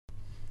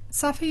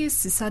صفحه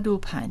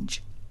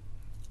 305.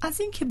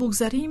 از این که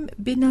بگذریم،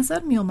 به نظر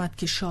می آمد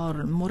که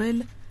شارل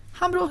مورل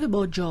همراه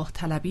با جاه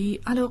طلبی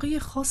علاقه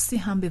خاصی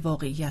هم به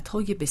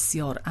واقعیت‌های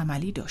بسیار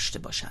عملی داشته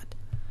باشد.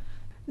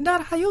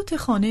 در حیاط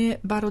خانه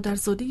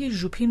برادرزاده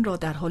ژوپین را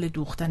در حال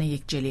دوختن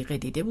یک جلیقه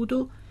دیده بود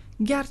و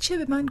گرچه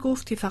به من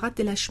گفت که فقط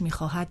دلش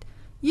می‌خواهد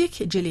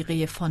یک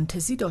جلیقه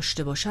فانتزی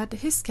داشته باشد،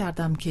 حس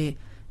کردم که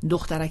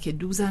دخترک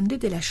دوزنده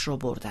دلش را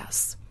برده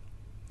است.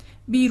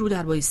 بیرو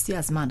در بایستی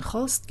از من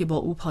خواست که با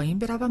او پایین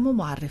بروم و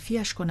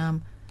معرفیش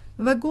کنم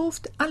و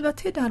گفت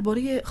البته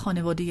درباره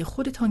خانواده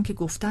خودتان که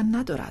گفتن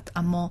ندارد،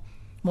 اما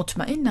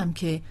مطمئنم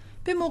که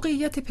به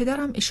موقعیت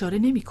پدرم اشاره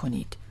نمی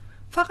کنید.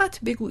 فقط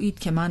بگویید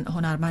که من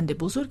هنرمند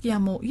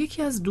بزرگیم و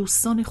یکی از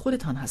دوستان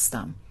خودتان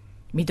هستم.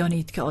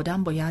 میدانید که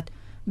آدم باید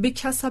به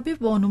کسبه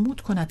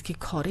وانمود کند که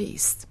کاره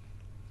است.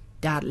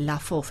 در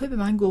لفافه به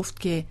من گفت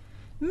که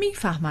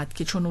میفهمد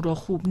که چون او را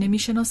خوب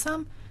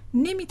نمیشناسم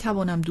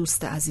نمیتوانم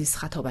دوست عزیز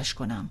خطابش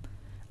کنم،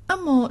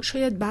 اما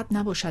شاید بد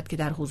نباشد که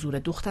در حضور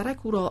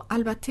دخترک او را،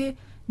 البته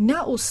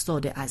نه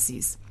استاد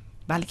عزیز،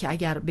 بلکه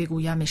اگر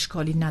بگویم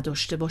اشکالی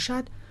نداشته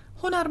باشد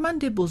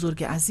هنرمند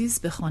بزرگ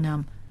عزیز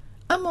بخوانم.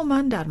 اما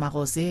من در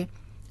مغازه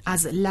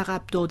از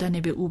لقب دادن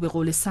به او به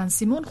قول سن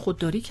سیمون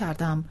خودداری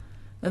کردم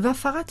و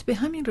فقط به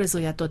همین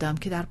رضایت دادم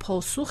که در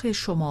پاسخ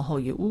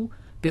شماهای او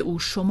به او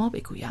شما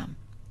بگویم.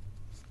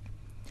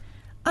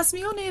 از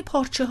میان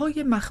پارچه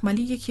های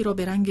مخملی یکی را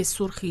به رنگ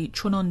سرخی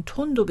چنان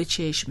تند و به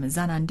چشم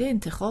زننده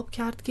انتخاب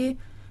کرد که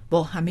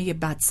با همه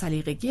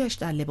بدسلیقگی‌اش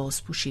در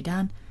لباس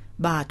پوشیدن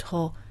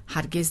بعدها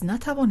هرگز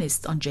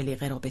نتوانست آن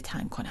جلیقه را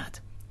بتن کند.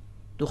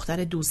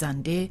 دختر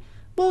دوزنده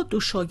با دو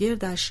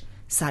شاگردش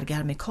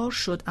سرگرم کار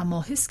شد،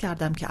 اما حس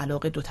کردم که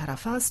علاقه دو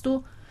طرفه است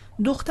و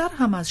دختر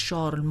هم از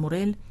شارل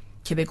مورل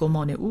که به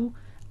گمان او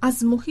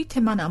از محیط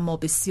من اما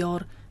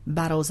بسیار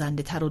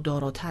برازنده تر و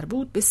داراتر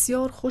بود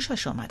بسیار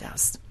خوشش آمده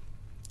است.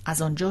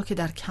 از آنجا که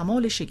در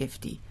کمال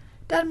شگفتی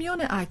در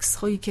میان عکس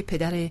هایی که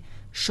پدر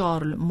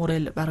شارل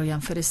مورل برایم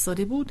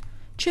فرستاده بود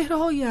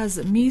چهره‌هایی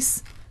از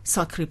میس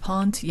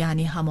ساکریپانت،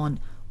 یعنی همان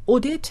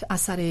اودت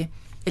اثر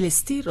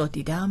الستیر را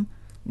دیدم،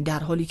 در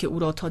حالی که او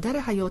را تا در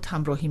حیاط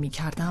همراهی می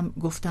کردم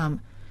گفتم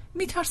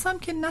می ترسم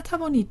که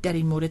نتوانید در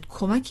این مورد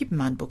کمکی به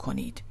من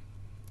بکنید.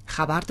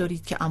 خبر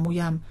دارید که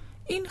عمویم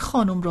این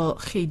خانم را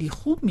خیلی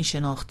خوب می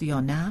شناخت یا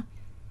نه؟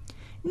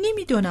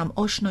 نمیدانم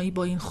آشنایی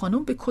با این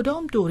خانم به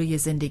کدام دوره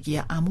زندگی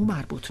عمو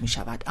مربوط می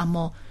شود،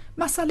 اما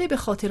مسئله به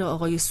خاطر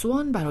آقای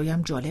سوان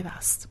برایم جالب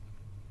است.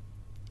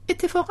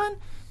 اتفاقاً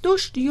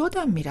داشت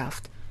یادم می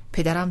رفت.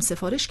 پدرم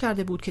سفارش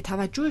کرده بود که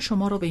توجه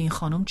شما را به این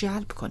خانم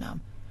جلب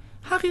کنم.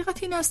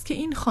 حقیقت این است که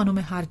این خانم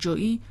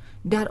هرجایی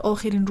در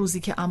آخرین روزی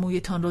که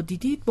عمویتان را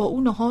دیدید با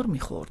او نهار می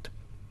خورد.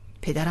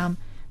 پدرم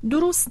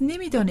درست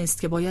نمی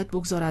دانست که باید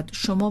بگذارد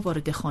شما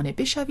وارد خانه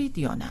بشوید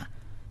یا نه.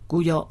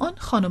 گویا آن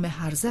خانم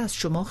هرزه از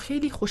شما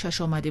خیلی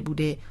خوشش آمده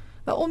بوده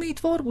و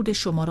امیدوار بوده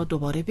شما را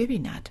دوباره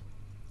ببیند.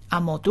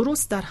 اما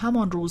درست در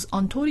همان روز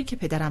آنطوری که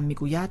پدرم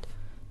میگوید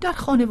در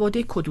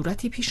خانواده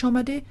کدورتی پیش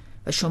آمده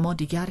و شما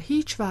دیگر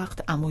هیچ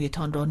وقت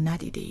عمویتان را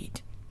ندیده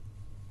اید.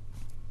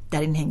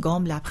 در این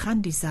هنگام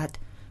لبخندی زد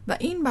و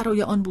این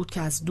برای آن بود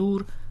که از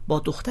دور با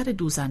دختر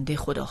دوزنده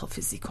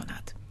خداحافظی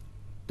کند.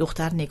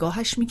 دختر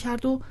نگاهش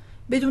میکرد و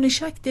بدون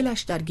شک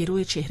دلش در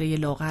گرو چهره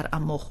لاغر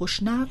اما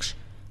خوشنقش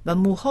و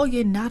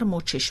موهای نرم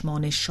و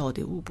چشمان شاد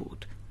او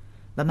بود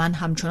و من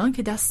همچنان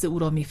که دست او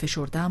را می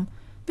فشردم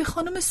به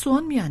خانم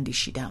سوان می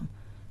اندیشیدم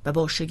و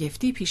با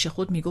شگفتی پیش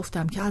خود می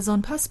گفتم که از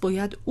آن پس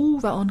باید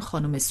او و آن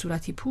خانم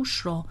صورتی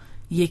پوش را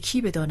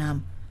یکی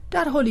بدانم،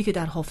 در حالی که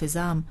در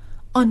حافظم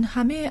آن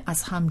همه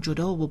از هم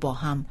جدا و با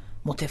هم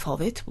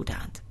متفاوت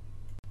بودند.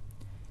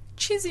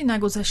 چیزی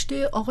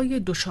نگذشته آقای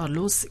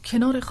دوشارلوس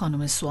کنار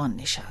خانم سوان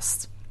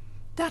نشست.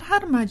 در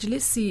هر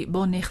مجلسی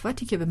با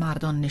نخوتی که به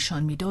مردان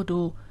نشان میداد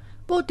و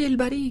با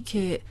دلبری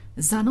که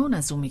زنان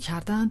از او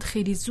می‌کردند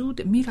خیلی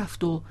زود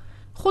می‌رفت و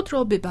خود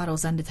را به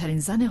برازنده ترین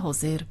زن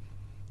حاضر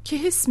که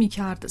حس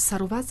می‌کرد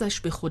سر و وضعش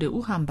به خود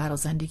او هم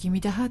برازندگی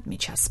می‌دهد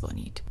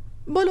می‌چسبانید.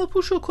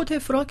 بالاپوش و کت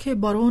فراک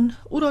بارون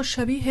او را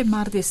شبیه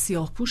مرد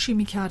سیاه پوشی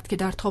می‌کرد که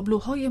در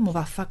تابلوهای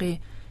موفق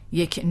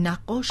یک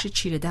نقاش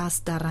چیره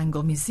دست در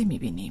رنگامیزی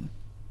می‌بینیم.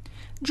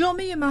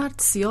 جامه مرد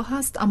سیاه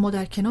است، اما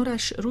در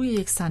کنارش روی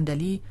یک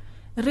صندلی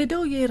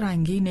ردای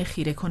رنگین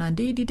خیره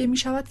کننده دیده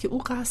می‌شود که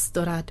او قصد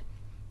دارد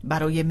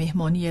برای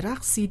مهمانی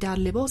رقصی در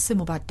لباس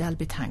مبدل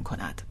به تن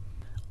کند.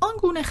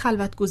 آنگونه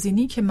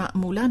خلوتگزینی که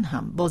معمولاً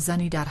هم با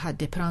زنی در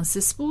حد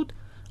پرنسس بود،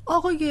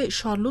 آقای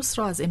شارلوس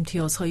را از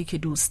امتیازهایی که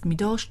دوست می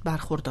داشت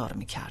برخوردار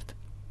می کرد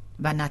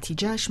و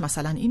نتیجهش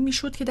مثلا این می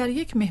شد که در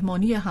یک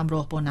مهمانی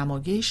همراه با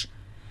نمایش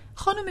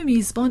خانم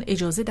میزبان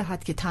اجازه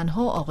دهد که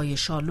تنها آقای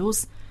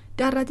شارلوس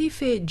در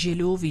ردیف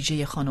جلو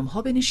ویژه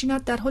خانمها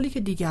بنشیند، در حالی که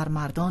دیگر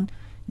مردان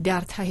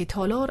در ته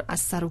تالار از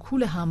سر و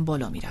کول هم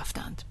بالا می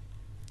رفتند.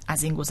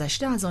 از این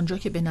گذشته، از آنجا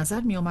که به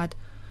نظر می آمد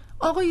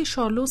آقای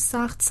شارلوس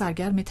سخت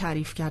سرگرم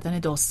تعریف کردن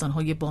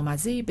داستانهای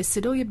بامزه‌ای به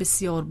صدای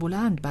بسیار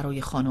بلند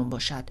برای خانم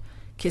باشد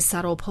که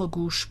سراپا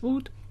گوش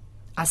بود،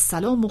 از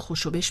سلام و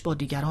خوشوبش با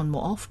دیگران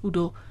معاف بود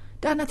و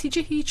در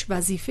نتیجه هیچ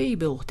وظیفه‌ای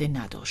به عهده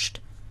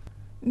نداشت.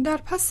 در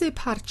پس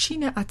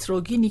پرچین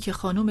اتراگینی که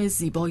خانم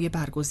زیبای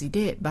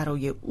برگزیده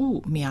برای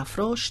او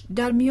می‌افراشت،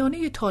 در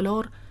میانه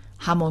تالار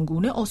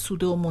همانگونه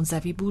آسوده و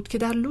منزوی بود که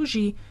در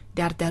لوژی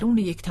در درون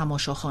یک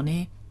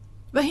تماشاخانه،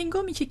 و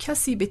هنگامی که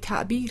کسی به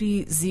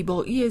تعبیری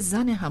زیبایی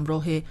زن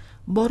همراه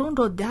بارون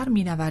را در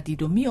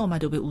می‌نوردید و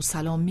می‌آمد و به او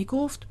سلام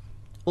می‌گفت،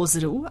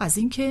 عذر او از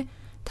اینکه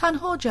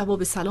تنها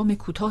جواب سلام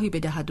کوتاهی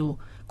بدهد و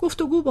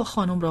گفتگو با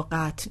خانم را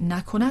قطع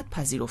نکند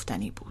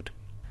پذیرفتنی بود.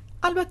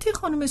 البته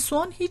خانم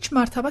سوان هیچ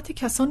مرتبت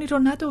کسانی را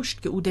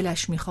نداشت که او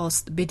دلش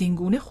می‌خواست بدین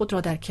گونه خود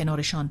را در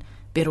کنارشان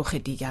به رخ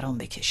دیگران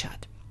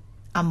بکشد،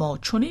 اما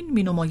چنین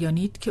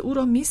می‌نمایانید که او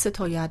را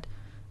می‌ستاید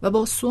و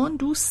با سوان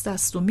دوست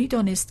است و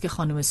می‌دانست که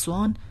خانم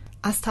سوان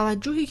از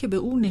توجهی که به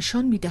او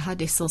نشان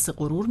می‌دهد احساس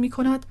غرور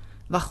می‌کند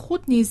و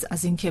خود نیز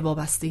از اینکه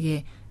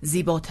وابسته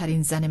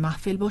زیباترین زن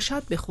محفل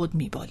باشد به خود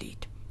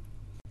می‌بالید.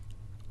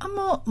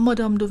 اما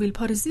مادام دو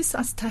ویلپارزیس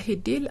از ته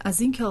دل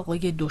از اینکه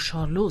آقای دو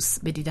شارلوس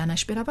به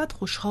دیدنش برود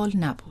خوشحال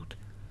نبود.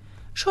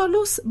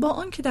 شارلوس با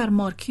آنکه در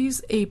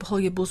مارکیز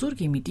عیب‌های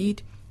بزرگی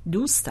می‌دید،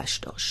 دوستش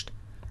داشت،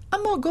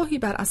 اما گاهی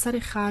بر اثر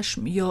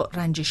خشم یا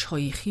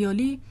رنجش‌های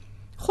خیالی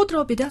خود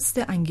را به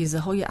دست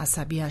انگیزه‌های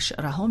عصبیش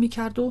رها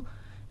می‌کرد و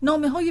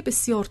نامه‌های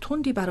بسیار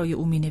تندی برای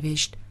او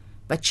می‌نوشت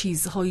و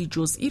چیزهای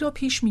جزئی را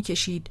پیش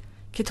می‌کشید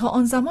که تا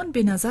آن زمان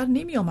به نظر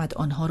نمی‌آمد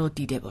آنها را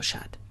دیده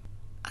باشد.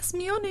 از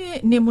میان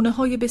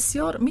نمونه‌های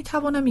بسیار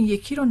می‌توانم این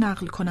یکی را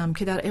نقل کنم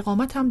که در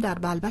اقامتم در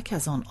بلبک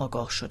از آن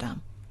آگاه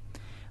شدم.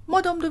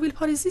 مادام دو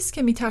ویلپارزیس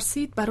که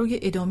می‌ترسید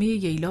برای ادامه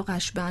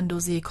ییلاقش به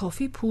اندازه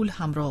کافی پول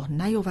همراه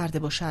نیاورده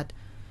باشد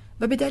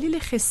و به دلیل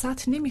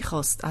خست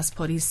نمی‌خواست از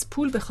پاریس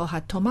پول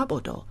بخواهد تا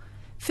مبادا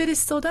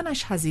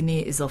فرستادنش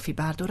هزینه اضافی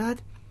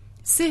بردارد،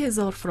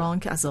 3000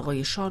 فرانک از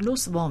آقای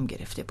شارلوس وام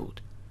گرفته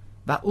بود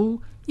و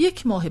او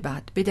 1 ماه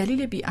بعد به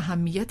دلیل بی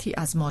اهمیتی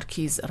از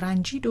مارکیز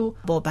رنجید و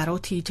با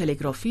براتی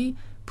تلگرافی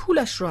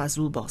پولش را از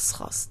او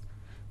بازخواست.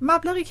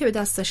 مبلغی که به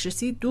دستش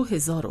رسید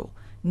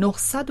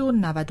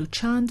 2990 و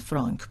چند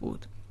فرانک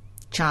بود.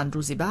 چند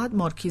روزی بعد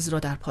مارکیز را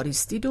در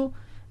پاریس دید و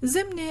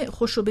ضمن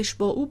خوشوبش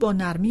با او با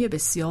نرمی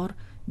بسیار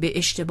به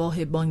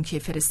اشتباه بانک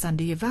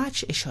فرستنده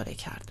وجه اشاره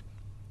کرد.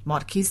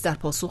 مارکیز در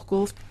پاسخ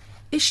گفت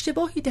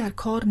اشتباهی در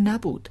کار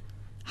نبود.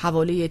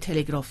 حواله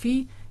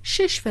تلگرافی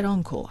 6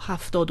 فرانک و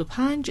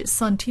 75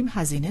 سانتیم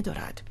هزینه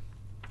دارد.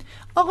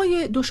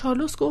 آقای دو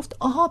شارلوس گفت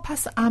آها،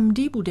 پس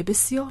عمدی بوده.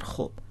 بسیار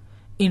خوب.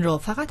 این را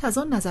فقط از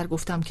آن نظر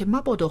گفتم که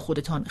مبادا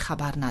خودتان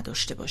خبر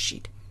نداشته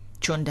باشید،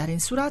 چون در این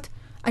صورت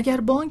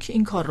اگر بانک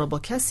این کار را با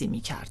کسی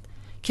می کرد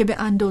که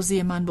به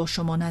اندازه من با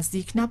شما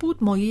نزدیک نبود،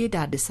 مایه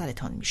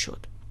دردسرتان می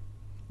شد.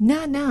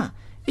 نه،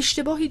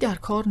 اشتباهی در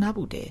کار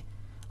نبوده.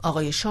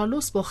 آقای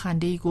شارلوس با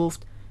خنده‌ای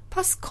گفت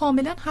پس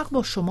کاملا حق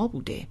با شما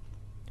بوده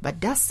و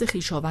دست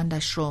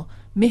خویشاوندش را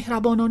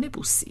مهربانانه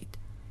بوسید.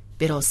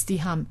 به راستی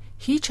هم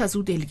هیچ از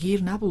او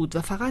دلگیر نبود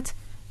و فقط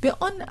به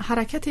آن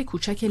حرکت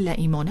کوچک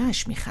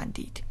لئیمانه‌اش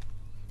می‌خندید.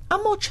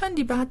 اما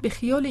چندی بعد به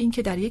خیال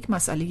اینکه در یک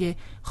مسئله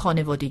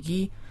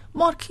خانوادگی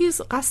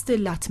مارکیز قصد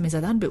لطمه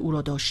زدن به او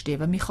را داشته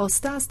و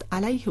می‌خواسته است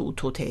علیه او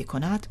توطئه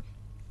کند،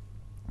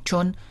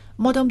 چون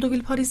مادام دو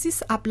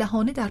ویلپارزیس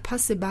ابلهانه در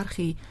پس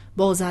برخی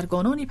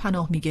بازرگانانی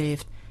پناه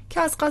می‌گرفت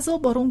که از قضا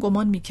بارون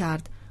گمان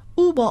می‌کرد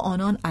او با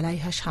آنان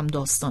علیهش هم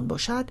داستان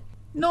باشد،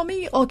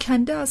 نامه‌ای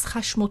آکنده از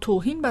خشم و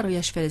توهین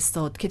برایش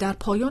فرستاد که در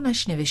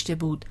پایانش نوشته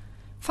بود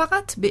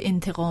فقط به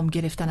انتقام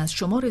گرفتن از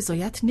شما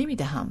رضایت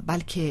نمی‌دهم،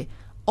 بلکه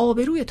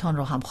آبرویتان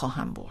را هم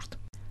خواهم برد.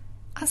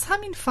 از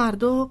همین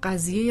فردا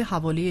قضیه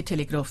حواله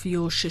تلگرافی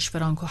و 6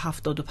 فرانک و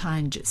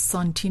 75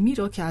 سانتیمی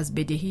را که از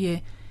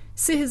بدهی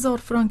 3000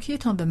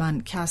 فرانکیتان به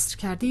من کسر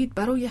کردید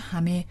برای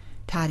همه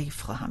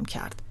تعریف خواهم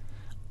کرد.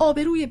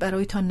 آبروی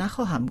برایتان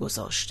نخواهم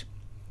گذاشت.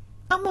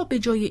 اما به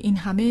جای این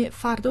همه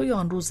فردای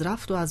آن روز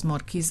رفت و از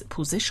مارکیز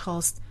پوزش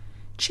خواست،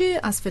 چه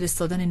از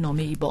فرستادن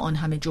نامه‌ای با آن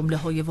همه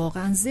جمله‌های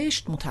واقعاً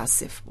زشت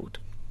متاسف بود.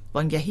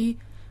 وانگهی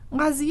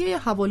قضیه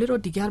حواله را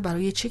دیگر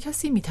برای چه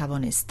کسی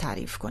میتوانست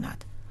تعریف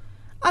کند؟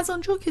 از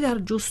آنجا که در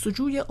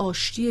جستجوی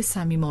آشتی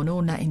صمیمانه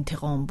و نه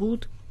انتقام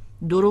بود،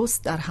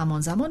 درست در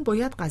همان زمان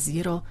باید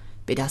قضیه را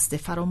به دست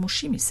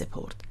فراموشی می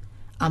سپرد.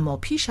 اما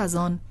پیش از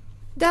آن،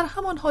 در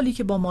همان حالی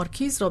که با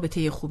مارکیز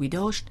رابطه خوبی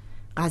داشت،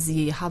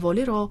 قضیه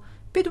حواله را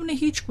بدون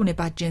هیچ گونه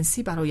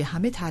بدجنسی برای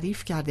همه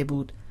تعریف کرده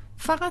بود،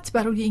 فقط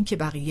برای اینکه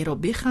بقیه را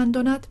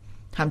بخنداند،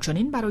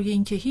 همچنین برای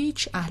اینکه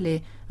هیچ اهل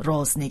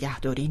راز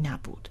نگهداری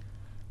نبود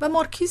و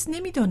مارکیز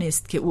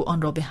نمیدانست که او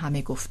آن را به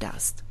همه گفته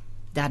است.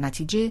 در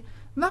نتیجه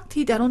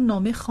وقتی در آن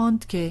نامه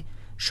خواند که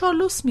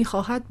شارلوس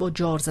می‌خواهد با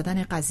جار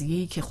زدن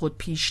قضیه‌ای که خود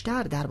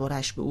پیشتر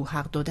دربارش به او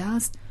حق داده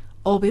است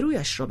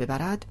آبرویش را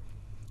ببرد،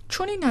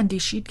 چون این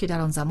اندیشید که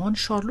در آن زمان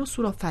شارلوس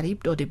او را فریب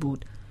داده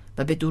بود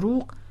و به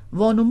دروغ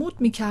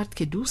وانمود می‌کرد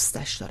که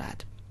دوستش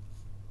دارد.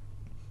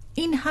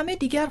 این همه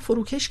دیگر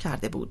فروکش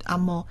کرده بود،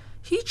 اما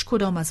هیچ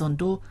کدام از آن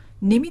دو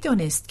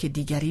نمی‌دانست که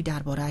دیگری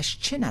دربارش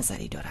چه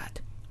نظری دارد.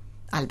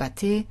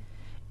 البته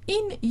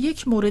این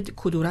یک مورد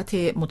کدورت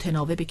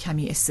متناوب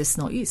کمی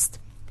استثنایی است.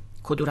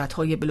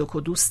 کدورت‌های بلوک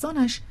و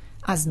دوستانش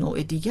از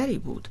نوع دیگری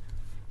بود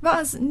و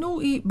از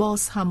نوعی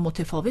باز هم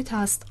متفاوت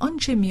است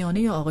آنچه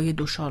میانه آقای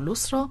دو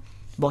شارلوس را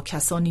با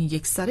کسانی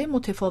یکسره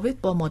متفاوت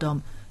با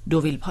مادام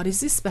دوویل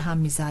پاریزیس به هم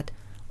میزد،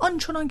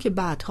 آنچنان که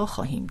بعدها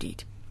خواهیم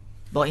دید.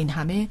 با این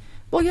همه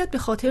باید به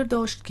خاطر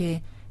داشت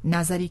که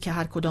نظری که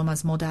هر کدام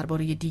از ما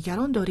درباره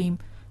دیگران داریم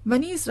و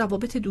نیز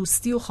روابط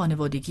دوستی و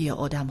خانوادگی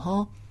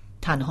آدمها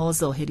تنها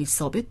ظاهری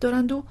ثابت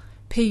دارند و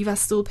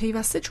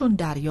پیوسته چون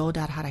دریا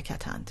در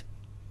حرکتند.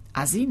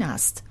 از این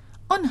است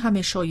آن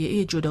همه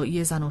شایعه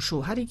جدایی زن و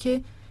شوهری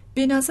که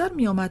به نظر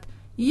می آمد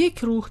یک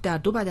روح در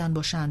دو بدن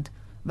باشند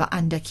و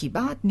اندکی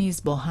بعد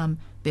نیز با هم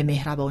به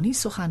مهربانی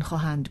سخن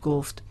خواهند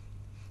گفت.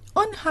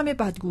 آن همه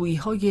بدگویی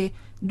های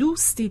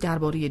دوستی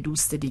درباره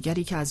دوست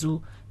دیگری که از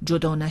او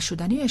جدا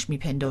نشدنیش می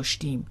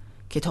پنداشتیم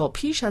که تا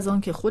پیش از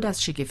آن که خود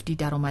از شگفتی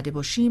در آمده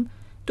باشیم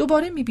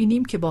دوباره می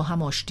بینیم که با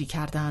هم آشتی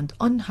کردند.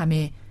 آن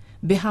همه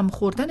به هم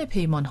خوردن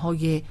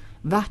پیمانهای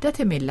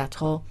وحدت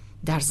ملتها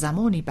در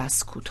زمانی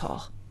بس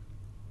کوتاه.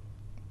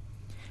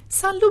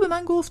 سنلو به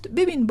من گفت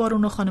ببین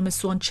بارون و خانم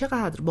سوان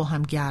چقدر با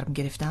هم گرم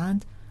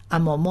گرفتند،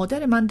 اما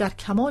مادر من در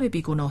کمال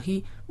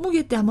بیگناهی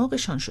موی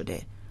دماغشان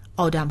شده.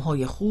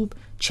 آدمهای خوب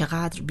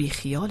چقدر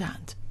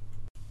بیخیالند.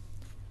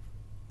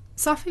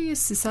 صفحه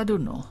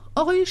 309.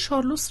 آقای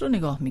شارلوس رو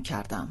نگاه می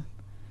کردم.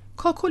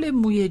 کاکل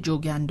موی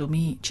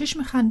جوگندمی،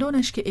 چشم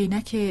خندانش که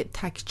عینک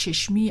تک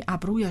چشمی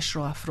ابرویش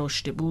را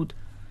افراشته بود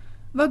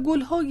و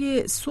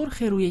گلهای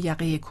سرخ روی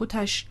یقه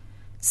کتش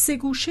سه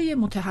گوشه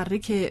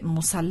متحرک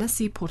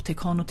مثلثی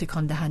پرتکان و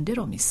تکان دهنده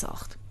را می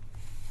ساخت.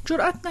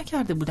 جرأت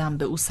نکرده بودم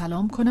به او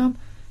سلام کنم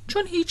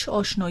چون هیچ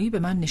آشنایی به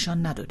من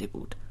نشان نداده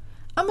بود،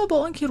 اما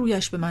با آنکه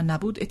رویش به من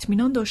نبود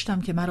اطمینان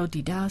داشتم که مرا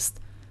دیده است،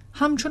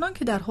 همچنان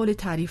که در حال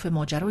تعریف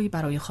ماجرایی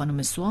برای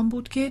خانم سوان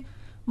بود که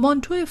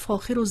مانتو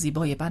فاخر و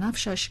زیبای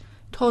بنفشش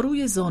تا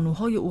روی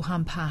زانوهای او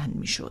هم پهن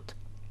می شد.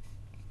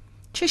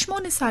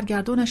 چشمان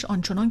سرگردانش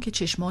آنچنان که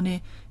چشمان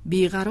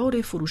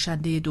بیقرار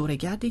فروشنده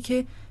دورگردی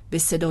که به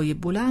صدای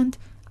بلند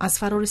از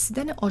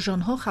فرارسیدن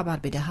آژانها خبر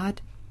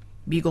بدهد،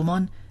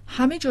 بیگمان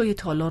همه جای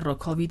تالار را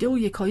کاویده و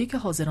یکایک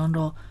حاضران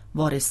را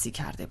وارسی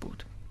کرده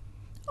بود.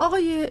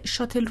 آقای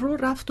شاتلرو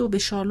رفت و به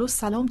شارلوس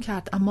سلام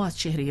کرد، اما از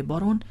چهره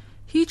بارون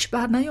هیچ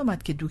بر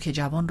نیامد که دوک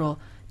جوان را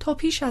تا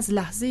پیش از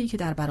لحظه‌ای که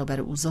در برابر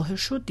او ظاهر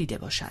شد دیده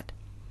باشد.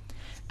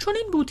 چون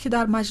این بود که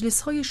در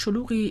مجلس‌های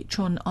شلوغی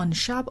چون آن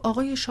شب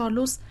آقای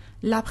شارلوس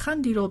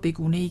لبخندی را به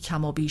گونه‌ای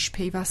کمابیش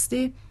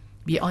پیوسته،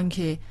 بی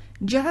آنکه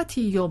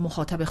جهتی یا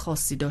مخاطب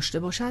خاصی داشته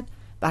باشد،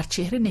 بر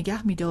چهره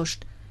نگه می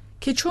داشت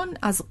که چون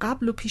از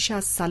قبل و پیش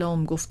از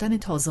سلام گفتن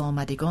تازه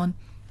آمدگان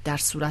در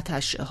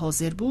صورتش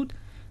حاضر بود،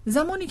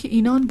 زمانی که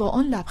اینان با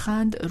آن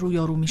لبخند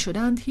رویارو می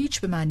شدند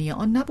هیچ به معنی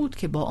آن نبود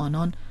که با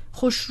آنان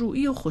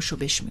خوشرویی و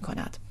خوشوبش می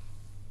کند.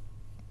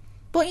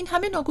 با این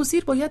همه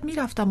ناگزیر باید می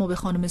رفتم و به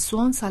خانم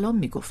سوان سلام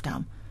می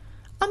گفتم،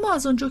 اما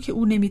از آنجا که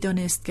او نمی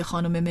دانست که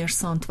خانم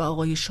مرسانت و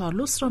آقای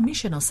شارلوس را می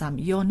شناسم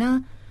یا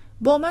نه،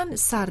 با من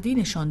سردی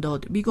نشان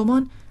داد،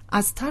 بیگمان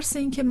از ترس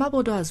اینکه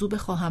مبادا از او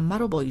بخواهم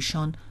مرا با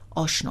ایشان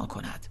آشنا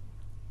کند.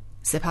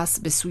 سپس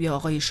به سوی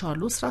آقای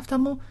شارلوس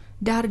رفتم و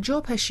در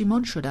جا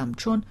پشیمان شدم،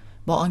 چون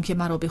با آنکه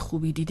مرا به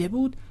خوبی دیده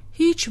بود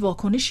هیچ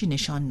واکنشی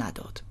نشان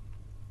نداد.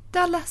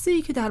 در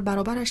لحظه‌ای که در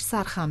برابرش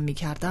سرخم می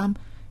کردم،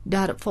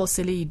 در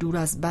فاصله دور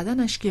از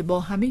بدنش که با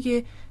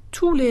همه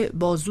طول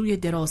بازوی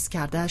دراز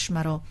کردهش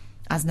مرا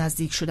از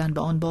نزدیک شدن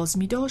به آن باز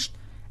می داشت،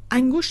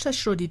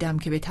 انگشتش را دیدم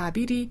که به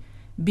تعبیری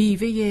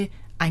بیوه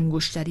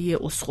انگشتری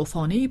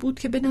اسقفانه‌ای بود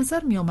که به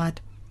نظر می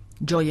آمد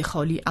جای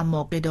خالی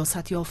اما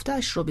قداست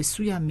یافته‌اش را به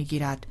سویم می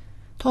گیرد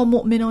تا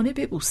مؤمنانه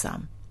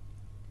ببوسم.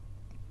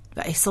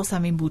 و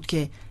احساسم این بود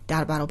که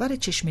در برابر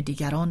چشم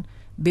دیگران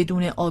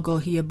بدون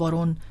آگاهی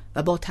بارون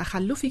و با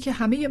تخلفی که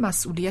همه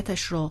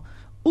مسئولیتش را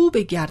او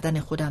به گردن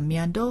خودم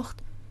میانداخت،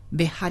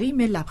 به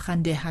حریم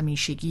لبخند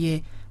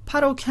همیشگی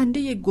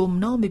پراکنده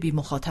گمنام بی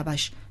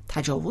مخاطبش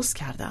تجاوز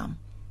کردم.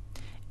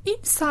 این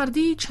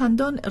سردی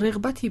چندان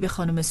رغبتی به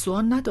خانم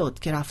سوان نداد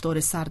که رفتار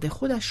سرد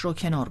خودش را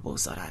کنار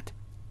بگذارد.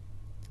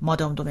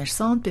 مادام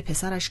دومرسانت به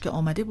پسرش که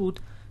آمده بود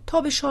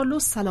تا به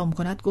شارلوس سلام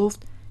کند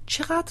گفت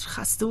چقدر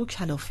خسته و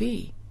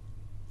کلافه‌ای.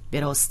 به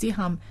راستی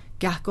هم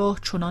گهگاه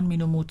چنان می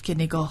نمود که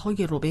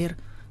نگاه‌های روبر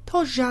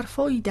تا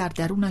ژرفایی در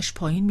درونش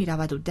پایین می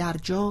رود و در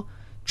جا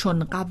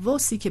چون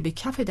غواصی که به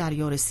کف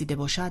دریا رسیده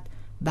باشد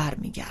بر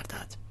می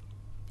گردد.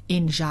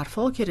 این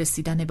ژرفا که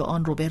رسیدن به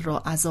آن روبر را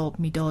عذاب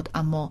می داد،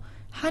 اما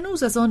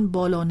هنوز از آن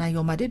بالا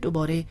نیامده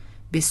دوباره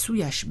به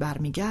سویش بر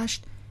می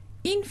گشت،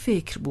 این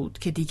فکر بود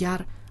که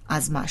دیگر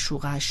از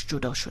معشوقش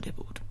جدا شده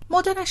بود.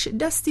 مادرش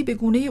دستی به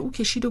گونه او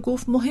کشید و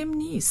گفت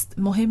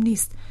مهم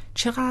نیست،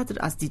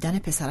 چقدر از دیدن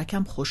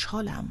پسرکم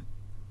خوشحالم.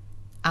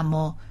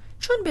 اما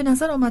چون به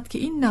نظر آمد که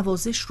این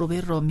نوازش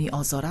روبر را می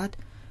آزارد،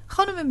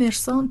 خانم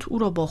مرسانت او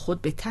را با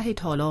خود به ته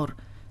تالار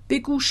به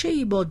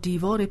گوشه‌ای با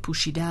دیوار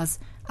پوشیده از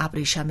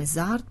ابریشم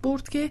زرد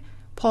برد که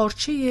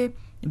پارچه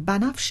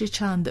بنفش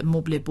چند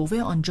مبل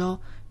بوه آنجا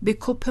به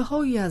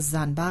کپه‌هایی از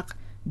زنبق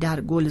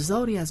در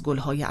گلزاری از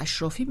گلهای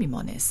اشرافی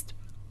میمانست.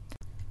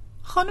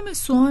 خانم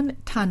سوان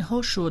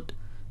تنها شد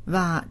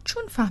و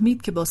چون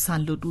فهمید که با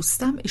سنلو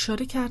دوستم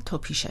اشاره کرد تا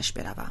پیشش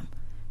بروم.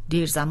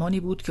 دیر زمانی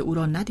بود که او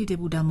را ندیده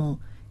بودم و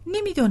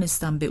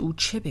نمیدانستم به او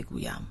چه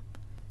بگویم.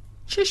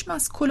 چشم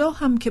از کلاه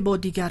هم که با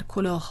دیگر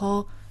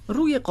کلاه‌ها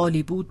روی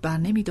قالی بود بر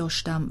نمی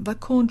داشتم و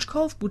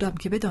کنجکاو بودم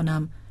که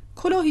بدانم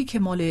کلاهی که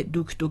مال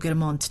دوک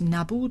دوگرمانت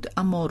نبود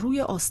اما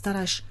روی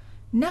آسترش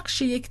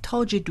نقش یک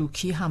تاج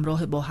دوکی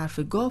همراه با حرف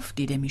گاف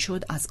دیده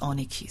میشد از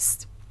آن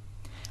کیست.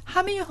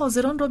 همه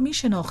حاضران را می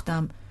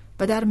شناختم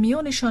و در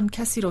میانشان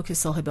کسی را که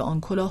صاحب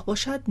آن کلاه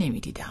باشد نمی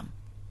دیدم.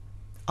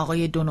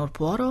 آقای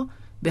دونورپوا را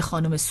به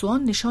خانم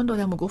سوان نشان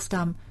دادم و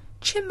گفتم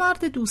چه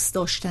مرد دوست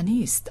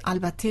داشتنی است.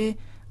 البته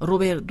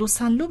روبر دو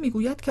سنلو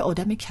میگوید که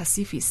آدم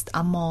کثیفی است،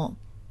 اما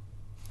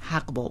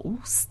حق با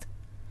اوست.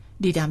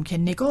 دیدم که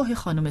نگاه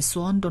خانم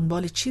سوان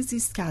دنبال چیزی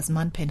است که از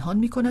من پنهان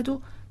میکند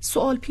و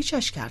سوال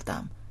پیچش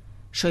کردم.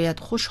 شاید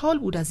خوشحال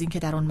بود از اینکه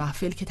در آن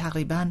محفل که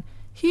تقریباً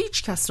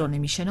هیچ کس را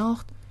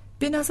نمیشناخت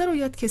به نظر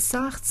آید که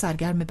سخت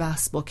سرگرم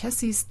بحث با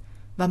کسی است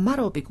و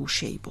مرا به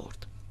گوشه‌ای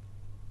برد.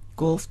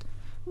 گفت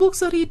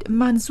بگذارید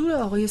منظور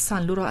آقای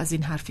سنلو را از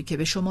این حرفی که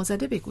به شما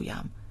زده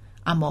بگویم،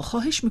 اما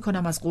خواهش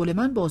میکنم از قول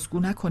من بازگو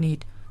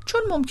نکنید،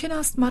 چون ممکن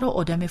است مرا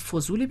آدم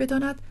فضولی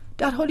بداند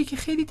در حالی که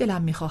خیلی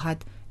دلم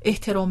میخواهد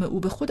احترام او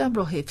به خودم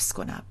را حفظ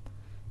کنم.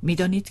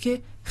 میدانید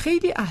که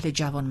خیلی اهل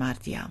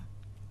جوانمردیم.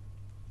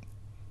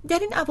 در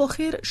این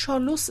اواخر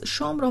شارلوس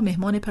شام را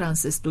مهمان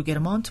پرنسس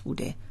دوگرمانت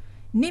بوده.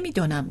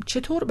 نمیدانم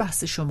چطور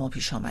بحث شما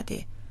پیش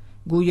آمده.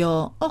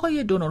 گویا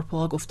آقای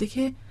دونورپوا گفته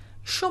که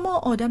شما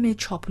آدم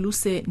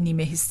چاپلوس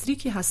نیمه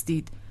هیستریکی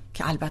هستید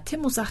که البته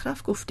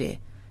مزخرف گفته.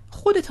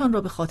 خودتان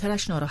را به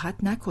خاطرش ناراحت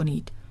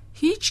نکنید.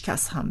 هیچ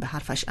کس هم به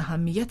حرفش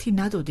اهمیتی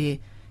نداده،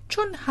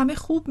 چون همه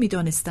خوب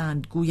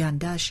می‌دانستند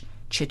گویندش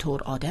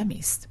چطور آدمی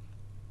است.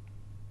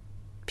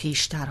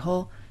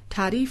 پیشترها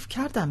تعریف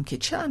کردم که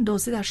چه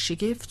اندازه در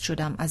شگفت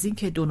شدم از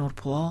اینکه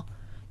دونورپوا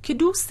که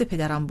دوست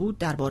پدرم بود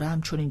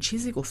درباره‌ام چنین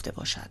چیزی گفته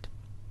باشد.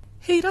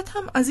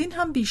 حیرتم از این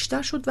هم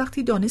بیشتر شد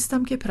وقتی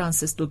دانستم که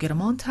پرنسس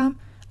دوگرمانت هم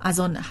از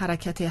آن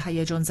حرکت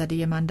هیجان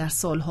زده من در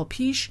سالها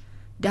پیش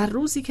در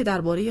روزی که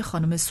درباره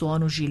خانم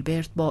سوان و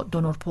ژیلبرت با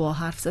دونورپوا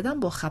حرف زدم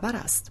با خبر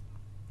است.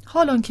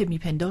 حالان که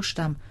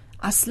میپنداشتم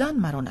اصلاً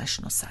مرا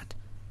نشناسد.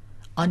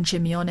 آنچه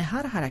میان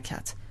هر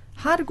حرکت،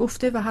 هر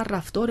گفته و هر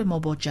رفتار ما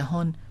با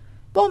جهان،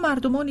 با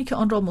مردمانی که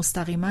آن را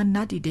مستقیما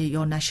ندیده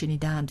یا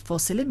نشنیدند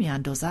فاصله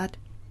میاندازد،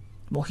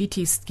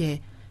 محیطی است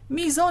که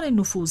میزان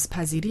نفوذ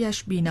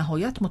پذیریش بی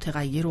نهایت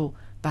متغیر و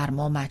بر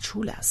ما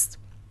مجهول است.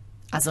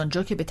 از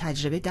آنجا که به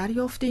تجربه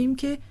دریافته ایم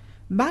که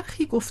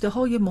برخی گفته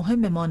های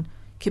مهممان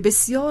که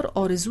بسیار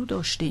آرزو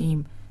داشته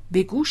ایم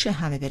به گوش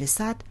همه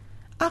برسد،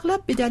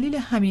 اغلب به دلیل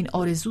همین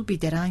آرزو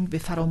بیدرنگ به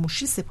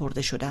فراموشی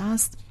سپرده شده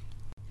است.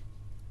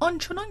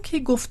 آنچنان که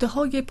گفته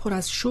های پر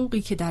از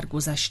شوقی که در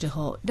گذشته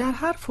ها در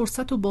هر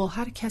فرصت و با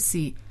هر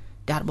کسی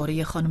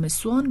درباره خانم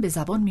سوان به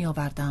زبان می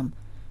آوردم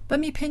و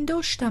می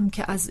پنداشتم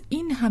که از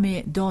این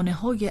همه دانه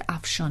های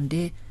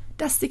افشانده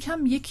دست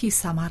کم یکی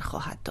ثمر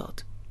خواهد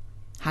داد.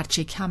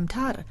 هرچه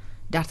کمتر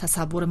در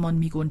تصورمان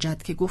می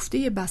گنجد که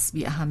گفته بس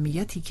بی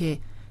اهمیتی که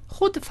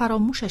خود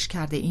فراموشش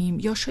کرده ایم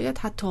یا شاید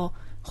حتی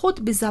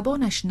خود به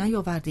زبانش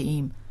نیاورده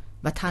ایم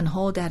و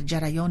تنها در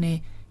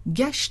جریان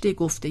گشت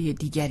گفته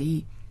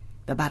دیگری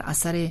و بر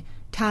اثر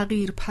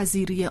تغییر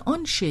پذیری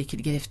آن شکل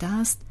گرفته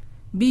است،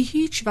 بی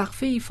هیچ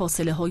وقفه‌ای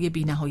فاصله های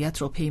بی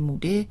نهایت را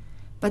پیموده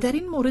و در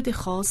این مورد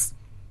خاص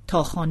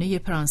تا خانه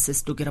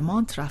پرنسس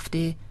دوگرمانت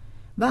رفته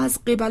و از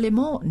قبل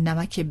ما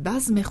نمک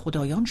بزم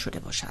خدایان شده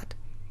باشد.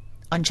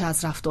 آنچه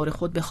از رفتار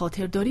خود به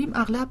خاطر داریم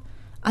اغلب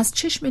از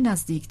چشم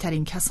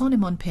نزدیکترین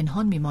کسانمان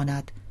پنهان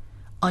میماند.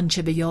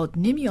 آنچه به یاد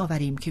نمی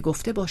آوریم که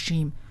گفته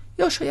باشیم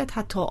یا شاید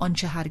حتی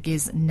آنچه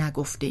هرگز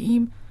نگفته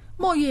ایم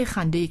مایه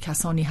خنده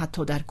کسانی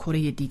حتی در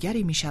کره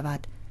دیگری می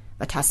شود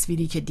و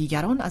تصویری که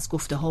دیگران از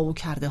گفته ها و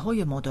کرده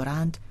های ما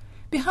دارند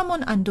به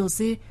همان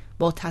اندازه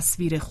با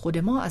تصویر خود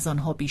ما از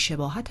آنها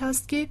بی‌شباهت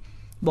است که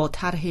با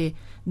طرح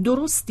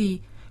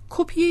درستی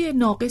کپی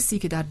ناقصی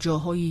که در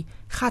جاهایی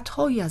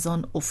خطهایی از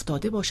آن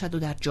افتاده باشد و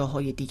در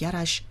جاهای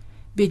دیگرش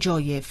به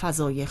جای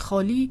فضای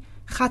خالی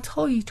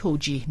خطهایی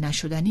توجیه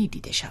نشدنی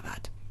دیده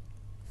شود.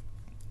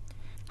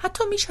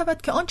 حتی می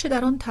شود که آنچه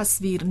در آن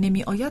تصویر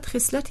نمی آید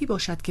خصلتی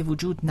باشد که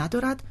وجود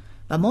ندارد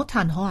و ما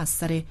تنها از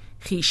سر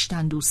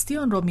خویشتن دوستی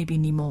آن را می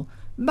بینیم و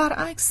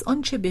برعکس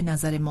آنچه به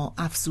نظر ما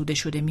افزوده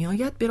شده می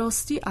آید به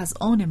راستی از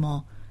آن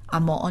ما،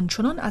 اما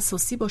آنچنان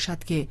اساسی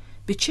باشد که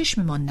به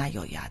چشم ما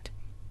نیاید.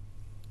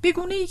 به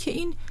گونه‌ای که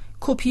این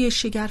کپی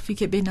شگرفی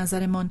که به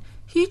نظرمان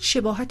هیچ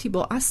شباهتی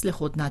با اصل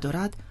خود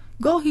ندارد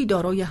گاهی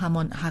دارای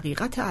همان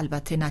حقیقت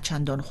البته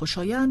نچندان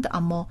خوشایند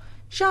اما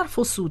ژرف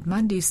و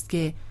سودمندی است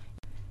که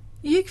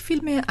یک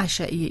فیلم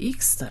اشعه‌ای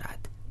ایکس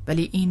دارد،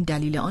 ولی این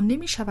دلیل آن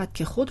نمی شود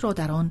که خود را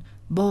در آن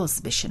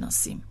باز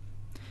بشناسیم.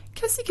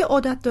 کسی که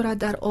عادت دارد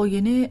در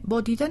آینه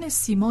با دیدن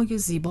سیمای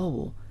زیبا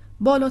و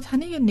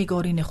بالاتنه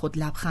نگارین خود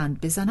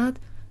لبخند بزند،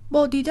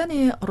 با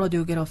دیدن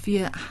رادیوگرافی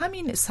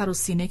همین سر و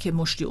سینه که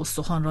مشتی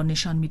استخوان را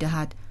نشان می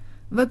دهد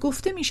و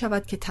گفته می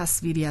شود که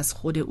تصویری از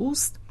خود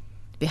اوست،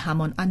 به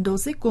همان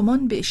اندازه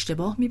گمان به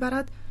اشتباه می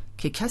برد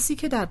که کسی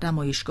که در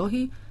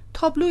نمایشگاهی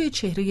تابلوی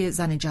چهره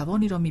زن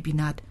جوانی را می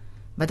بیند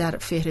و در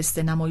فهرست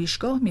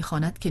نمایشگاه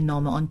می‌خواند که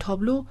نام آن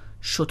تابلو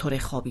شتر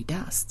خوابیده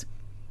است.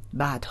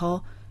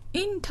 بعدها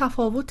این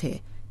تفاوت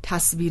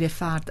تصویر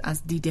فرد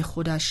از دید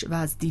خودش و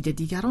از دید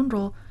دیگران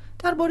را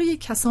درباره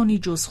کسانی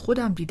جز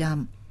خودم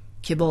دیدم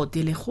که با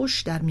دل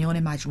خوش در میان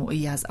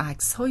مجموعه‌ای از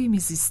عکس‌هایی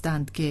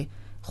می‌زیستند که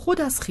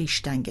خود از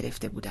خویشتن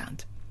گرفته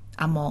بودند،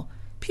 اما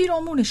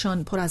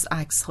پیرامونشان پر از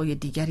عکس‌های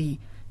دیگری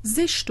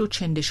زشت و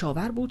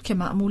چندشاور بود که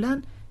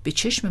معمولاً به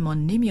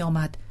چشممان نمی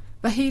آمد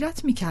و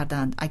حیرت می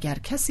کردند اگر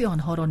کسی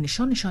آنها را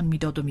نشان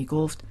میداد و می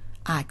گفت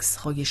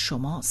عکس‌های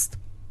شماست.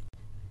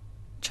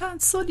 چند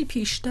سالی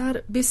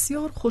پیشتر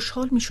بسیار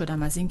خوشحال می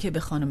شدم از اینکه به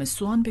خانم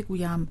سوان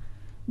بگویم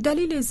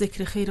دلیل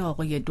ذکر خیر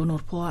آقای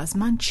دونورپو از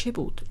من چه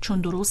بود،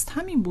 چون درست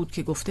همین بود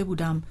که گفته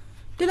بودم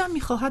دلم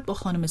می خواهد با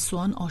خانم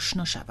سوان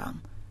آشنا شوم.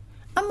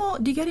 اما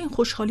دیگر این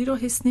خوشحالی را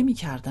حس نمی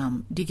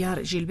کردم.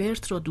 دیگر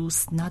ژیلبرت را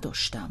دوست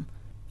نداشتم.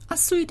 از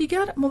سوی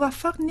دیگر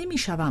موفق نمی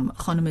شوم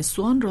خانم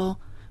سوان را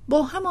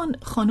با همان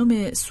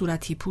خانم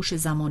صورتی پوش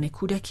زمان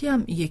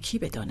کودکیم یکی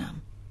بدانم.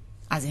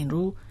 از این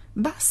رو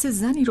بحث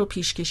زنی را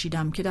پیش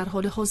کشیدم که در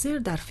حال حاضر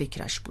در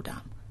فکرش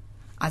بودم.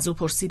 از او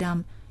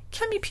پرسیدم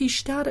کمی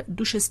پیشتر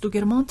دوشس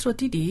دوگرمانت را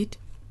دیدید؟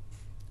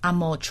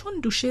 اما چون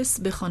دوشس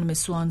به خانم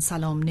سوان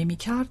سلام نمی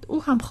کرد،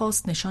 او هم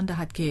خواست نشان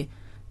دهد که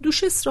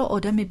دوشس را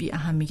آدم بی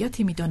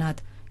اهمیتی می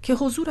داند که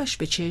حضورش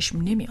به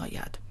چشم نمی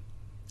آید.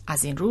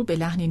 از این رو به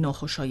لحنی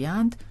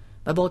ناخوشایند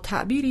و با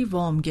تعبیری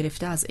وام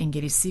گرفته از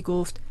انگلیسی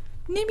گفت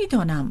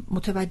نمیدانم،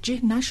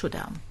 متوجه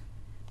نشدم.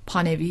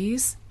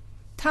 پانویز،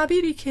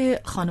 تعبیری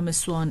که خانم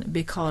سوان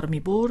به کار می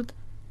برد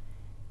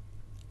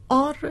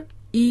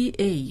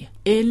R-E-A-L-I-S-E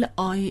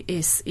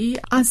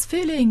از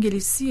فعل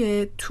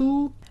انگلیسی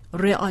تو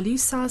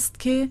رئالیس است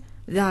که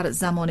در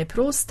زمان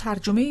پروست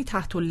ترجمه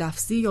تحت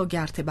لفظی یا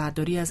گرته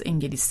برداری از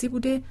انگلیسی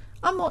بوده،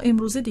 اما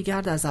امروزه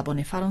دیگر در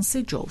زبان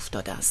فرانسه جا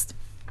افتاده است.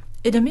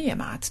 ادامه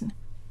متن.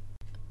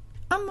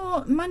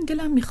 اما من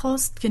دلم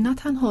می‌خواست که نه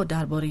تنها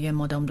درباره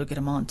مادام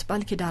دوگرمانت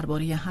بلکه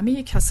درباره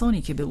همه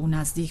کسانی که به او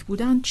نزدیک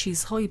بودند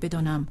چیزهایی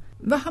بدانم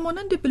و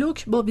همانند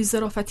بلوک با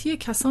بی‌ظرافتی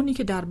کسانی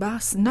که در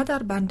بحث نه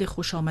در بند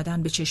خوش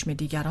آمدن به چشم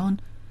دیگران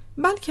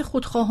بلکه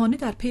خودخواهانه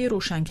در پی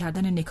روشن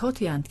کردن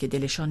نکاتی اند که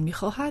دلشان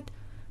می‌خواهد،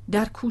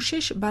 در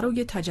کوشش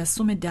برای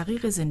تجسم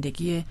دقیق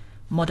زندگی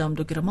مادام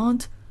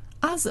دوگرمانت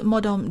از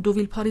مادام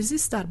دوویل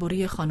پاریزیس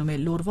درباره خانم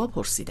لوروا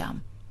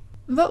پرسیدم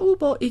و او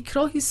با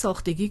اکراهی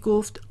ساختگی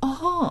گفت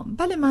آها،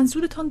 بله،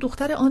 منظورتان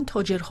دختر آن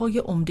تاجرهای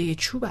عمده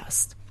چوب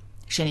است.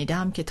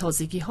 شنیدم که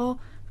تازگی‌ها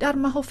در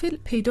محافل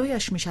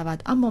پیدایش می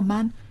شود، اما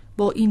من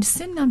با این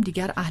سنم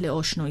دیگر اهل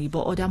آشنایی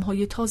با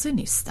آدم‌های تازه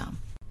نیستم.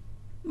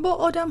 با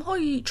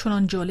آدم‌هایی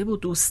چنان جالب و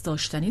دوست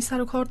داشتنی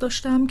سر و کار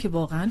داشتم که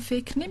واقعاً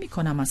فکر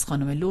نمی‌کنم از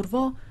خانم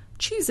لوروا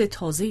چیز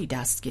تازه‌ای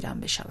دستگیرم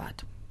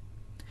بشود.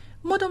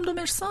 مادام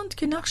دومرسانت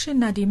که نقش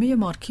ندیمه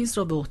مارکیز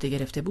را به عهده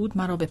گرفته بود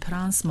مرا به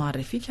پرنس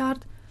معرفی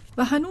کرد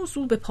و هنوز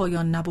او به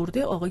پایان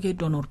نبرده آقای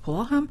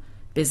دونورپو هم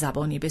به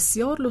زبانی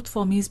بسیار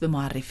لطف‌آمیز به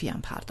معرفیم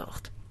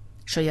پرداخت.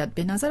 شاید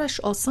به نظرش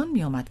آسان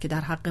می آمد که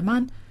در حق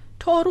من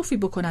تعارفی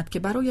بکند که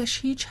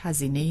برایش هیچ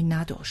هزینه‌ای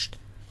نداشت،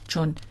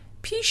 چون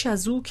پیش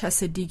از او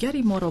کس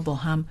دیگری ما را با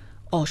هم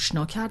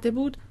آشنا کرده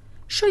بود.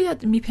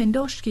 شاید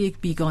میپنداشت که یک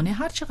بیگانه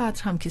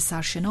هرچقدر هم که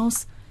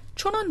سرشناس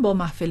چنان با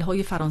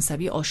محفل‌های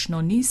فرانسوی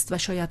آشنا نیست و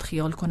شاید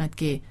خیال کند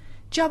که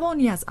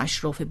جوانی از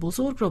اشراف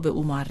بزرگ را به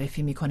او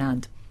معرفی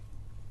می‌کنند،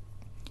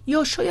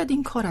 یا شاید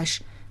این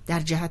کارش در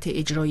جهت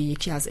اجرای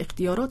یکی از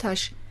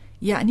اختیاراتش،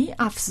 یعنی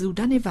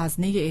افزودن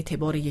وزنه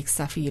اعتبار یک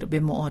سفیر به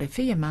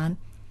معارفه من،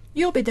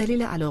 یا به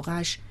دلیل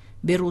علاقش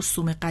به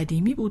رسوم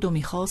قدیمی بود و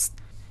می‌خواست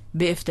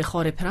به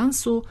افتخار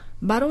پرنس و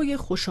برای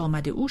خوش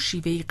آمد او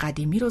شیوهی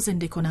قدیمی را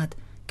زنده کند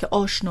که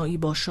آشنایی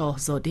با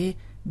شاهزاده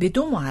به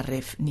دو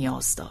معرف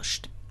نیاز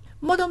داشت.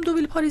 مادام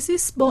دوویل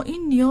پاریزیس با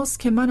این نیاز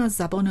که من از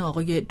زبان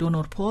آقای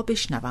دونورپو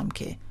بشنوم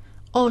که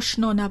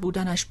آشنا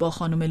نبودنش با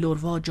خانم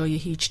لوروا جای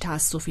هیچ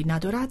تأسفی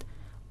ندارد،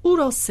 او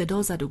را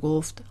صدا زد و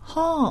گفت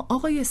ها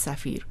آقای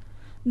سفیر،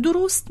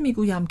 درست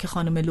میگویم که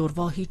خانم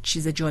لوروا هیچ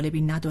چیز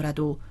جالبی ندارد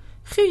و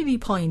خیلی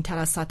پایین تر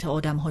از سطح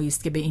آدم هایی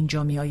است که به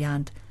اینجا می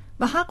آیند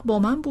و حق با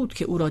من بود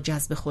که او را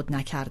جذب خود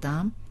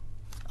نکردم.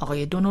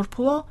 آقای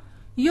دونورپو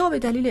یا به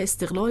دلیل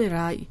استقلال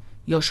رأی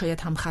یا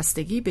شاید هم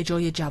خستگی به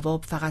جای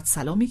جواب فقط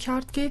سلامی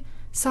کرد که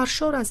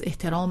سرشار از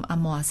احترام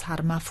اما از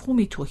هر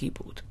مفهومی تهی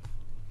بود.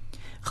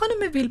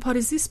 خانم ویل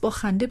پاریزیس با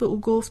خنده به او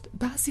گفت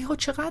بعضی ها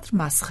چقدر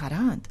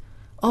مسخرند.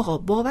 آقا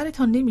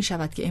باورتان نمی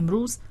شود که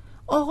امروز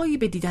آقایی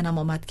به دیدنم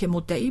آمد که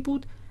مدعی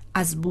بود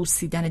از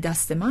بوسیدن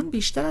دست من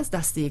بیشتر از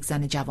دست یک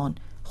زن جوان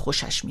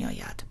خوشش می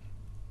آید.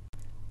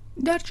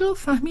 در جا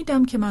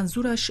فهمیدم که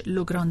منظورش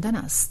لوگراندن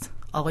است.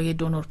 آقای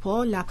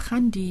دونورپو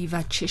لبخندی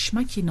و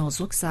چشمکی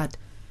نازک زد،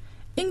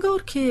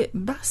 انگار که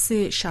بحث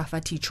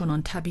شهوتی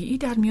چنان طبیعی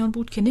در میان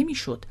بود که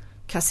نمیشد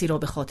کسی را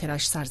به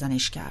خاطرش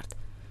سرزنش کرد،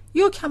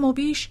 یا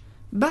کمابیش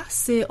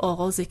بحث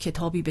آغاز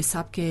کتابی به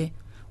سبک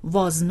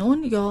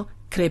وازنون یا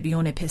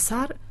کربیون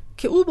پسر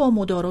که او با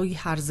مدارایی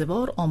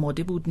هرزوار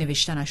آماده بود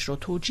نوشتنش را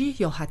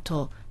توجیه یا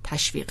حتی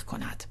تشویق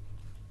کند.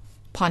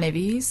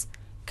 پانویز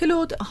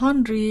کلود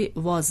هانری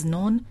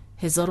وازنون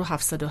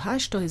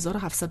 1708 تا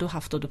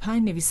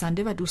 1775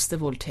 نویسنده و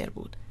دوست ولتر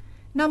بود.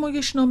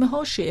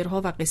 نمایشنامه‌ها،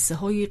 شعرها و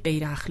قصه‌های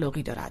غیر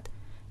اخلاقی دارد.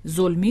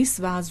 ظلمیس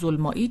و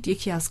ظلمایید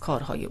یکی از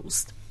کارهای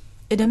اوست.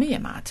 ادامه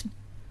متن.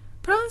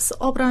 پرنس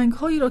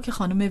آبرنگ‌هایی را که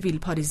خانم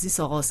ویلپاریزیس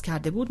آغاز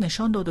کرده بود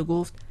نشان داد و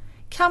گفت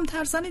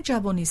کمتر زن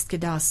جوانی است که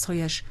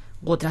دستهایش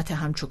قدرت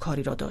همچو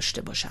کاری را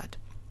داشته باشد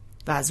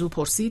و از او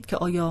پرسید که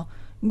آیا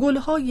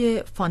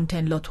گل‌های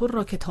فانتنلاتور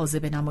را که تازه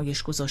به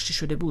نمایش گذاشته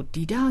شده بود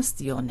دیده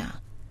است یا نه.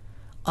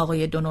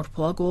 آقای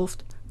دونورپوا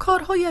گفت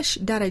کارهایش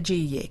درجه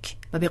 1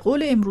 و به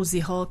قول امروزی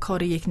ها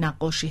کار یک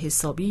نقاش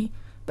حسابی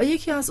و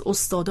یکی از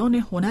استادان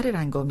هنر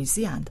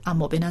رنگامیزی اند،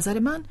 اما به نظر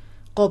من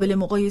قابل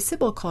مقایسه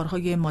با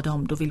کارهای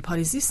مادام دو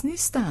ویلپاریزیس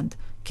نیستند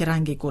که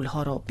رنگ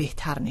گلها را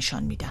بهتر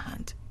نشان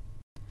می‌دهند.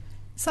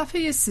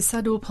 صفحه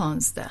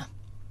 315.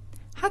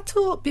 حتی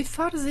به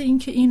فرض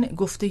اینکه این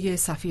گفته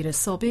سفیر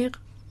سابق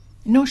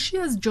ناشی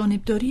از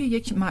جانبداری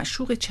یک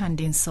معشوق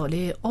چندین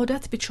ساله،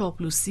 عادت به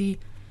چاپلوسی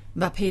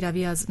و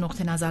پیروی از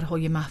نقطه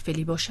نظرهای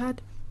محفلی باشد،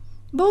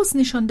 باز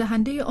نشان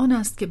دهنده آن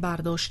است که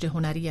برداشت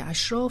هنری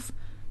اشراف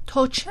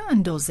تا چه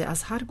اندازه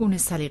از هر گونه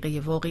سلیقه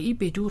واقعی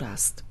بدور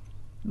است.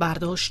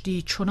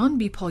 برداشتی چنان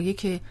بی‌پایه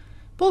که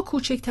با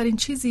کوچکترین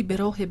چیزی به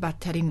راه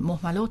بدترین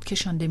مهملات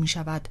کشانده می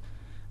شود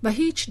و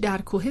هیچ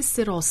درک و حس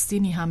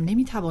راستینی هم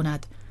نمی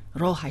تواند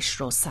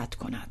راهش را سد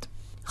کند.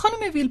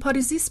 خانم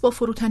ویلپاریزیس با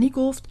فروتنی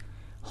گفت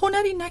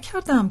هنری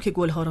نکردم که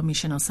گلها را می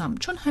شناسم،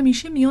 چون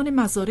همیشه میان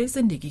مزارع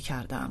زندگی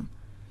کردم.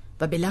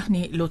 و به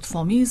لحنی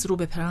لطف‌آمیز رو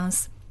به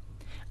پرنس،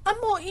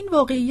 اما این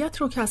واقعیت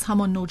رو که از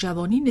همان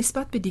نوجوانی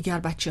نسبت به دیگر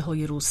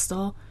بچه‌های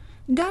روستا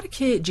درک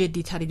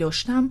جدی تری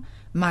داشتم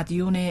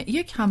مدیون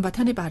یک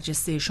هموطن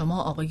برجسته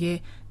شما آقای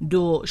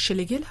دو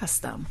شلگل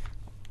هستم.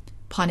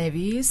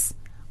 پانویس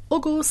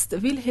اوگوست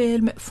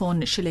ویلهلم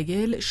فون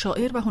شلگل،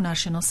 شاعر و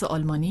هنرشناس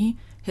آلمانی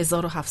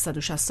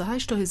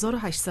 1768 تا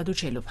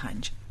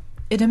 1845.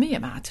 ادامه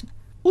متن.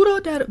 او را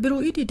در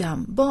بروئی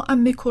دیدم. با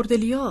عمه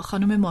کوردلیا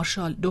خانم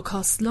مارشال دو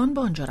کاستلان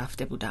با آنجا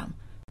رفته بودم.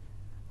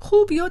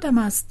 خوب یادم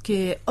است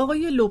که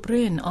آقای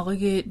لوبرن،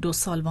 آقای دو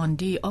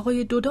سالواندی،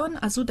 آقای دودان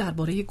از او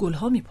درباره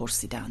گلها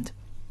می‌پرسیدند.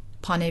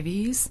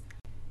 پانویس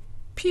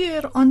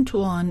پیر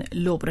آنتوان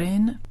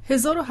لوبرن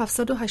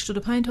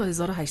 1785 تا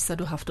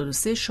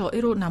 1873،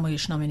 شاعر و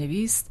نمایشنامه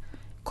نویس.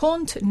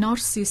 کنت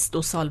نارسیس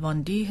دو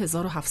سالواندی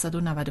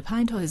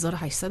 1795 تا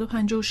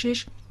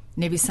 1856،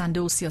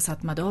 نویسنده و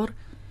سیاستمدار.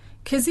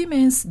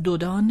 کزیمنس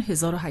دودان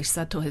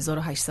 1800 تا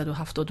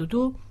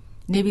 1872،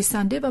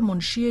 نویسنده و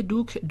منشی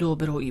دوک دو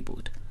بروئی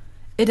بود.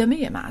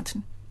 ادامه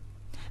متن.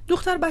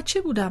 دختر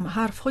بچه بودم،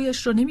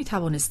 حرفهایش را نمی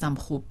توانستم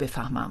خوب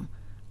بفهمم،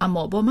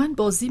 اما با من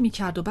بازی می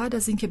کرد و بعد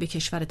از اینکه به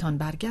کشورتان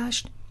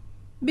برگشت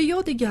به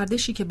یاد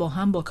گردشی که با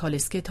هم با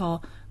کالسکه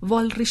تا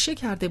والریشه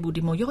کرده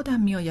بودیم و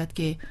یادم می آید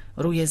که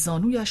روی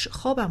زانویش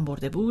خوابم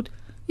برده بود،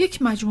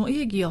 یک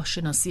مجموعه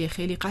گیاهشناسی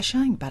خیلی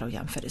قشنگ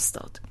برایم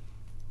فرستاد.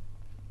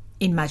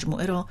 این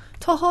مجموعه را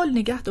تا حال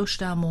نگه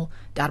داشتم و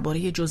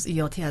درباره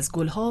جزئیاتی از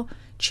گلها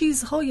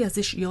چیزهایی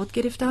ازش یاد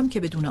گرفتم که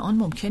بدون آن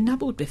ممکن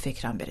نبود به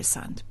فکرم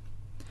برسند.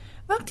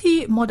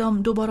 وقتی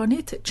مادام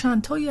دوبارانت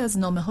چندتایی از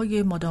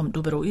نامه‌های مادام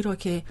دوبروئی را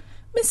که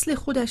مثل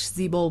خودش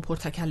زیبا و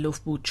پرتکلف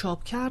بود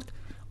چاپ کرد،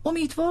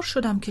 امیدوار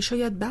شدم که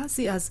شاید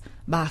بعضی از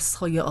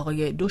بحث‌های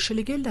آقای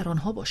دوشلگل در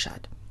آنها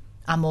باشد.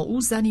 اما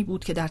او زنی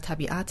بود که در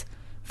طبیعت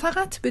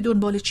فقط به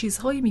دنبال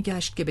چیزهایی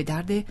می‌گشت که به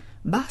درد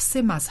بحث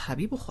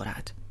مذهبی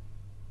بخورد.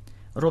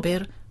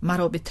 روبر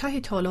مرا به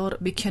ته تالار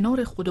به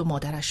کنار خود و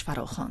مادرش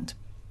فراخواند.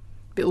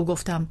 به او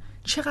گفتم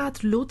چقدر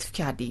لطف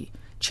کردی،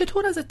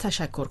 چطور ازت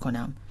تشکر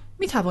کنم؟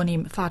 می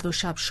توانیم فردا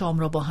شب شام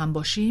را با هم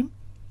باشیم؟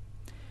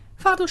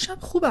 فردا شب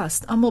خوب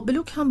است، اما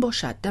بلوک هم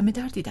باشد، دم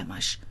در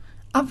دیدمش.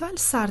 اول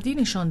سردی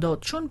نشان داد،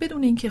 چون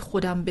بدون اینکه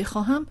خودم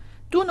بخواهم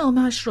 2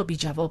 نامه‌اش را بی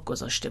جواب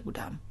گذاشته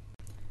بودم.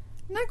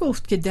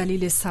 نگفت که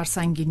دلیل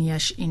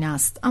سرسنگینیش این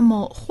است،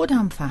 اما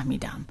خودم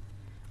فهمیدم.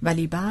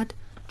 ولی بعد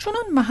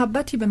چنان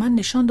محبتی به من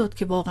نشان داد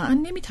که واقعا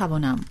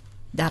نمیتوانم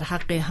در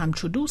حق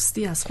همچو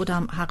دوستی از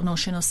خودم حق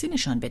ناشناسی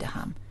نشان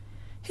بدهم.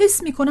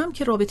 حس میکنم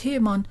که رابطه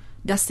من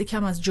دست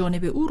کم از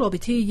جانب او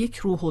رابطه یک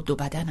روح و 2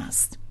 بدن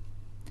است.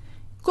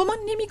 گمان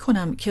نمی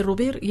کنم که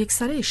روبر یک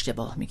سره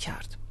اشتباه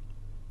میکرد.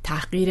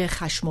 تحقیر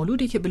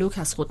خشمالودی که بلوک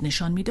از خود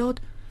نشان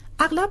میداد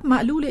اغلب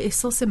معلول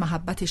احساس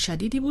محبت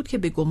شدیدی بود که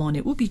به گمان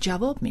او بی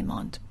جواب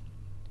میماند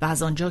و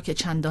از آنجا که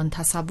چندان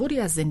تصوری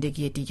از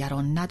زندگی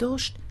دیگران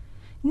نداشت،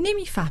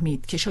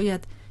 نمیفهمید که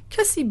شاید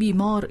کسی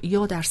بیمار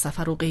یا در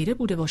سفر و غیره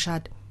بوده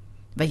باشد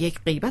و یک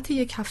غیبت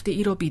 1 هفته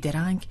ای را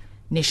بیدرنگ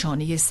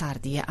نشانه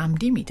سردی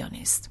عمدی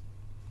میدانست.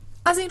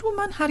 از این رو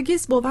من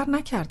هرگز باور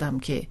نکردم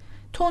که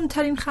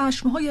تندترین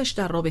خشمهایش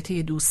در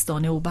رابطه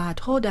دوستانه و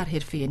بعدها در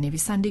حرفه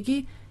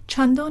نویسندگی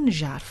چندان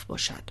ژرف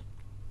باشد.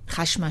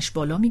 خشمش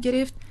بالا می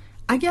گرفت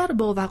اگر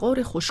با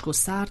وقار خشک و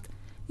سرد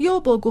یا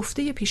با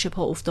گفته پیش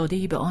پا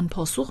افتاده‌ای به آن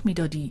پاسخ می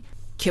دادی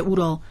که او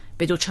را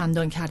به 2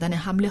 چندان کردن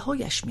حمله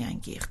هایش می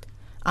انگیخت،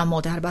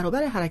 اما در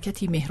برابر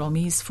حرکتی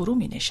مهرامیز فرو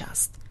می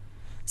نشست.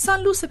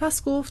 سنلو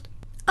سپس گفت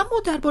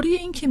اما درباره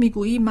این که می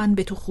گویی من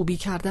به تو خوبی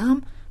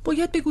کردم،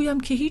 باید بگویم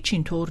که هیچ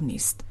اینطور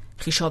نیست.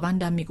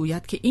 خویشاوندم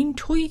میگوید که این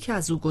تویی که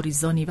از او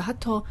گریزانی و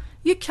حتی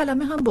یک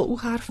کلمه هم با او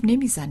حرف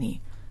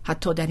نمیزنی.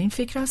 حتی در این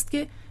فکر است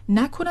که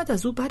نکند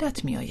از او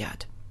بدت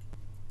میآید.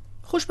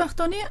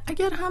 خوشبختانه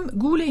اگر هم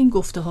گول این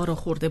گفته ها را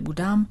خورده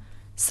بودم،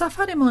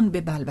 سفرمان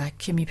به بلبک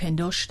که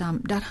میپنداشتم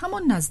در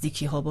همان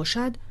نزدیکی ها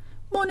باشد،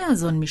 مانع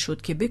از آن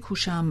میشد که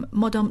بکوشم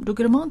مادام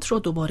دوگرمانت را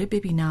دوباره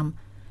ببینم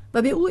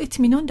و به او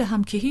اطمینان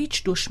دهم که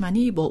هیچ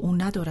دشمنی با او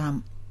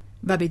ندارم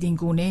و بدین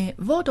گونه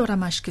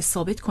وادارمش که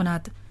ثابت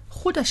کند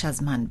خودش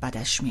از من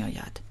بدش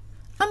میآید.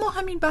 اما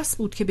همین بس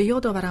بود که به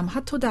یاد آورم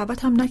حتی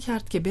دعوتم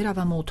نکرد که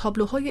بروم و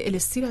تابلوهای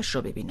الستیرش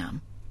را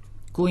ببینم.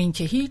 گویین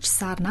که هیچ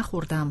سر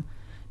نخوردم،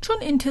 چون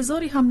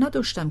انتظاری هم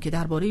نداشتم که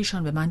درباره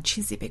ایشان به من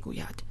چیزی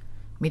بگوید.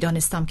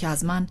 میدانستم که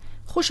از من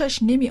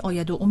خوشش نمی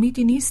آید و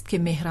امیدی نیست که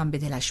مهرم به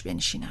دلش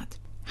بنشیند.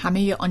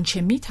 همه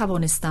آنچه می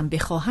توانستم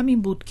بخواهم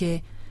این بود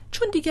که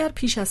چون دیگر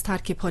پیش از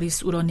ترک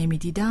پاریس او را نمی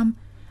دیدم،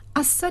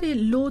 از سر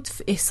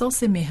لطف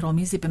احساس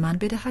مهرامیزی به من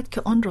بدهد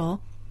که آن را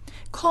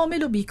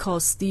کامل و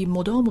بیکاستی،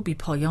 مدام و بی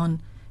پایان،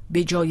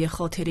 به جای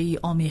خاطره‌ای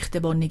آمیخته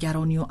با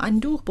نگرانی و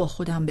اندوه با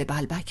خودم به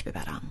بلبک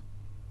ببرم.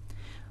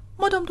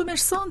 مادام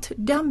دومرسانت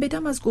دم به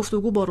دم از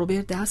گفتگو با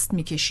روبر دست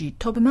می‌کشید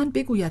تا به من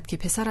بگوید که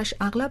پسرش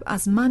اغلب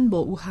از من با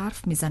او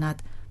حرف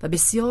می‌زند و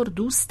بسیار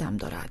دوستم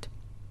دارد.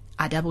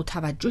 ادب و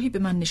توجهی به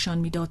من نشان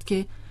می‌داد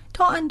که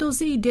تا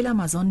اندازه‌ای دلم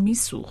از آن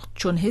می‌سوخت،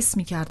 چون حس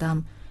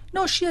می‌کردم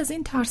ناشی از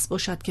این ترس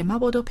باشد که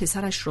مبادا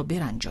پسرش را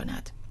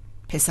برنجاند.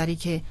 پسری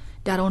که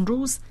در آن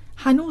روز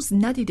هنوز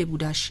ندیده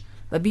بودش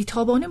و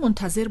بیتابانه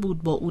منتظر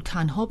بود با او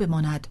تنها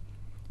بماند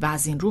و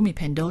از این رو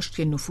می‌پنداشت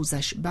که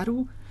نفوذش بر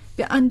او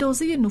به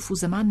اندازه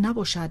نفوذ من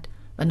نباشد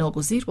و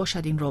ناگزیر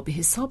باشد این را به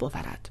حساب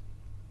آورد.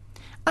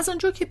 از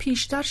آنجا که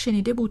پیشتر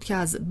شنیده بود که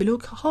از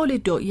بلوک حال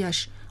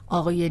داییش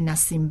آقای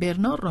نسیم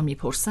برنار را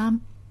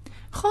میپرسم،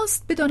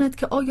 خواست بداند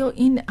که آیا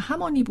این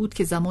همانی بود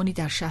که زمانی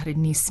در شهر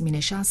نیس می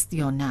نشست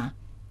یا نه.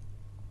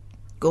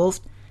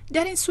 گفت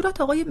در این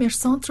صورت آقای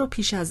مرسانت را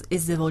پیش از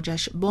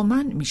ازدواجش با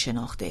من می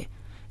شناخته.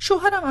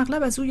 شوهرم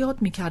اغلب از او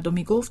یاد می کرد و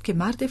می گفت که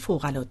مرد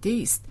فوق‌العاده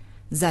است،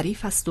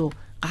 ظریف است و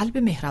قلب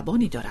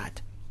مهربانی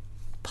دارد.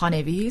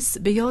 پانویس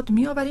به یاد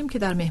می آوریم که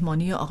در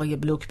مهمانی آقای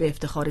بلوک به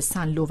افتخار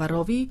سنلو و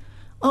راوی،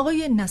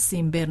 آقای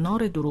نسیم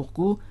برنار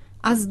دروغگو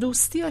از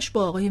دوستیش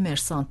با آقای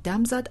مرسانت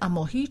دم زد،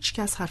 اما هیچ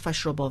کس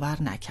حرفش را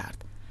باور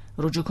نکرد.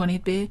 رجوع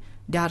کنید به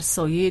در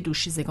سایه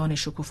دوشیزگان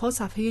شکوفا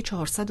صفحه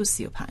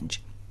 435.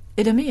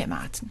 ادامه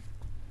متن.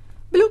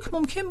 بلوک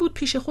ممکن بود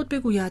پیش خود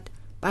بگوید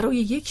برای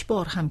یک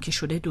بار هم که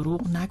شده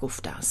دروغ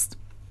نگفته است.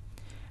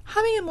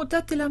 همه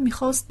مدت دلم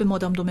میخواست به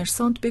مادام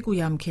دومرسانت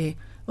بگویم که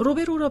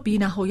روبر او را بی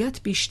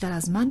نهایت بیشتر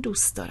از من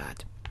دوست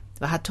دارد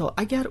و حتی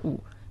اگر او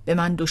به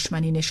من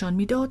دشمنی نشان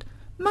میداد،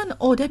 من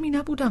آدمی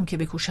نبودم که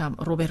بکوشم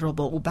روبر را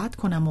با او بد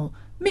کنم و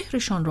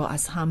مهرشان را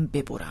از هم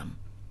ببرم.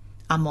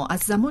 اما از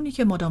زمانی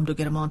که مادام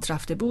دوگرمانت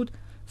رفته بود،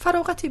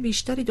 فراغت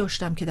بیشتری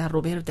داشتم که در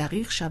روبر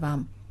دقیق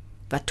شوم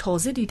و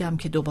تازه دیدم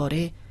که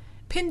دوباره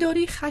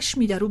پنداری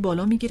خشمی در او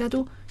بالا میگیرد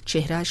و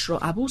چهرهش را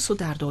عبوس و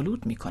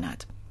دردآلود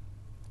میکند.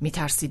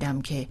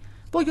 میترسیدم که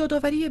با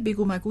یادآوری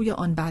بگو مگوی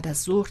آن بعد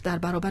از ظهر در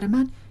برابر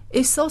من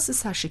احساس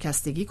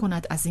سرشکستگی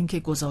کند از اینکه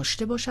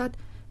گذاشته باشد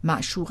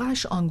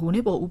معشوقش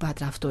آنگونه با او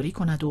بدرفتاری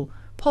کند و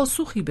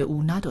پاسخی به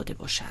او نداده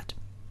باشد.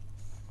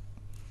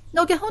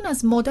 ناگهان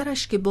از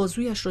مادرش که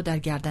بازویش را در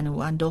گردن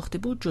او انداخته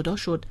بود جدا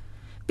شد،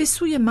 به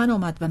سوی من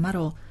آمد و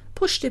مرا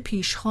پشت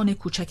پیشخوان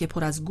کوچک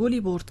پر از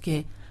گلی برد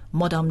که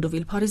مادام دو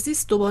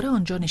ویلپارزیس دوباره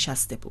آنجا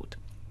نشسته بود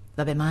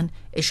و به من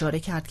اشاره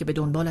کرد که به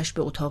دنبالش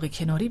به اتاق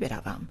کناری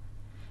بروم.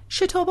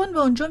 شتابان به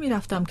آنجا می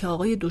رفتم که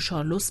آقای دو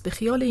شارلوس به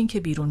خیال اینکه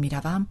بیرون می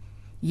روم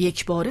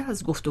یک باره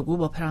از گفتگو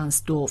با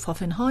پرنس دو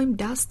فافنهایم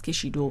دست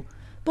کشید و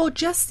با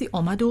جستی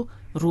آمد و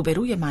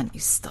روبروی من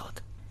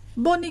ایستاد.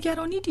 با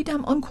نگرانی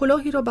دیدم آن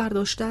کلاهی را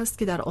برداشته است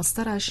که در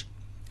آسترش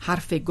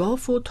حرف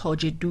گاف و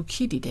تاج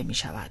دوکی دیده می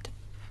شود.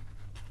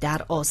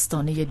 در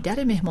آستانه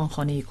در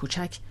مهمانخانه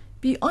کوچک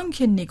بی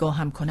آنکه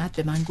نگاهم کند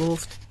به من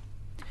گفت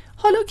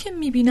حالا که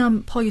می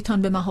بینم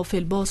پایتان به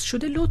محافل باز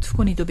شده، لطف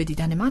کنید و به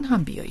دیدن من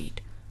هم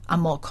بیایید،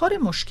 اما کار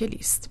مشکلی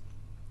است.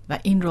 و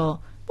این را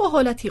با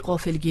حالتی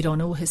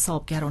غافلگیرانه و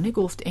حسابگرانه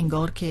گفت،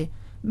 انگار که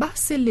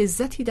بحث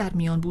لذتی در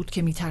میان بود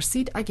که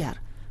میترسید اگر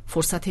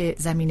فرصت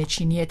زمین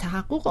چینی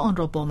تحقق آن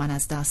را با من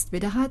از دست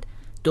بدهد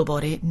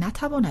دوباره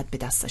نتواند به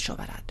دستش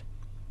آورد.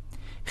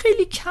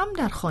 خیلی کم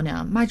در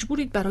خانه‌ام،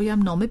 مجبورید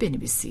برایم نامه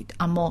بنویسید،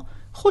 اما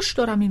خوش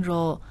دارم این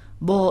را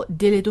با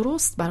دل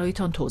درست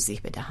برایتان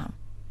توضیح بدهم.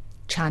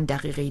 چند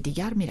دقیقه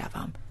دیگر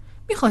میروم.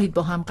 میخواهید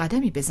با هم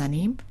قدمی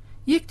بزنیم؟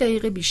 1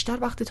 دقیقه بیشتر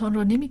وقتتان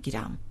را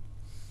نمیگیرم.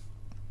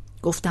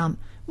 گفتم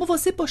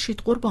مواظب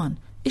باشید قربان،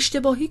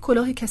 اشتباهی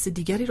کلاه کس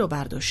دیگری را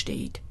برداشته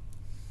اید.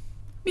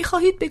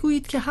 میخواهید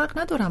بگویید که حق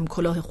ندارم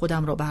کلاه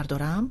خودم را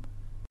بردارم؟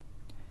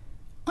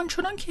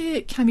 آنچنان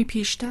که کمی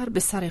پیشتر به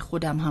سر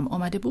خودم هم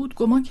آمده بود،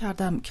 گمان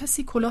کردم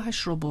کسی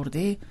کلاهش را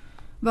برده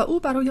و او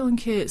برای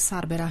آنکه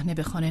سر برهنه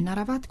به خانه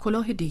نرود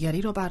کلاه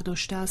دیگری را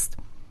برداشته است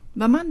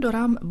و من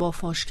دارم با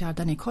فاش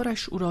کردن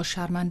کارش او را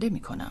شرمنده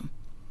میکنم.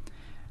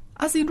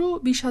 از این رو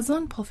بیش از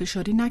آن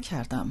پافشاری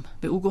نکردم.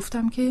 به او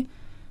گفتم که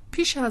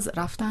پیش از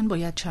رفتن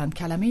باید چند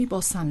کلمه‌ای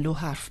با سنلو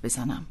حرف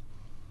بزنم.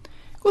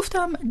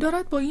 گفتم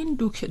دارد با این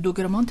دوک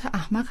دوگرمانت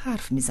احمق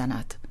حرف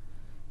میزند.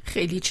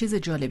 خیلی چیز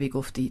جالبی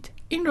گفتید.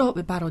 این را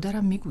به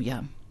برادرم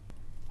میگویم.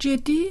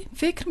 جدی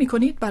فکر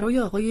میکنید برای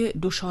آقای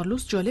دو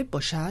شارلوس جالب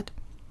باشد؟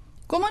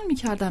 گمان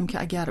میکردم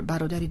که اگر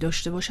برادری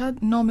داشته باشد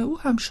نام او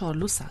هم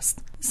شارلوس است.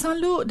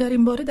 سنلو در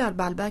این باره در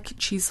بلبک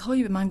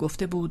چیزهایی به من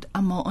گفته بود،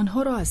 اما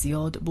آنها را از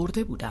یاد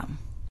برده بودم.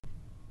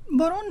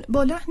 بارون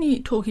با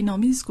لحنی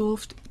توهین‌آمیز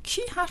گفت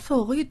کی حرف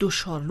آقای دو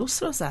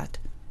شارلوس را زد؟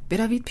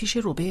 بروید پیش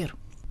روبر.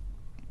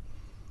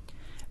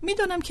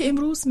 میدانم که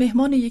امروز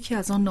مهمان یکی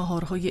از آن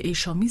ناهارهای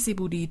عیش‌آمیزی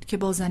بودید که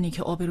با زنی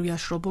که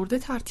آبرویش را برده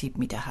ترتیب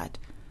می‌دهد.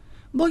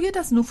 باید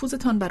از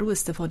نفوذتان بر او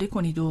استفاده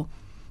کنید و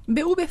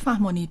به او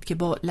بفهمانید که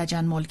با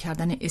لجنمال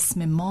کردن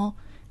اسم ما،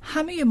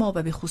 همه ما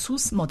و به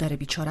خصوص مادر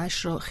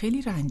بیچارش را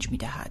خیلی رنج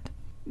می‌دهد.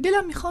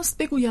 دلم می‌خواست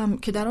بگویم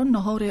که در آن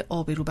نهار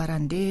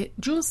آبروبرنده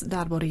جز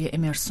درباره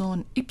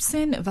امرسون،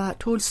 ایبسن و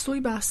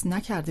تولستوی بحث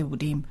نکرده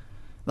بودیم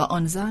و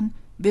آن زن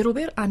به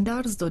روبر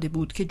اندرز داده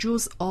بود که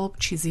جز آب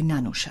چیزی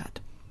ننوشد.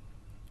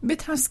 به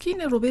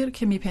تسکین روبر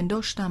که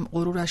میپنداشتم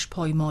غرورش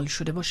پایمال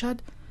شده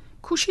باشد،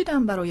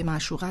 کوشیدم برای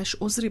معشوقش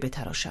عذری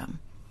بتراشم.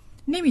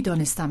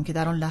 نمیدانستم که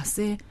در آن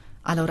لحظه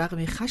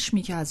علیرغم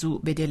خشمی که از او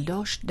به دل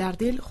داشت، در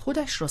دل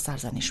خودش را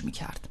سرزنش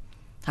میکرد.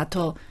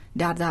 حتی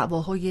در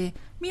دعواهای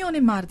میان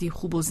مردی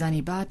خوب و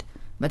زنی بد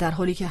و در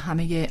حالی که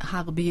همه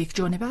حق به یک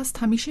جانب است،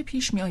 همیشه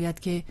پیش می آید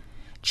که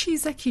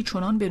چیزکی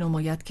چنان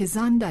بنماید که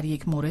زن در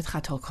یک مورد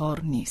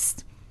خطاکار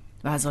نیست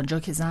و از آنجا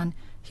که زن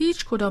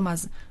هیچ کدام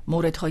از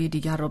موردهای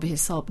دیگر را به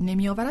حساب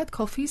نمی آورد،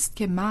 کافی است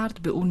که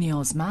مرد به او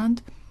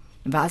نیازمند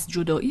و از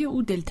جدایی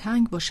او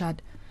دلتنگ باشد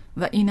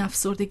و این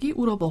افسردگی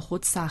او را با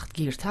خود سخت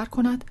گیرتر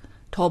کند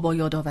تا با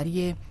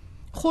یادآوری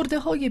خورده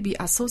های بی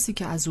اساسی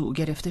که از او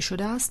گرفته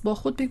شده است با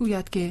خود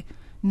بگوید که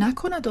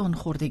نکند آن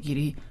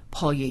خورده‌گیری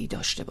پایه‌ای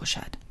داشته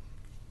باشد.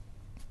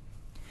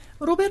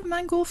 روبرت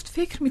من گفت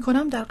فکر می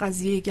کنم در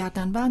قضیه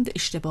گردنبند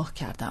اشتباه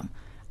کردم.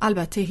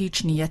 البته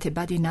هیچ نیت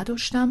بدی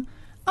نداشتم،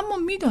 اما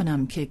می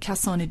دانم که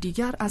کسان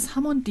دیگر از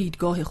همان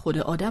دیدگاه خود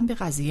آدم به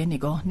قضیه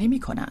نگاه نمی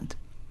کنند.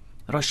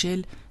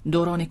 راشل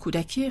دوران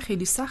کودکی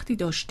خیلی سختی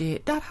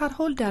داشته. در هر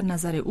حال در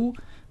نظر او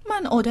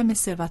من آدم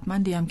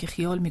ثروتمندیم که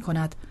خیال می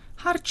کند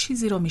هر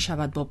چیزی را می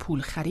شود با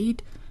پول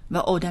خرید و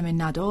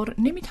آدم ندار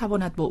نمی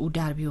تواند با او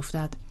در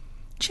بیفتد،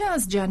 چه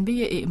از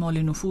جنبه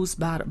اعمال نفوذ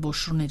بر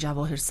بشرون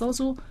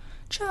جواهرساز و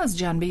چه از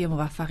جنبه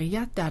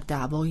موفقیت در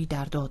دعوایی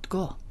در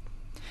دادگاه.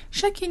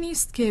 شکی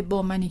نیست که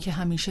با منی که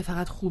همیشه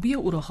فقط خوبی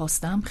او را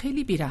خواستم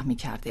خیلی بیرحمی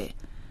کرده،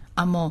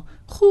 اما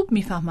خوب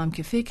میفهمم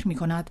که فکر می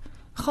کند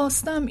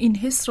خواستم این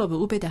حس را به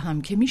او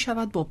بدهم که می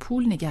شود با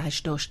پول نگهش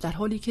داشت، در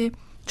حالی که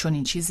چون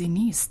این چیزی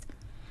نیست.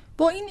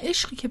 با این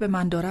عشقی که به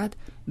من دارد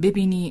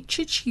ببینی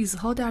چه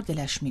چیزها در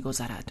دلش می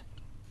گذرد.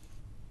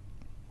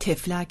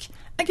 طفلک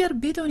اگر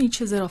بدانی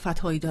چه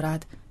ظرافت‌هایی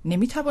دارد،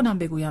 نمیتوانم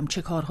بگویم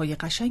چه کارهای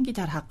قشنگی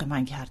در حق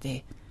من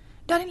کرده.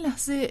 در این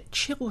لحظه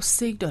چه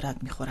غصه‌ای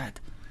دارد میخورد.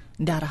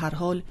 در هر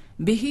حال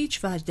به هیچ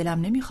وجه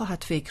دلم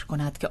نمیخواهد فکر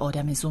کند که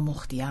آدم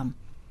زمختیم.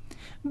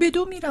 به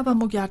دو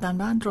میروم و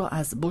گردنبند را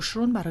از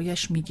بشرون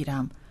برایش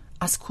میگیرم.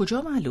 از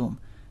کجا معلوم؟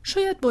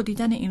 شاید با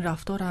دیدن این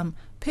رفتارم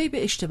پی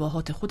به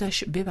اشتباهات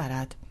خودش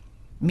ببرد.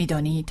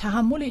 میدانی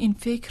تحمل این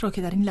فکر را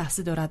که در این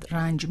لحظه دارد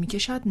رنج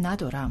میکشد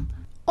ندارم.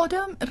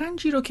 آدم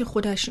رنجی را که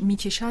خودش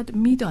میکشد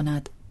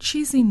میداند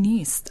چیزی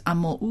نیست،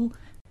 اما او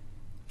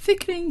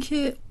فکر این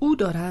که او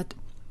دارد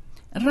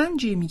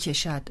رنجی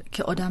میکشد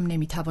که آدم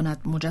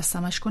نمیتواند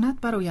مجسمش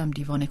کند برایم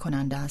دیوانه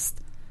کننده است.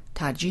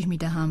 ترجیح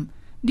میدهم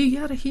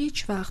دیگر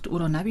هیچ وقت او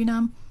را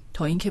نبینم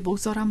تا اینکه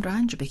بگذارم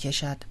رنج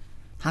بکشد.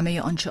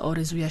 همه آنچه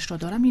آرزویش را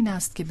دارم این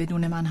است که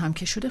بدون من هم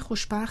که شده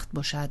خوشبخت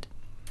باشد.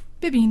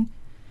 ببین،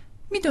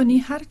 میدانی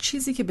هر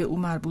چیزی که به او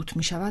مربوط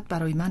میشود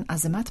برای من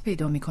عظمت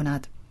پیدا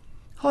میکند.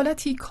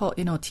 حالتی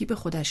کائناتی به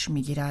خودش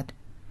میگیرد.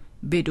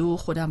 به دو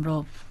خودم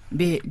را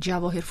به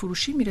جواهر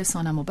فروشی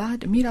میرسانم و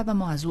بعد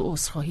میروم و از او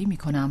عذرخواهی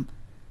میکنم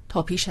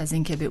تا پیش از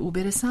اینکه به او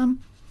برسم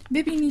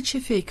ببینی چه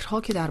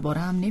فکرها که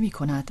درباره‌ام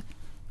نمیکند.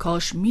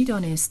 کاش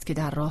میدانست که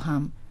در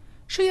راهم.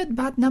 شاید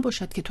بد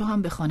نباشد که تو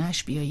هم به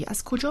خانه‌اش بیایی.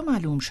 از کجا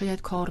معلوم؟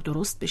 شاید کار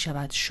درست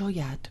بشود.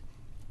 شاید.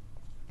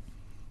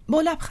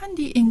 با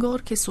لبخندی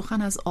انگار که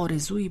سخن از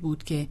آرزویی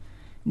بود که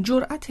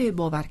جرأت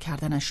باور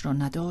کردنش را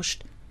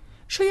نداشت.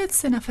 شاید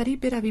 3 نفری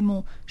برویم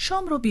و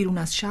شام را بیرون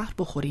از شهر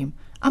بخوریم،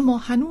 اما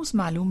هنوز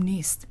معلوم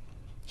نیست.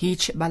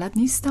 هیچ بلد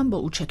نیستم با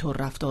او چطور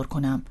رفتار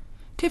کنم.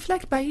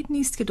 طفلک بعید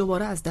نیست که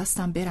دوباره از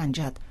دستم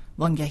برنجد.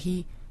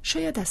 وانگهی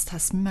شاید از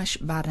تصمیمش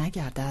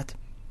برنگردد.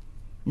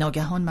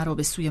 ناگهان مرا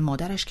به سوی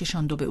مادرش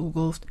کشاند و به او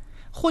گفت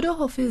خدا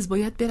حافظ،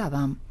 باید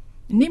بروم.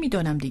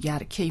 نمیدانم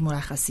دیگر کی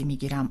مرخصی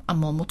میگیرم،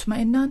 اما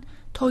مطمئناً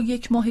تا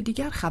 1 ماه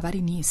دیگر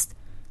خبری نیست.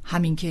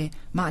 همین که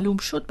معلوم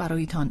شد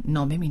برایتان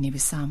نامه می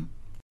نویسم.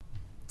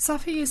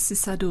 صفحه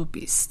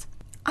 320.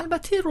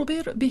 البته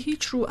روبر به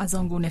هیچ رو از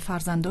آنگونه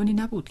فرزندانی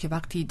نبود که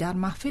وقتی در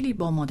محفلی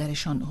با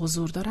مادرشان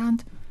حضور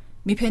دارند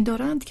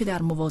میپندارند که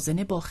در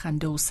موازنه با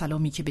خنده و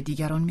سلامی که به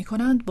دیگران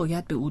میکنند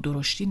باید به او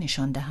درشتی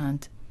نشان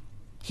دهند.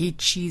 هیچ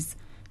چیز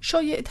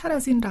شایع‌تر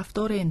از این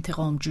رفتار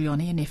انتقام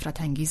جویانه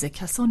نفرت انگیز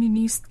کسانی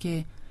نیست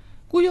که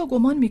گویا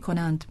گمان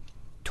می‌کنند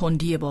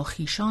تندی با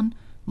خویشان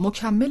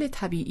مکمل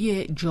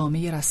طبیعی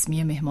جامعه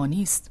رسمی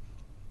مهمانی است.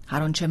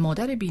 هر آنچه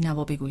مادر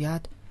بینوا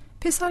بگوید،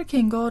 پسر که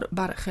انگار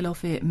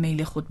برخلاف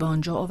میل خود به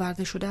آنجا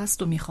آورده شده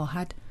است و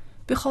می‌خواهد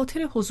به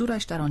خاطر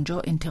حضورش در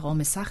آنجا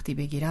انتقام سختی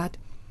بگیرد،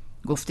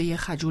 گفته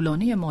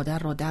خجولانه مادر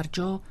را در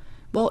جا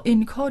با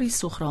انکاری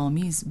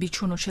سخره‌آمیز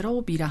بیچون و چرا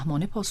و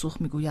بیرحمانه پاسخ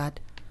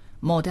می‌گوید.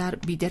 مادر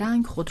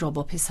بیدرنگ خود را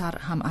با پسر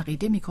هم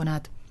عقیده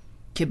می‌کند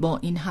که با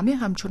این همه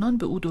همچنان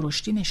به او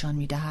درشتی نشان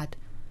می‌دهد،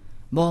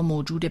 با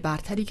موجود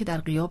برتری که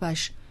در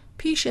غیابش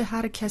پیش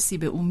هر کسی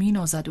به او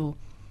می‌نازد و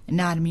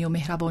نرمی و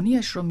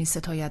مهربانیش را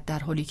می‌ستاید، در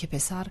حالی که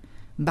پسر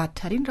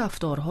بدترین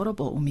رفتارها را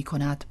با او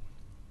می‌کند.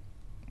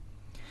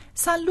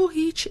 سنلو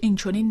هیچ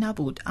اینچنین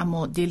نبود،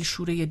 اما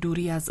دلشوره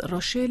دوری از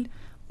راشل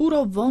او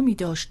را وامی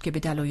داشت که به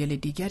دلایل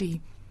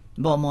دیگری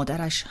با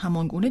مادرش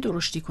همانگونه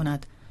درشتی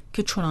کند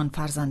که چنان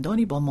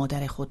فرزندانی با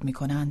مادر خود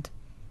می‌کنند.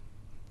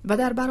 و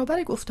در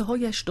برابر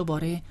گفته‌هایش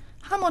دوباره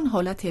همان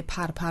حالت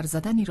پرپر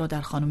زدنی را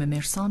در خانم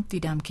مرسانت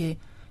دیدم که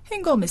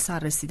هنگام سر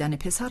رسیدن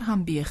پسر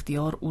هم بی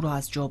اختیار او را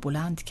از جا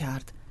بلند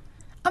کرد،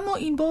 اما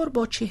این بار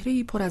با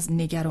چهره‌ای پر از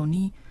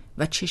نگرانی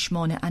و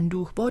چشمان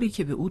اندوهباری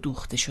که به او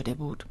دوخته شده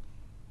بود.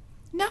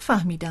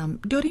 نفهمیدم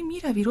داری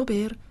میروی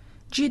روبر؟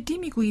 جدی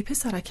میگویی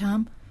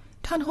پسرکم؟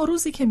 تنها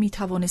روزی که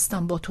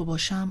میتوانستم با تو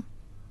باشم؟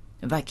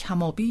 و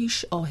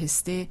کمابیش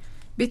آهسته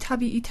به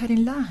طبیعی ترین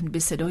لحن به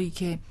صدایی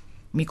که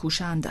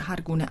میکوشند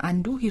هر گونه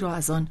اندوهی را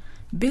از آن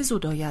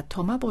بزداید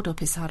تا مبادا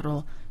پسر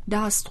را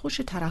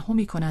دستخوش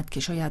ترحمی کند که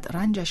شاید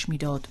رنجش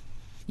میداد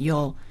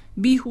یا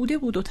بیهوده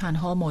بود و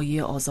تنها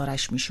مایه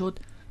آزارش میشد،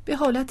 به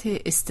حالت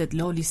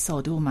استدلالی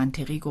ساده و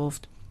منطقی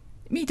گفت: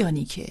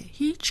 میدانی که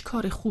هیچ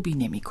کار خوبی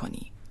نمی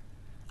کنی.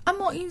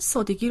 اما این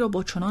سادگی را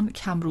با چنان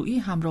کمرویی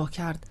همراه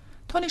کرد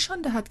تا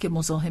نشان دهد که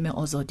مزاحم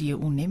آزادی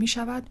او نمی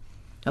شود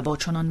و با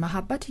چنان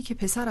محبتی که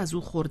پسر از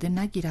او خورده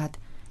نگیرد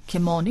که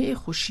مانع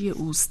خوشی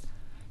اوست،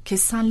 که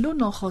سنلو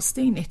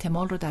ناخواسته این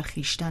احتمال را در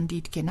خیشتن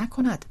دید که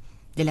نکند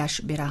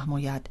دلش برحم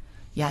آید،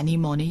 یعنی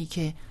مانعی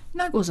که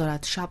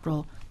نگذارد شب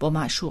را با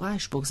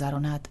معشوقش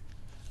بگذراند.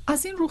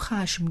 از این رو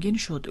خشمگین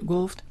شد،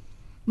 گفت: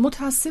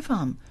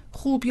 متاسفم،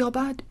 خوب یا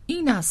بد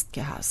این است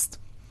که هست.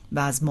 و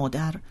از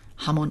مادر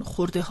همان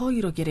خورده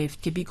هایی را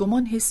گرفت که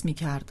بیگمان حس می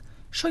کرد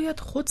شاید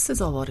خود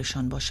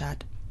سزاوارشان باشد.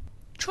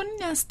 چون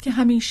این است که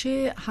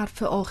همیشه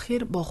حرف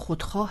آخر با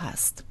خودخواه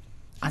است.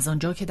 از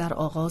آنجا که در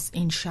آغاز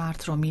این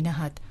شرط را می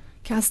نهد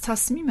که از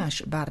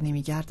تصمیمش بر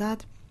نمی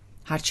گردد،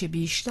 هرچه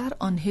بیشتر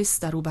آن حس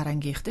در او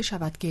برانگیخته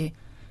شود که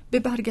به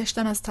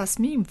برگشتن از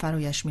تصمیم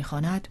فرایش می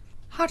خواند،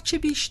 هرچه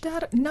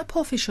بیشتر نه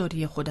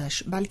پافشاری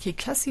خودش بلکه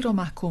کسی را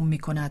محکوم می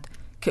کند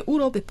که او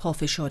را به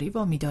پافشاری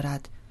وامی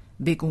دارد،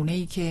 به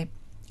گونه‌ای که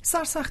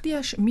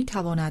سرسختیش می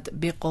تواند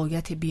به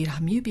غایت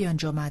بیرحمی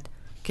بیانجامد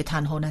که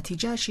تنها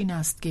نتیجهش این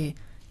است که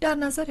در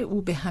نظر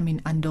او به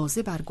همین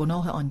اندازه بر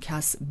گناه آن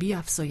کس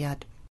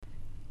بیفزاید.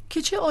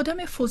 که چه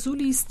آدم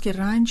فضولی است که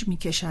رنج می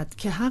کشد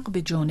که حق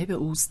به جانب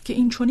اوست، که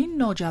این چنین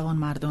ناجوان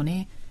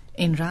مردانه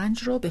این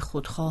رنج را به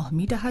خودخواه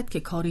می دهد که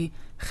کاری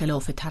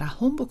خلاف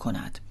ترحم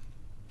بکند.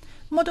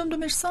 مادام دو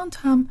مرسانت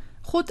هم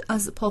خود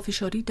از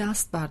پافشاری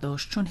دست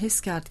برداشت، چون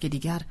حس کرد که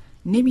دیگر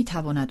نمی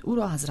تواند او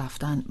را از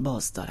رفتن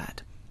باز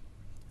دارد.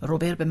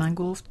 روبر به من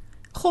گفت: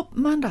 خب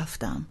من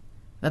رفتم.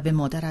 و به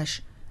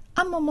مادرش: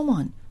 اما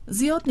مامان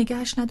زیاد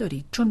نگهش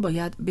ندارید، چون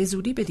باید به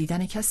زودی به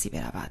دیدن کسی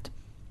برود.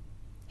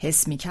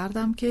 حس می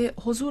کردم که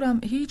حضورم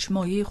هیچ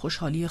مایه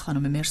خوشحالی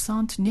خانم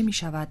مرسانت نمی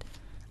شود،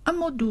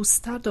 اما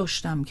دوست‌تر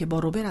داشتم که با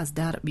روبر از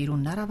در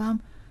بیرون نروم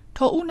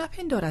تا او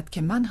نپندارد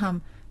که من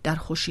هم در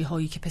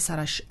خوشی‌هایی که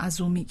پسرش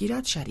از او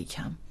می‌گیرد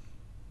شریکم.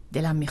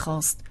 دلم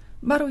می‌خواست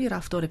برای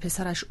رفتار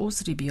پسرش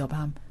عذری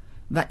بیابم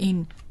و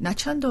این نه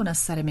چندان از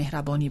سر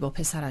مهربانی با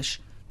پسرش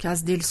که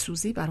از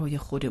دلسوزی برای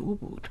خود او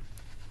بود.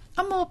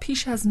 اما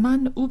پیش از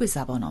من او به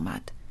زبان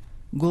آمد.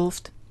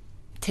 گفت: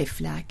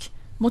 تفلک،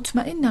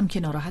 مطمئنم که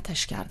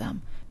ناراحتش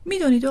کردم.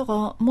 میدانید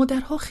آقا،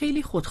 مادرها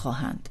خیلی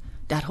خودخواهند،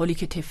 در حالی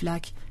که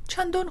تفلک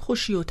چندان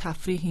خوشی و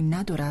تفریحی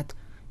ندارد،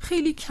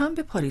 خیلی کم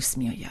به پاریس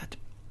میآید.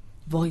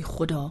 وای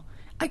خدا،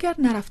 اگر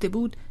نرفته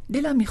بود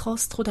دلم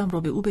میخواست خودم را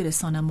به او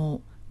برسانم و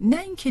نه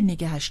اینکه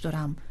نگهش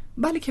دارم،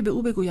 بلکه به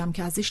او بگویم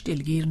که ازش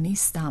دلگیر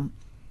نیستم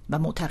و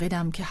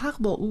معتقدم که حق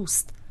با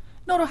اوست.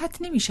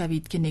 ناراحت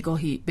نمیشوید که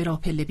نگاهی به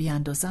راه پله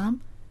بیاندازم؟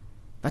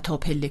 و تا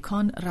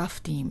پلکان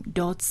رفتیم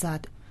داد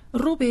زد: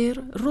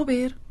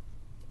 روبر.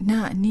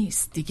 نه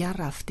نیست، دیگر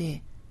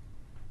رفته.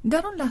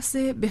 در آن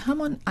لحظه به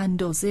همان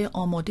اندازه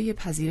آماده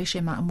پذیرش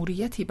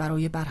مأموریتی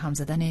برای برهم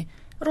زدن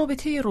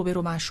رابطه روبر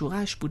و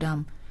معشوقش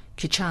بودم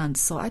که چند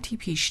ساعتی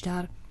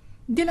پیشتر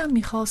دلم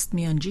میخواست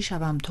میانجی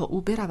شوم تا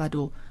او برود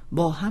و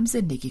با هم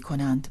زندگی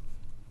کنند.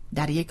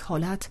 در یک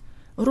حالت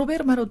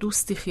روبر مرا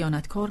دوستی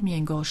خیانتکار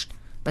میانگاشت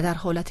و در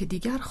حالت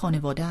دیگر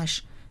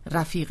خانواده‌اش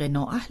رفیق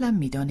نااهلم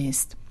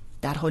میدانست،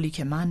 در حالی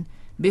که من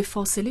به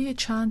فاصله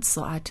چند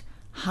ساعت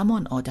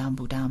همان آدم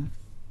بودم.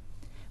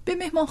 به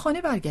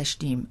مهمانخانه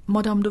برگشتیم.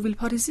 مادام دو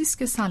ویلپاریزیس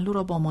که سنلو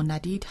را با ما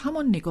ندید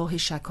همان نگاه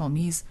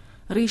شکامیز،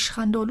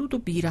 ریشخندآلود و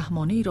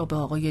بیرحمانه‌ای را به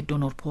آقای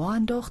دونورپوا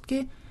انداخت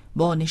که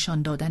با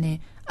نشان دادن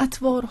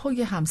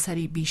اطوارهای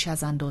همسری بیش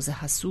از اندازه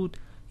حسود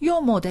یا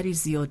مادری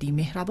زیادی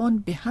مهربان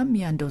به هم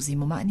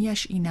میاندازیم و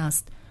معنیش این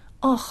است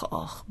آخ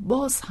آخ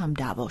باز هم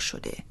دعوا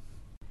شده.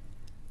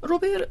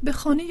 روبر به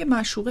خانه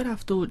معشوقه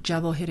رفت و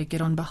جواهر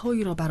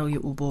گرانبهایی را برای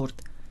او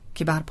برد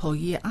که بر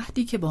پایه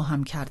عهدی که با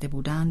هم کرده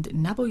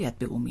بودند نباید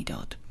به او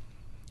میداد.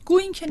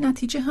 گویی این که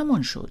نتیجه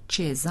همان شد،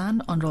 چه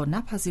زن آن را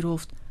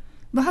نپذیرفت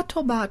و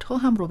حتی بعدها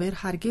هم روبر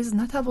هرگز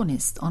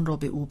نتوانست آن را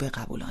به او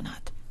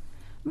بقبولاند.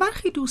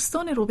 برخی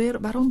دوستان روبر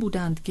بران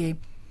بودند که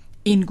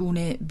این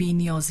گونه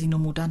بی‌نیازی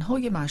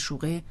نمودن‌های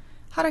معشوقه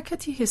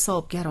حرکتی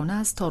حسابگرانه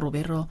است تا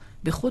روبر را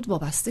به خود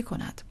وابسته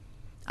کند.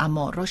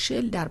 اما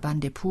راشل در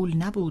بند پول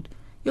نبود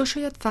یا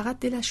شاید فقط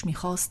دلش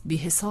می‌خواست بی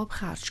حساب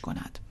خرج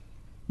کند.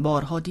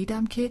 بارها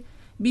دیدم که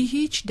بی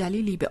هیچ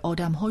دلیلی به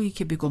آدم‌هایی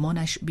که به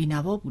گمانش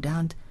بی‌نوا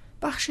بودند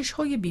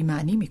بخشش‌های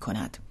بی‌معنی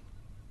می‌کند.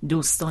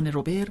 دوستان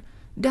روبر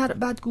در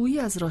بدگویی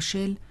از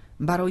راشل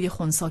برای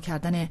خنثی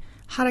کردن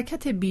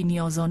حرکت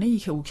بی‌نیازانه‌ای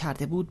که او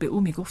کرده بود به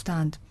او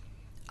می‌گفتند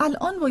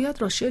الان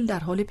باید راشل در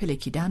حال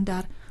پلکیدن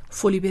در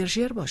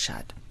فولیبرژر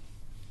باشد.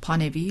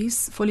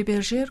 پانویس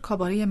فولیبرژر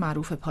کاباره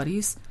معروف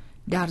پاریس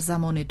در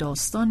زمان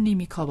داستان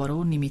نیمی کاباره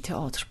و نیمی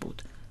تئاتر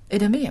بود.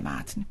 ادامه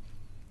متن.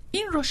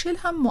 این راشل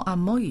هم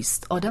معمایی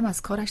است، آدم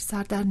از کارش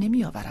سر در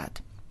نمی آورد.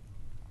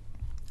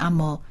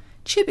 اما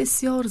چه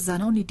بسیار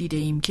زنانی دیده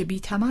ایم که بی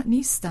طمع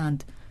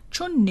نیستند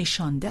چون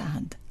نشانده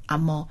اند،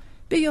 اما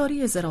به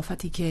یاری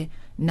ظرافتی که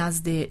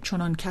نزد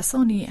چنان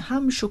کسانی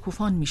هم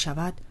شکوفان می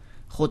شود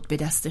خود به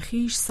دست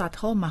خیش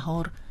صدها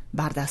مهار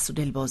بر دست و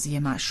دلبازی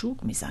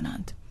معشوق می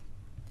زنند.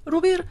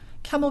 روبر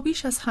کم و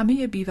بیش از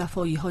همه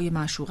بی‌وفایی‌های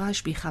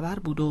معشوقش بیخبر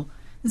بود و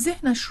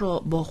ذهنش را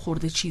با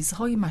خرد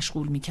چیزهای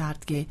مشغول می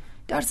کرد که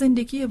در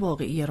زندگی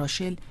واقعی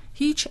راشل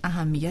هیچ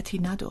اهمیتی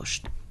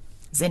نداشت.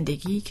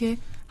 زندگی که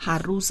هر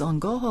روز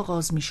آنگاه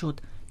آغاز می شد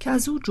که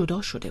از او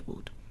جدا شده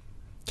بود.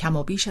 کم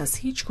و بیش از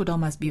هیچ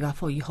کدام از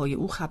بی‌وفایی‌های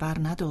او خبر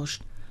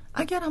نداشت.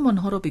 اگر هم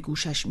آنها را به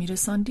گوشش می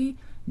رساندی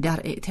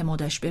در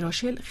اعتمادش به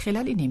راشل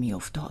خللی نمی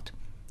افتاد.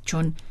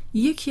 چون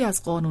یکی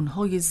از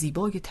قانونهای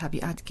زیبای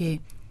طبیعت که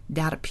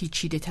در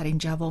پیچیده ترین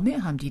جوامع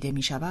هم دیده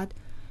می شود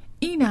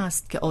این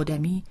است که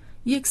آدمی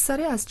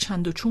یکسره از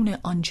چند و چون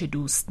آنچه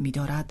دوست می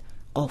دارد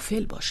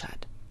غافل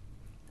باشد.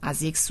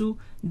 از یک سو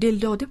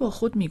دلداده با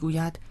خود می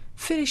گوید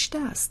فرشته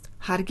است،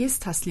 هرگز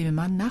تسلیم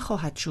من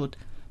نخواهد شد،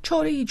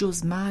 چاره‌ای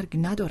جز مرگ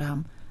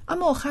ندارم،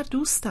 اما آخر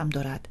دوستم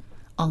دارد،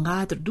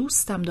 آنقدر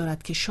دوستم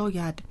دارد که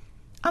شاید،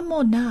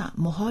 اما نه،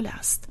 محال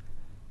است.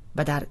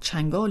 و در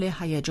چنگال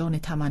هیجان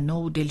تمنا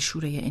و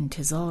دلشوره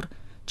انتظار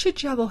چه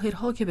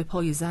جواهرها که به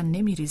پای زن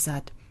نمی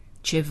ریزد،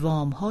 چه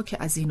وامها که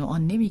از این و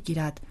آن نمی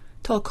گیرد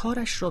تا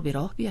کارش را به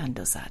راه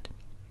بیاندازد.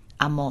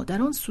 اما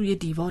در آن سوی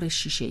دیوار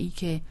شیشه‌ای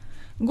که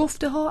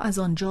گفته ها از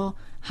آنجا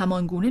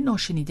همانگونه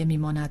ناشنیده می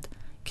ماند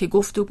که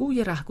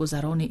گفتگوی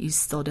رهگذران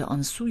ایستاده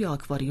آن سوی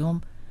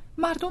آکواریوم،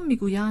 مردم می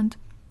گویند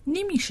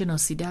نمی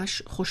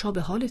شناسیدش، خوشا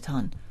به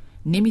حالتان،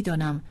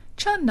 نمیدانم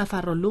چند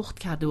نفر را لخت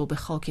کرده و به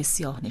خاک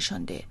سیاه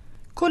نشانده.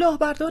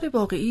 کلاهبردار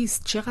واقعی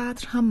است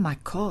چقدر هم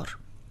مکار.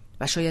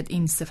 و شاید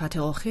این صفت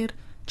آخر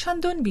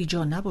چندان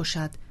بیجا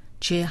نباشد،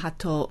 چه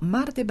حتی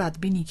مرد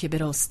بدبینی که به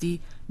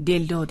راستی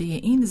دلداده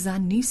این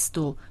زن نیست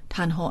و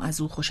تنها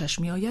از او خوشش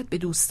می آید به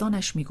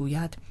دوستانش می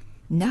گوید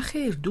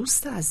نخیر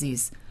دوست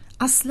عزیز،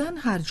 اصلاً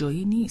هر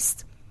جایی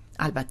نیست.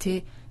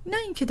 البته نه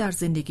اینکه در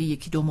زندگی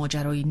یکی دو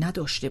ماجرایی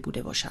نداشته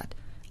بوده باشد،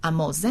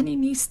 اما زنی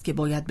نیست که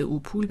باید به او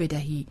پول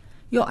بدهی،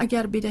 یا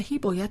اگر بدهی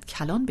باید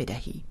کلان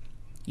بدهی،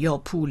 یا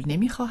پول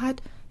نمی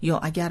خواهد، یا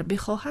اگر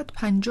بخواهد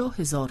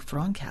 50,000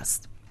 فرانک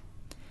است.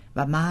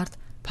 و مرد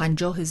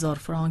 50,000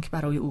 فرانک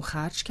برای او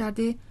خرج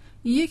کرده،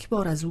 یک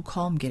بار از او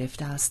کام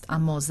گرفته است،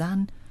 اما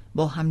زن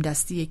با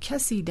همدستی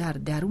کسی در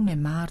درون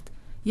مرد،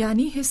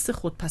 یعنی حس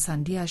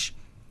خودپسندیش،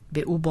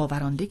 به او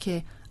باورانده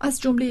که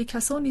از جمله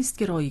کسانی است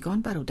که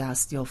رایگان بر او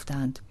دست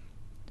یافتند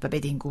و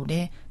بدین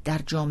گونه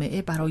در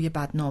جامعه برای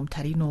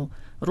بدنامترین و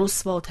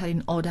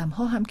رسواترین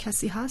آدمها هم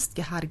کسی هست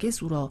که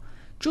هرگز او را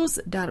جز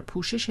در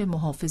پوشش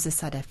محافظ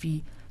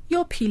صدفی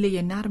یا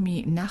پیله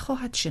نرمی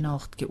نخواهد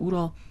شناخت که او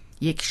را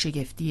یک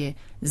شگفتی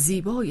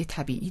زیبای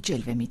طبیعی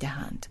جلوه می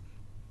دهند.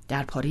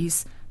 در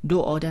پاریس دو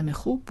آدم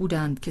خوب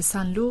بودند که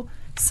سنلو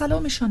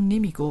سلامشان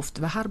نمی گفت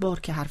و هر بار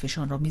که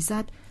حرفشان را می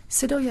زد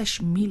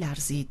صدایش می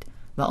لرزید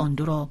و آن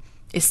دو را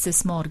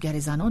استثمارگر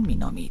زنان می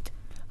نامید.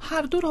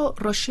 هر دو را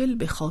راشل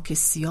به خاک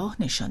سیاه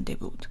نشانده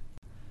بود.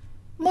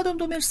 مادام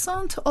دو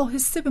مرسانت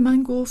آهسته به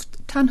من گفت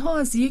تنها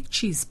از یک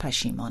چیز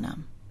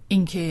پشیمانم،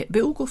 اینکه به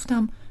او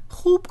گفتم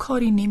خوب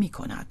کاری نمی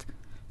کند.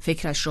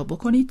 فکرش را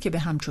بکنید که به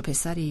همچو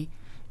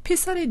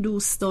پسر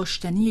دوست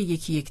داشتنی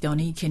یکی یک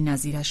دانه‌ای که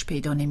نظیرش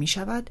پیدا نمی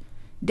شود،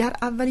 در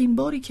اولین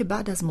باری که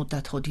بعد از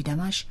مدت‌ها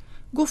دیدمش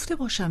گفته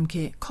باشم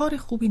که کار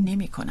خوبی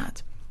نمی کند.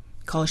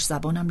 کاش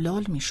زبانم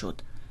لال می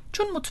شد،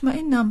 چون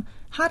مطمئنم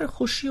هر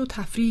خوشی و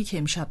تفریحی که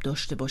امشب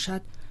داشته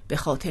باشد به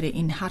خاطر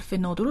این حرف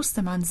نادرست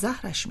من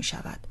زهرش می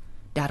شود،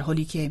 در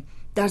حالی که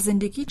در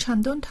زندگی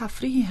چندان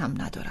تفریحی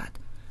هم ندارد.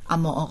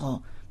 اما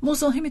آقا،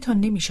 مزاحمتان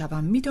نمی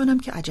شوم، می دانم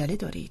که عجله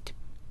دارید.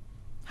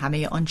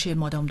 همه آنچه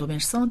مادام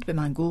دومرسانت به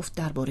من گفت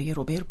درباره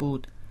روبر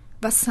بود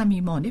و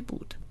صمیمانه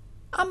بود،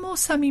 اما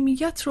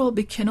صمیمیت را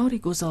به کناری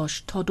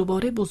گذاشت تا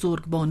دوباره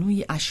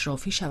بزرگبانوی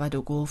اشرافی شود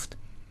و گفت: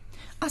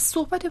 از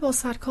صحبت با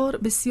سرکار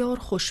بسیار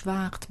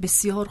خوشوقت،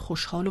 بسیار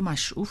خوشحال و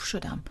مشعوف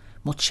شدم.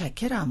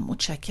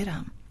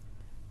 متشکرم.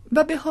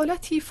 و به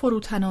حالتی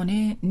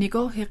فروتنانه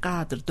نگاه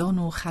قدردان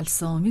و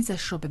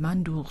خلس‌آمیزش را به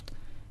من دوخت،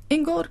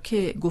 انگار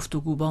که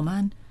گفتگو با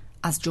من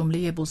از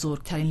جمله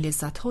بزرگترین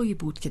لذت‌هایی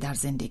بود که در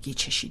زندگی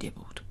چشیده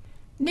بود.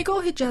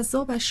 نگاه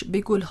جذابش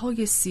به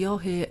گلهای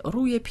سیاه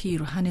روی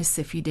پیرهن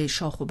سفید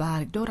شاخ و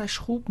برگدارش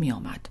خوب می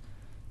آمد.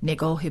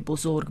 نگاه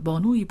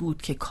بزرگبانویی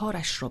بود که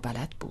کارش را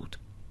بلد بود.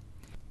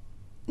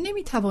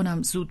 نمی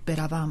توانم زود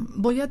بروم،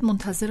 باید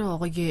منتظر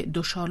آقای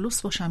دو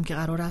شارلوس باشم که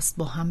قرار است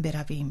با هم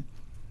برویم.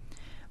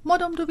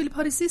 مادام دو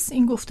ویلپاریزیس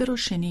این گفته را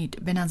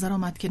شنید. به نظر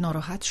آمد که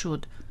ناراحت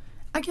شد.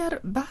 اگر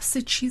بحث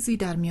چیزی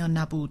در میان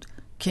نبود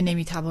که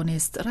نمی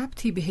توانست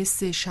ربطی به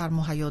حس شرم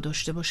و حیا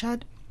داشته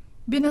باشد،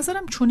 به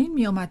نظرم چنین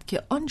می آمد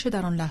که آنچه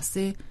در آن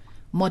لحظه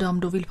مادام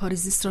دو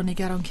ویلپاریزیس را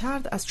نگران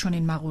کرد از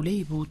چنین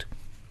مقوله‌ای بود.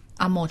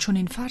 اما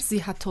چنین فرضی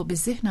حتی به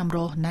ذهنم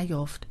راه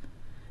نیافت.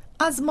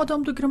 از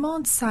مادام دو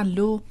گرمانت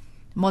سنلو،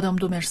 مادام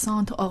دو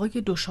مرسانت،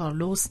 آقای دو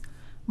شارلوس،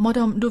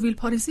 مادام دو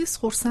ویلپاریزیس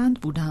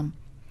خرسند بودم.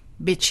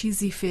 به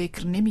چیزی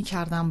فکر نمی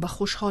کردم و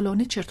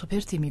خوشحالانه چرت و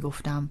پرتی می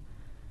گفتم.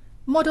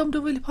 مادام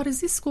دو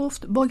ویلپاریزیس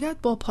گفت: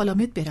 باید با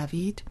پالامت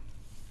بروید.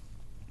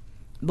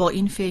 با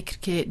این فکر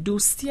که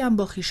دوستیم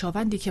با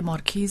خویشاوندی که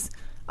مارکیز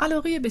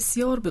علاقه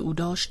بسیار به او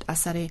داشت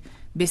اثر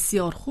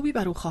بسیار خوبی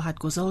بر او خواهد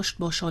گذاشت،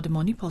 با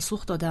شادمانی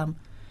پاسخ دادم: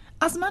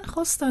 از من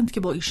خواستند که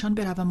با ایشان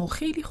بروم و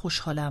خیلی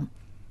خوشحالم.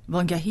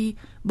 وانگهی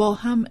با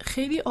هم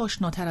خیلی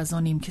آشناتر از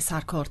آنیم که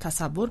سرکار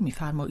تصور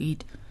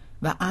می‌فرمایید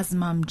و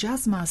عزمم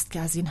جزم است که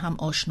از این هم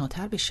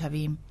آشناتر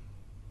بشویم.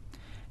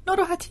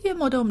 ناراحتی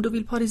مادام دو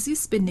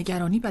ویلپاریزیس به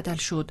نگرانی بدل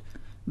شد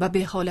و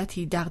به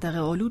حالتی دغدغه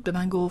آلود به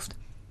من گفت: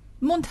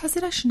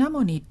 منتظرش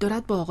نمانید،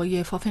 دارد با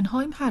آقای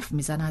فافنهایم حرف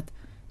میزند.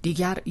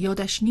 دیگر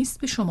یادش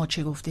نیست به شما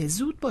چه گفته.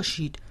 زود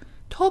باشید،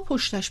 تا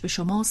پشتش به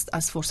شماست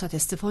از فرصت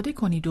استفاده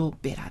کنید و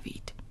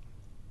بروید.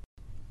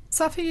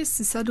 صفحه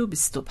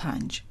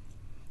 325.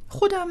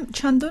 خودم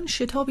چندان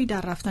شتابی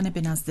در رفتن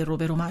به نزد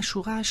روبر و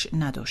معشوقش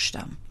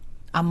نداشتم،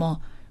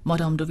 اما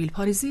مادام دو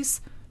ویلپاریزیس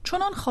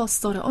چنان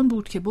خواستار آن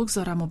بود که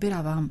بگذارم و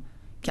بروم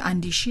که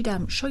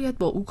اندیشیدم شاید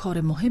با او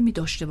کار مهمی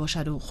داشته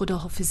باشد و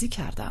خداحافظی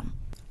کردم.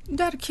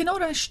 در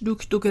کنارش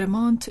دوک دو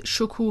گرمانت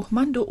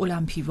شکوهمند و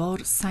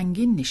المپیوار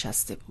سنگین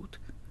نشسته بود.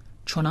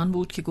 چنان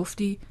بود که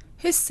گفتی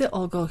حس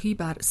آگاهی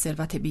بر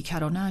ثروت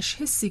بیکرانش،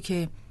 حسی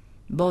که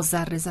با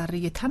ذره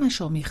ذره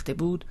تنش آمیخته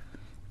بود،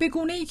 به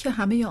گونه‌ای که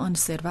همه آن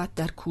ثروت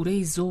در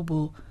کوره ذوب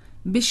و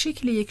به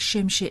شکل یک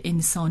شمش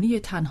انسانی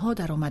تنها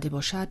در آمده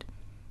باشد،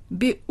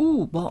 به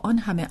او با آن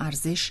همه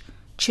ارزش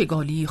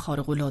چگالی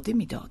خارق‌العاده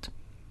می‌داد.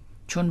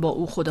 چون با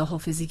او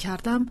خداحافظی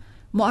کردم،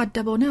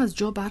 مؤدبانه از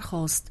جا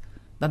برخاست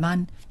و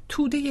من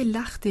توده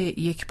لخت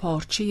یک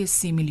پارچه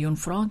 30 میلیون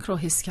فرانک را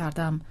حس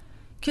کردم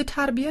که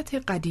تربیت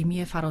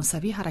قدیمی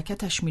فرانسوی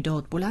حرکتش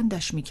می‌داد،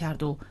 بلندش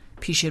می‌کرد و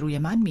پیش روی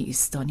من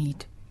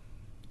می‌ایستانید.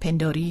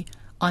 پنداری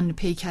آن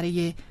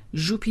پیکره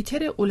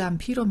ژوپیتر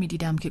المپی را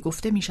می‌دیدم که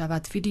گفته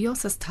می‌شود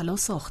فیدیاس از طلا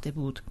ساخته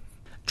بود.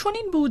 چون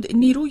این بود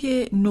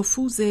نیروی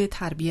نفوذ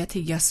تربیت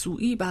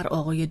یسوعی بر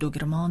آقای دو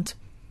گرمانت،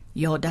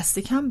 یا دست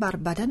کم بر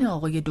بدن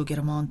آقای دو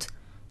گرمانت،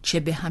 چه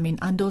به همین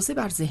اندازه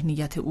بر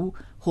ذهنیت او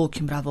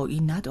حکم روایی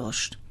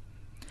نداشت.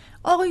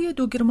 آقای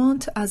دو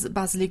گرمانت از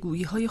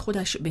بزلگویی‌های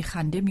خودش به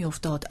خنده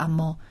می‌افتاد،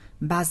 اما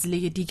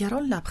بزله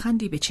دیگران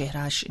لبخندی به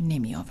چهرهش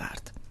نمی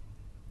آورد.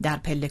 در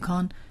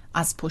پلکان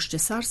از پشت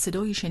سر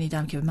صدایی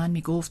شنیدم که به من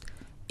می‌گفت: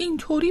 این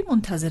طوری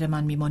منتظر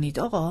من می‌مانید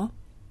آقا؟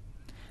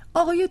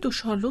 آقای دو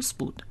شارلوس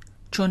بود.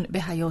 چون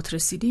به حیاط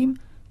رسیدیم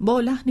با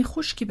لحن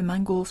خشکی به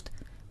من گفت: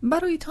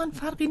 برایتان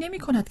فرقی نمی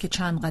کند که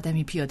چند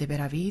قدمی پیاده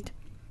بروید؟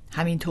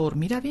 همین طور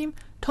می رویم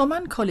تا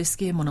من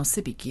کالسکه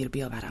مناسبی گیر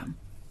بیاورم.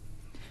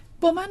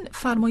 با من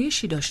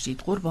فرمایشی داشتید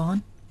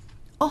قربان؟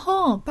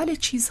 آها، بله،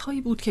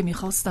 چیزهایی بود که می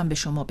خواستم به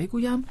شما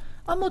بگویم،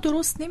 اما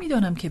درست نمی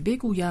دانم که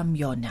بگویم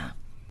یا نه.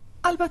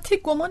 البته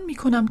گمان می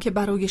کنم که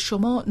برای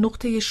شما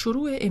نقطه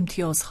شروع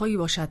امتیازهایی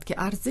باشد که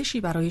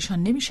ارزشی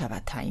برایشان نمی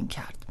شود تعیین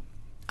کرد،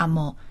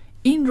 اما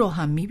این را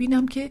هم می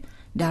بینم که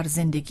در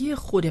زندگی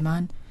خود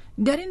من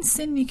در این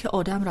سنی که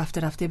آدم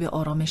رفته رفته به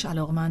آرامش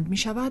علاقمند می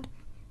شود،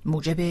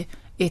 موجب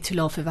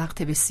اتلاف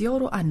وقت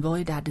بسیار و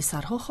انواع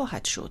دردسرها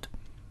خواهد شد.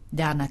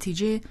 در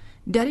نتیجه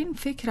در این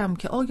فکرم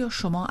که آیا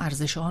شما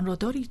ارزش آن را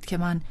دارید که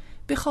من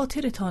به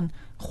خاطرتان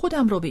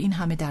خودم را به این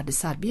همه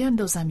دردسر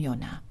بیاندازم یا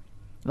نه،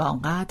 و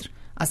آنقدر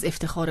از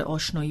افتخار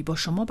آشنایی با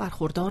شما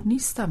برخوردار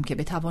نیستم که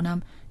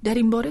بتوانم در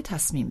این باره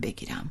تصمیم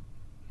بگیرم.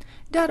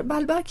 در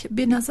بلبک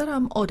به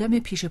نظرم آدم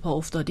پیش پا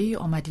افتاده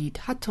آمدید،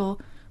 حتی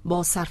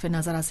با صرف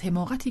نظر از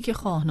حماقتی که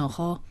خواه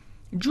ناخواه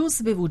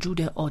جز به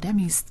وجود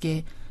آدمی است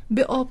که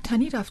به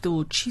آبتنی رفته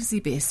و چیزی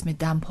به اسم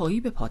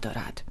دمپایی به پا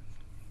دارد.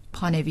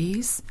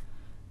 پانویس: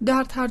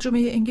 در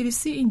ترجمه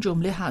انگلیسی این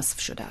جمله حذف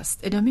شده است.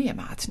 ادامه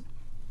متن: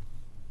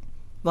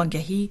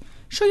 وانگهی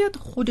شاید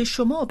خود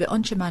شما به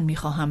آنچه من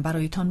می‌خواهم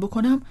برایتان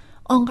بکنم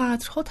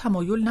آنقدرها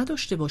تمایل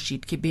نداشته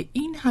باشید که به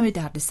این همه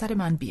دردسر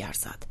من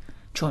بیارزد،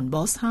 چون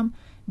باز هم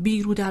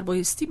بیرو در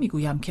بایستی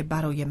میگویم که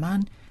برای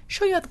من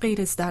شاید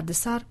غیر از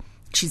دردسر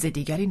چیز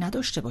دیگری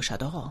نداشته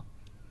باشد آقا.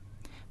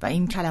 و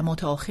این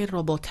کلمات آخر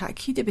را با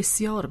تأکید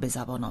بسیار به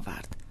زبان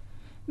آورد.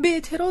 به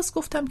اعتراض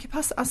گفتم که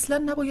پس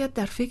اصلا نباید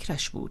در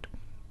فکرش بود.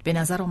 به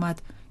نظر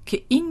آمد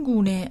که این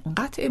گونه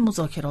قطع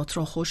مذاکرات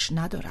را خوش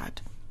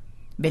ندارد.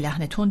 به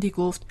لحن تندی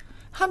گفت: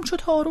 همچو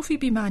تعارفی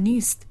بی‌معنی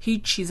است.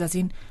 هیچ چیز از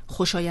این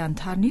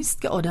خوشایندتر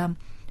نیست که آدم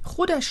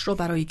خودش را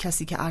برای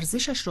کسی که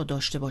ارزشش را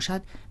داشته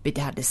باشد به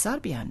دردسر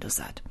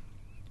بیاندازد.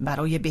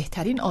 برای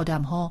بهترین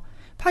آدم‌ها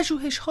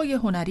پژوهش‌های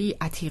هنری،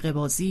 عتیقه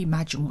بازی،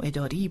 مجموعه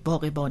داری،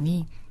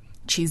 باغبانی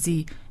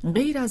چیزی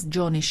غیر از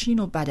جانشین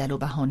و بدل و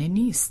بهانه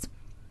نیست.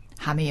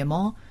 همه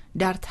ما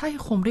در ته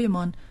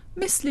خمره‌مان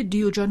مثل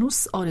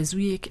دیوجانوس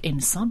آرزوی یک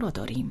انسان را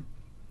داریم.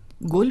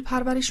 گل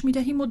پرورش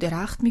می‌دهیم و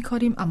درخت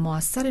می‌کاریم، اما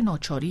از سر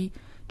ناچاری،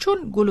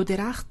 چون گل و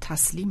درخت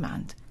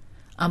تسلیمند.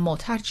 اما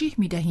ترجیح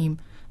می‌دهیم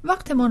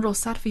وقتمان را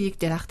صرف یک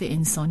درخت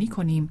انسانی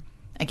کنیم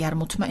اگر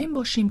مطمئن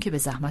باشیم که به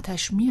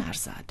زحمتش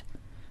می‌ارزد.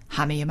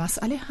 همه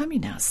مسئله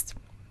همین است.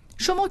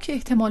 شما که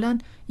احتمالاً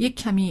یک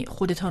کمی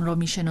خودتان را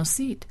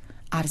می‌شناسید،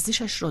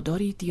 ارزشش را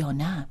دارید یا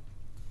نه؟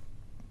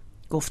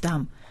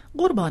 گفتم: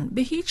 قربان،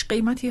 به هیچ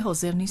قیمتی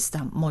حاضر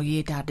نیستم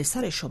مایه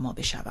دردسر شما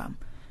بشوم،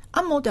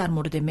 اما در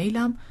مورد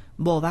میلم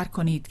باور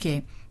کنید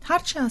که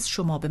هرچه از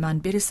شما به من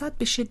برسد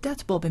به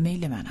شدت باب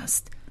میل من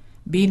است.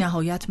 بی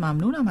نهایت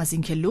ممنونم از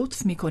اینکه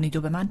لطف می‌کنید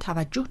و به من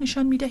توجه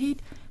نشان می‌دهید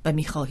و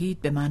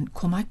می‌خواهید به من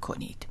کمک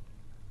کنید.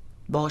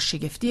 با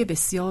شگفتی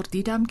بسیار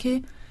دیدم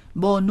که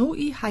با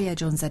نوعی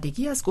هیجان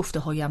زدگی از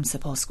گفته‌هایم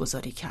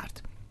سپاسگزاری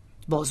کرد.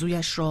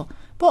 بازویش را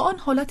با آن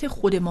حالت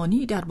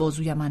خودمانی در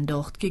بازویم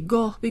انداخت که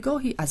گاه به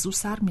گاهی از او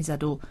سر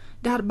می‌زد و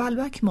در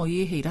بلبک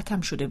مایه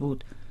حیرتم شده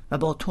بود و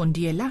با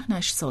تندی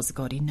لحنش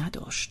سازگاری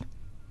نداشت.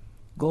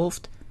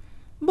 گفت: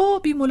 با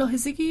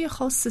بی‌ملاحظگی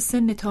خاص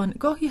سنتان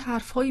گاهی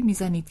حرف‌هایی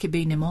می‌زنید که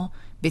بین ما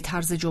به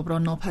طرز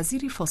جبران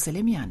ناپذیری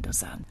فاصله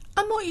می‌اندازند،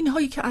 اما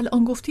اینهایی که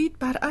الان گفتید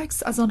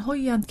برعکس از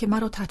آنهایی اند که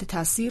مرا تحت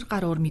تأثیر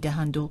قرار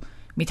می‌دهند و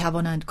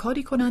می‌توانند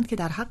کاری کنند که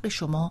در حق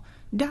شما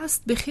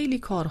دست به خیلی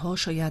کارها،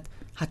 شاید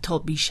حتی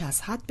بیش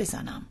از حد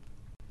بزنم.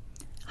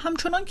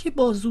 همچنان که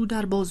بازو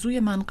در بازوی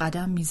من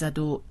قدم میزد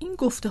و این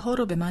گفته ها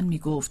را به من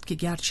میگفت که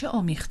گرچه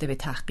آمیخته به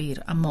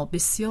تحقیر اما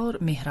بسیار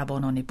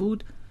مهربانانه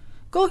بود،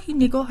 گاهی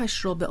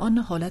نگاهش را به آن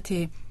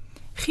حالت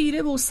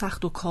خیره و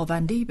سخت و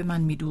کاونده‌ای به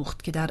من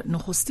میدوخت که در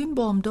نخستین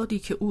بامدادی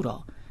که او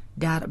را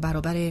در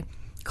برابر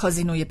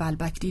کازینوی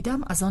بلبک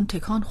دیدم از آن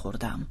تکان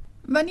خوردم.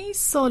 و نیز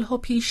سالها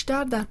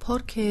پیشتر در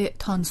پارک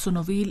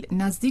تانسونوویل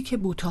نزدیک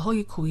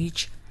بوته‌های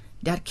کویچ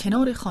در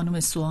کنار خانم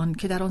سوان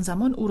که در آن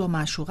زمان او را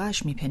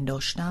معشوقه‌اش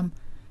میپنداشتم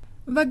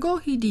و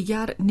گاهی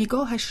دیگر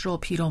نگاهش را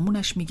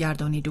پیرامونش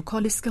میگردانید و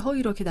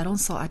کالسکه‌هایی را که در آن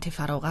ساعت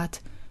فراغت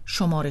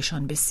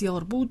شمارشان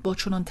بسیار بود با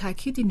چنان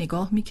تأکیدی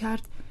نگاه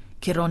میکرد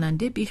که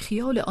راننده بی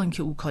خیال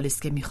آنکه او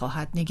کالسکه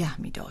میخواهد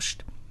نگه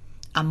میداشت.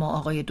 اما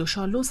آقای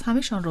دوشارلوس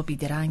همشان را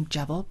بیدرنگ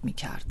جواب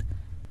میکرد.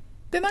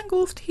 به من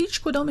گفت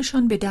هیچ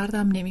کدامشان به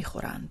دردم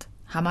نمیخورند.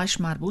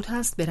 همش مربوط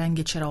هست به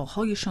رنگ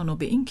چراغ‌هایشان و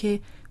به اینکه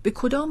به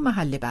کدام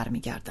محله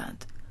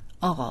برمیگردند.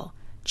 آقا،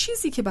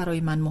 چیزی که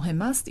برای من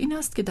مهم است این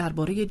است که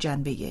درباره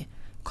جنبه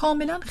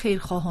کاملا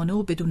خیرخواهانه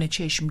و بدون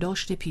چشم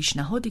داشته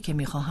پیشنهادی که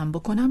میخواهم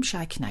بکنم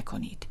شک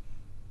نکنید.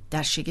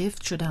 در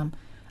شگفت شدم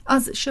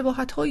از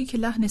شباهت‌هایی که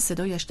لحن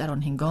صدایش در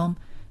آن هنگام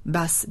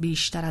بس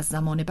بیشتر از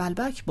زمان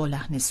بلبک با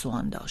لحن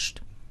سوان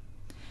داشت.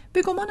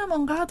 به گمانم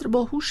آنقدر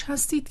باهوش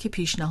هستید که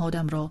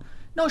پیشنهادم را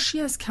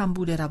ناشی از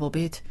کمبود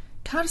روابط،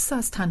 ترس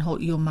از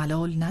تنهایی و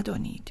ملال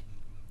ندانید.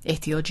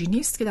 احتیاجی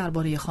نیست که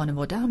درباره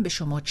خانواده‌ام به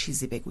شما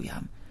چیزی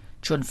بگویم،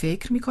 چون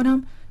فکر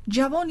می‌کنم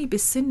جوانی به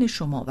سن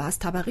شما و از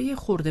طبقه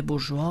خرد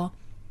بورژوا،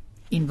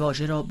 این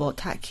واژه را با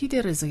تأکید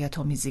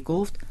رضایت‌آمیزی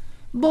گفت،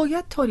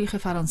 باید تاریخ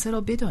فرانسه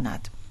را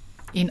بداند.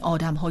 این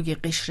آدم‌های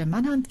قشر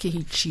منند که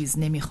هیچ چیز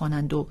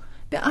نمی‌خوانند و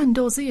به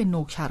اندازه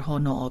نوکرها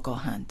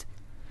ناآگاهند.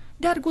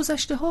 در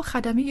گذشته‌ها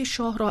خدمه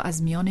شاه را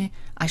از میان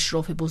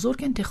اشراف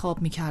بزرگ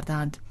انتخاب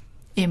می‌کردند.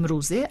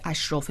 امروزه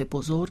اشراف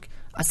بزرگ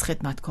از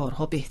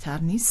خدمتکارها بهتر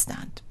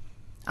نیستند.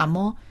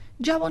 اما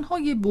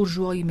جوانهای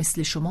بورژوایی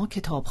مثل شما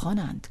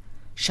کتابخوانند.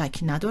 شک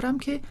ندارم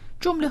که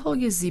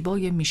جمله‌های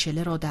زیبای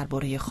میشله را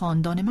درباره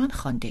خاندان من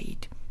خوانده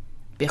اید.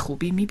 به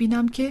خوبی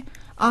می‌بینم که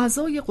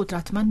اعضای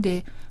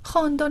قدرتمند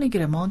خاندان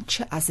گرمانت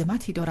چه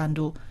عظمتی دارند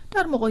و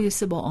در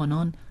مقایسه با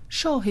آنان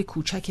شاه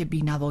کوچک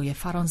بینوای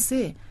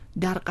فرانسه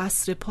در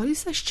قصر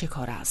پاریسش چه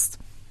کار است؟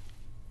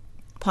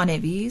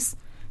 پانویس: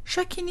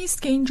 شکی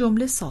نیست که این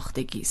جمله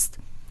ساختگی است،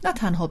 نه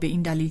تنها به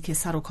این دلیل که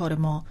سر و کار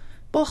ما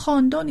با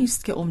خاندانی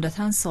است که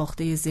عمدتاً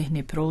ساخته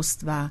ذهن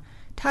پروست و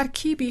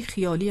ترکیبی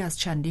خیالی از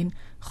چندین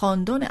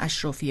خاندان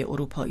اشرافی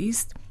اروپایی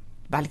است،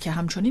 بلکه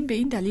همچنین به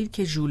این دلیل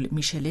که ژول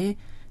میشله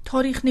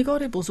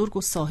تاریخ‌نگار بزرگ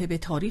و صاحب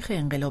تاریخ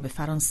انقلاب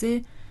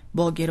فرانسه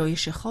با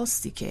گرایش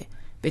خاصی که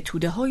به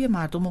توده‌های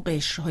مردم و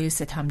قشرهای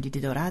ستمدیده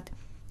دارد،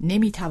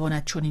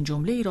 نمی‌تواند چنین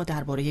جمله‌ای را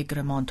درباره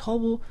گرمانت‌ها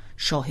و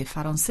شاه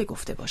فرانسه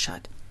گفته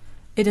باشد.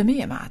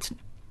 ادامه متن: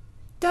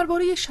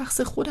 درباره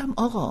شخص خودم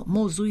آقا،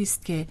 موضوعی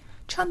است که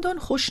چندان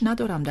خوش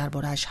ندارم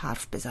درباره‌اش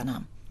حرف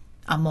بزنم،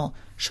 اما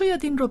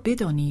شاید این را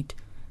بدانید،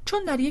 چون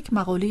در یک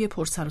مقاله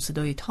پرسر و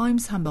صدای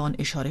تایمز هم به آن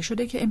اشاره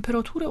شده که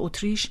امپراتور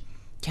اتریش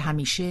که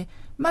همیشه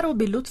مرا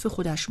به لطف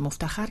خودش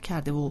مفتخر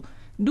کرده و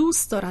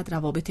دوست دارد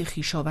روابط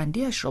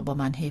خویشاوندی‌اش را با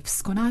من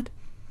حفظ کند،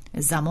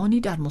 زمانی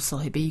در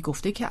مصاحبه‌ای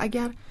گفته که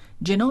اگر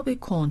جناب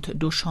کنت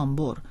دو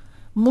شامبور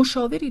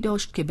مشاوری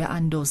داشت که به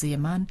اندازه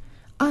من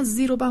از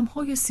زیر و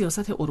بم‌های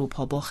سیاست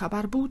اروپا با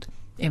خبر بود،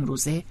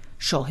 امروزه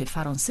شاه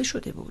فرانسه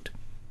شده بود.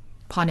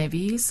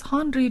 پانویس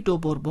هانری دو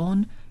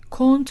بوربون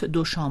کنت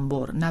دو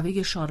شامبور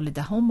نوه شارل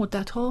دهم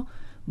مدتها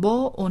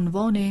با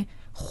عنوان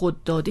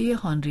خودداده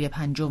هانری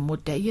پنجم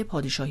مدعی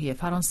پادشاهی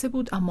فرانسه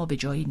بود، اما به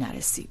جایی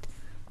نرسید.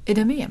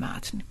 ادامه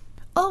متن: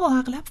 آقا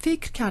اغلب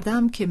فکر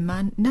کردم که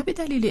من نه به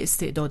دلیل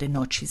استعداد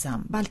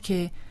ناچیزم،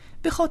 بلکه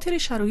به خاطر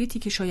شرایطی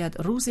که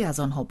شاید روزی از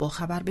آنها با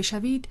خبر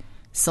بشوید،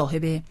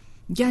 صاحب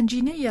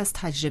گنجینه ای از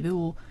تجربه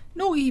و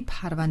نوعی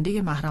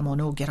پرونده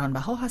محرمانه و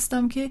گرانبها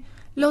هستم که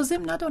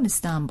لازم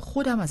ندانستم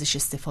خودم ازش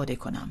استفاده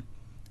کنم.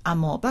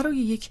 اما برای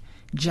یک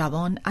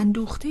جوان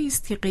اندوخته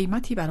است که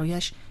قیمتی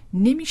برایش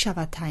نمی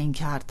شود تعیین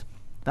کرد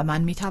و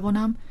من می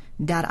توانم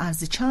در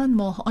عرض چند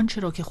ماه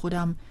آنچه را که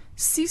خودم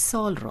 30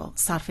 سال را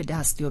صرف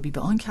دستیابی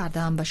به آن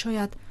کردم و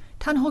شاید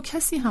تنها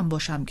کسی هم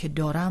باشم که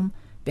دارم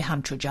به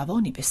همچو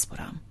جوانی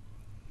بسپرم.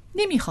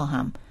 نمی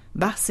خواهم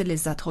بحث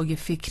لذت‌های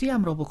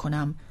فکریم را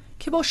بکنم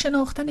که با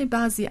شناختن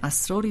بعضی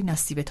اسراری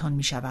نصیبتان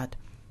می شود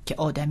که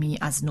آدمی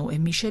از نوع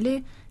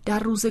میشله در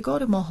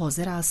روزگار ما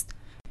حاضر است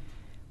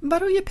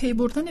برای پی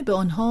بردن به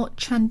آنها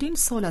چندین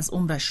سال از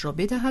عمرش را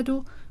بدهد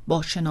و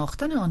با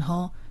شناختن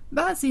آنها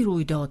بعضی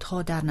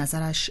رویدادها در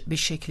نظرش به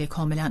شکل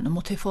کاملا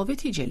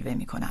متفاوتی جلوه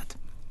می کند.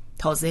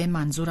 تازه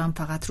منظورم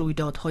فقط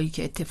رویدادهایی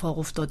که اتفاق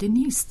افتاده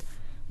نیست،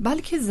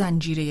 بلکه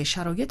زنجیره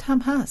شرایط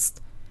هم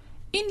هست.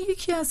 این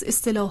یکی از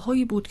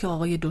اصطلاحایی بود که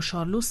آقای دو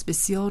شارلوس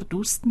بسیار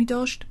دوست می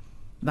داشت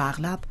و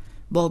اغلب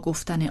با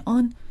گفتن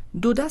آن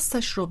دو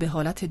دستش را به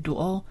حالت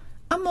دعا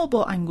اما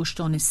با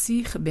انگشتان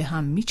سیخ به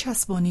هم می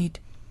چسبانید،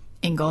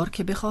 انگار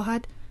که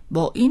بخواهد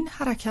با این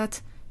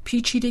حرکت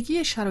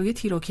پیچیدگی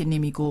شرایطی را که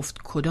نمی گفت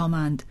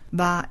کدامند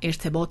و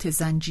ارتباط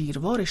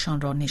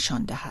زنجیروارشان را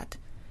نشان دهد.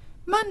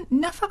 من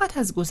نه فقط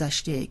از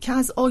گذشته که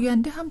از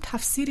آینده هم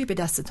تفسیری به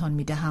دستتان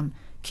می دهم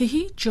که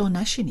هیچ جا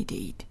نشنیده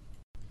اید.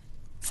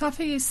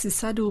 صفحه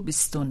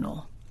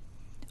 329.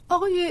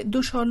 آقای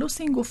دو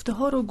شارلوس این گفته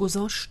ها رو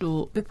گذاشت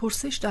و به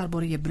پرسش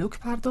درباره بلوک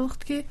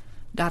پرداخت که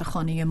در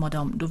خانه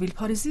مادام دو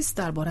ویلپارزیس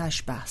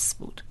درباره‌اش بحث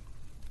بود،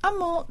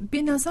 اما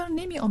به نظر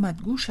نمی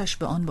آمد گوشش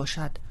به آن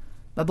باشد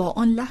و با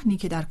آن لحنی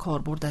که در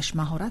کاربردش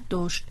مهارت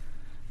داشت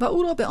و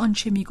او را به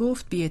آنچه می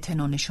گفت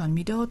بی‌اعتنا نشان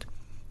می داد،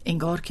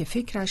 انگار که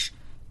فکرش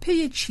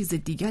پی چیز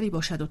دیگری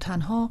باشد و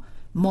تنها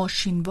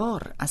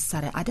ماشینوار از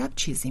سر ادب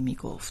چیزی می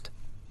گفت.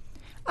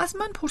 از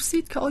من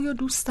پرسید که آیا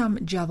دوستم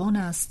جوان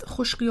است،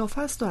 خوش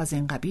قیافه است و از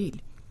این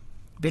قبیل.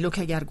 بلوک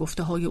اگر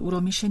گفته های او را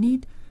می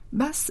شنید،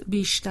 بس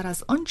بیشتر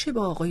از آنچه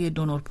با آقای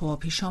دونورپوا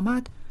پیش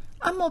آمد،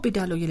 اما به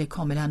دلایل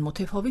کاملا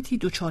متفاوتی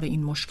دچار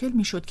این مشکل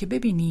می شد که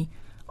ببینی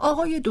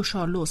آقای دو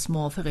شارلوس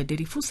موافق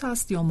دریفوس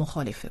است یا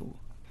مخالف او.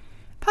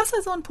 پس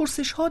از آن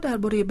پرسش ها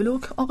درباره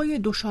بلوک، آقای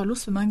دو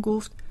شارلوس به من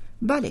گفت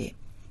بله،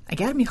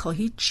 اگر می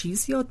خواهید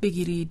چیز یاد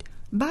بگیرید،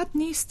 بد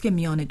نیست که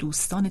میان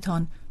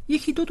دوستانتان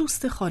یکی دو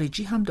دوست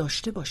خارجی هم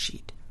داشته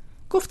باشید.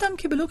 گفتم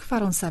که بلوک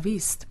فرانسوی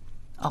است.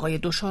 آقای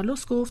دو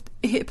شارلوس گفت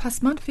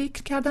پس من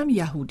فکر کردم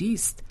یهودی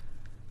است.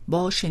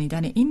 با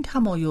شنیدن این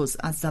تمایز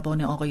از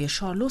زبان آقای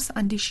شارلوس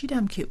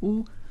اندیشیدم که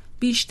او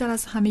بیشتر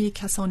از همه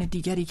کسان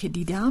دیگری که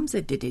دیدم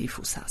ضد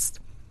دریفوس است،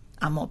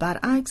 اما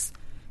برعکس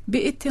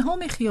به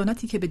اتهام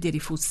خیانتی که به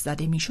دریفوس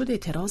زده میشد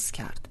اعتراض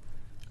کرد،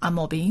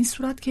 اما به این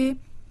صورت که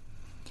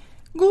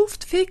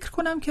گفت فکر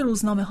کنم که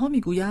روزنامه ها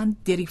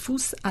میگویند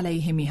دریفوس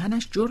علیه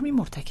میهنش جرمی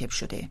مرتکب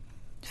شده.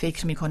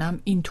 فکر میکنم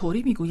این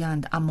طوری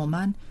میگویند، اما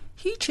من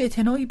هیچ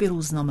اعتنایی به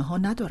روزنامه ها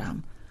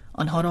ندارم.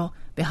 آنها را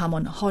به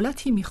همان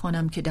حالتی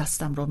میخوانم که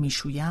دستم را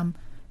میشویم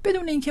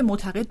بدون اینکه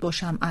معتقد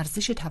باشم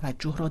ارزش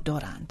توجه را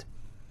دارند.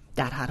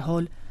 در هر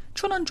حال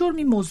چنان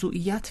جرمی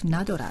موضوعیت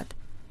ندارد.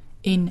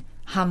 این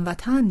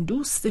هموطن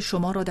دوست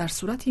شما را در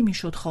صورتی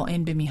میشد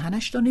خائن به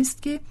میهنش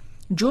دانست که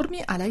جرمی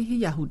علیه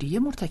یهودیه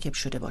مرتکب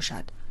شده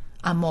باشد،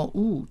 اما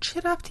او چه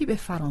ربطی به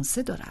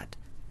فرانسه دارد؟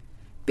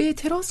 به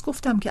اعتراض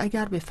گفتم که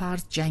اگر به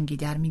فرض جنگی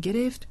در می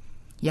گرفت،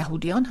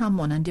 یهودیان هم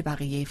مانند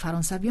بقیه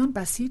فرانسویان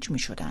بسیج می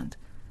شدند.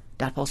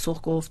 در پاسخ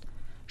گفت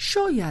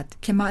شاید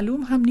که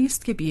معلوم هم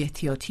نیست که بی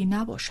احتیاطی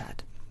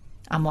نباشد،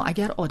 اما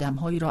اگر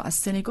آدمهایی را از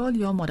سنگال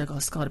یا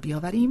ماداگاسکار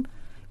بیاوریم،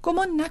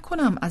 گمان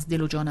نکنم از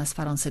دل و جان از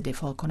فرانسه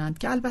دفاع کنند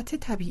که البته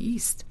طبیعی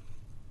است.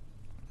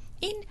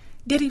 این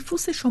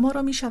دریفوس شما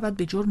را می شود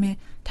به جرم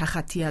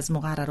تخطی از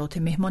مقررات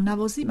مهمان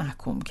نوازی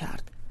محکوم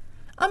کرد،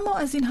 اما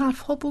از این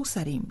حرفها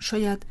بگذریم.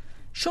 شاید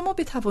شما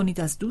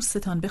بتوانید از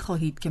دوستتان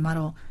بخواهید که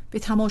مرا به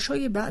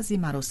تماشای بعضی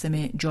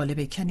مراسم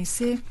جالب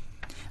کنیسه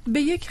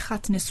به یک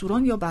ختنه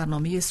سوران یا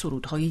برنامه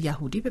سرودهای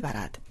یهودی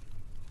ببرد.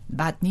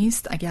 بد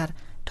نیست اگر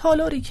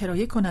تالاری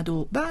کرایه کند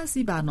و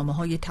بعضی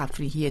برنامه‌های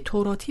تفریحی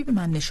توراتی به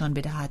من نشان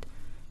بدهد،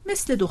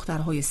 مثل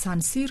دخترهای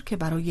سنسیر که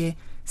برای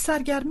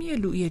سرگرمی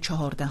لویی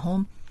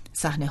 14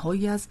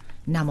 صحنه‌هایی از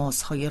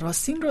نمازهای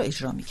راسین را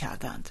اجرا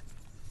می‌کردند.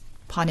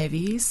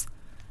 پانویس: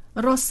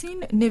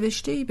 راسین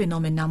نوشته‌ای به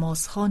نام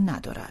نمازها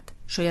ندارد.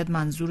 شاید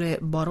منظور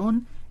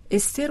بارون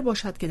استر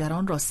باشد که در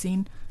آن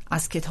راسین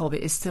از کتاب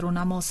استر و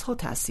نمازها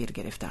تأثیر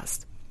گرفته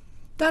است.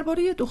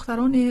 درباره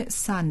دختران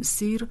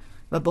سنسیر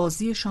و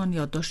بازیشان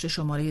یادداشت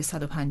شماره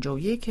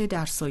 151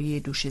 در سایه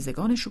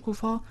دوشیزگان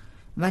شکوفا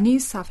و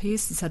نیز صفحه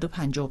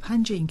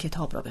 355 این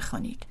کتاب را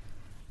بخوانید.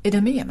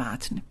 ادامه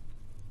متن.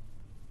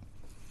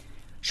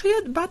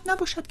 شاید بد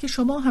نباشد که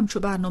شما همچو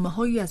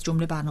برنامه‌هایی از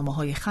جمله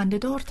برنامه‌های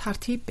خنده‌دار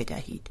ترتیب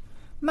بدهید.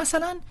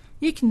 مثلا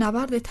یک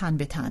نبرد تن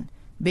به تن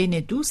بین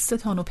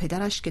دوستتان و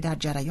پدرش که در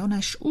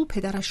جریانش او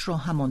پدرش را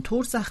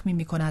همانطور زخمی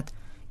می‌کند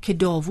که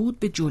داوود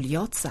به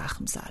جولیات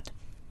زخم زد.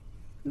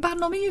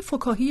 برنامه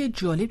فکاهی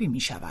جالبی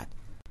می‌شود.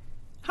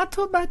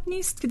 حتی بد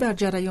نیست که در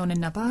جریان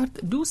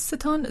نبرد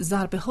دوستتان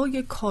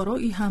ضربه‌های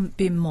کارایی هم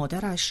به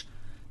مادرش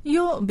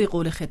یا به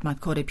قول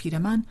خدمتکار پیر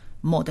من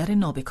مادر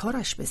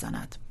نابکارش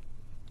بزند.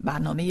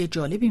 برنامه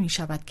جالبی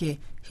می‌شود که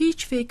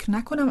هیچ فکر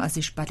نکنم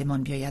ازش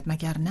بدمان بیاید،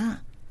 مگر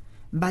نه؟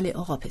 بله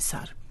آقا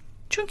پسر،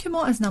 چون که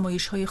ما از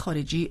نمایش‌های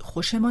خارجی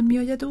خوشمان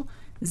می‌آید و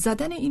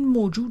زدن این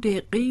موجود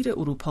غیر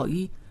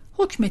اروپایی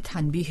حکم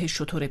تنبیه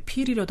شتر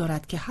پیری را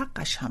دارد که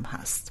حقش هم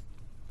هست.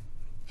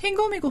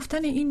 هنگام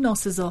گفتن این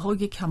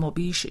ناسزاهای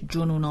کمابیش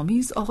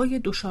جنون‌آمیز آقای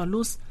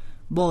دوشارلوس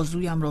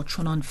بازویم را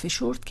چنان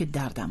فشرد که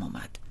دردم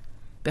آمد.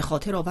 به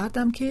خاطر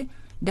آوردم که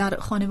در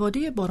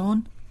خانواده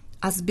بارون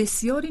از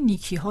بسیاری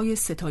نیکی‌های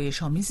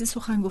ستایش‌آمیزی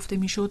سخن گفته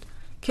می‌شد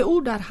که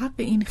او در حق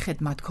این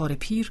خدمتکار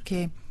پیر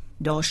که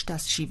داشت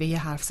از شیوه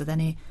حرف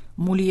زدن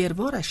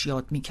مولیروارش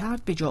یاد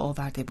می‌کرد به جا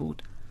آورده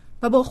بود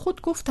و با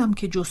خود گفتم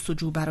که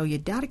جستجو برای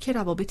درک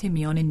روابط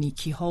میان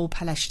نیکی‌ها و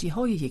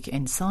پلشتی‌های یک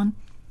انسان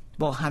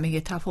با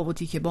همه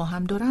تفاوتی که با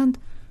هم دارند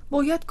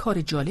باید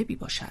کار جالبی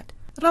باشد،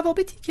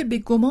 روابطی که به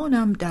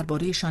گمانم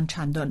درباره‌شان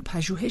چندان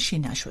پژوهشی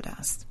نشده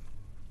است.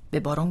 به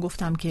بارون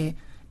گفتم که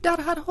در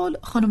هر حال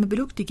خانم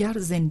بلوک دیگر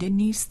زنده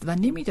نیست و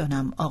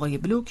نمیدانم آقای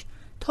بلوک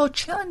تا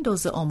چه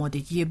اندازه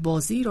آمادگی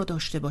بازی را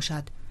داشته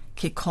باشد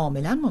که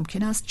کاملا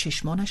ممکن است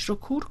چشمانش را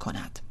کور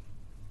کند.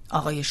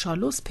 آقای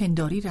شارلوس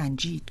پنداری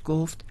رنجید،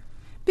 گفت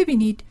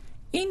ببینید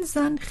این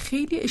زن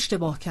خیلی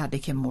اشتباه کرده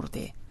که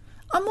مرده،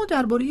 اما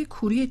درباره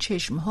کوری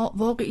چشمها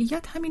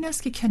واقعیت همین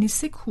است که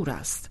کنیسه کور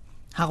است،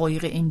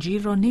 حقایق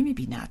انجیل را نمی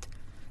بیند.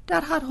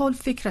 در هر حال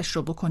فکرش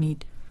را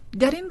بکنید،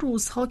 در این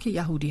روزها که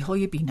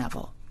یهودی‌های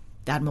بی‌نوا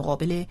در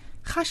مقابل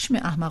خشم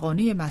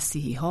احمقانه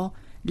مسیحی‌ها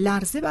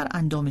لرزه بر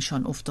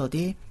اندامشان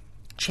افتاده،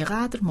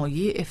 چقدر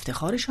مایه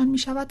افتخارشان می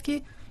شود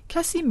که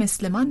کسی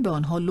مثل من به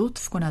آنها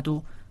لطف کند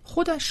و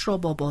خودش را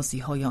با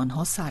بازی‌های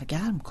آنها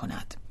سرگرم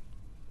کند.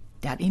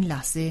 در این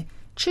لحظه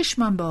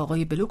چشمم به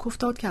آقای بلوک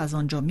افتاد که از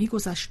آنجا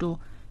می‌گذشت و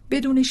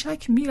بدون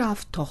شک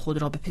می‌رفت تا خود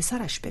را به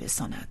پسرش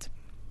برساند.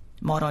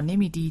 ما را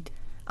نمی‌دید،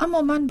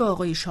 اما من به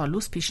آقای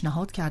شارلوس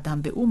پیشنهاد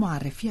کردم به او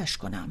معرفیش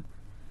کنم.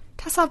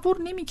 تصور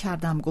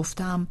نمی‌کردم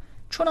گفتم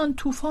چنان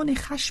طوفان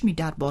خشمی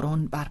در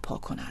بارون برپا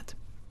کند.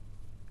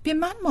 به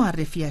من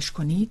معرفیش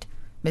کنید؟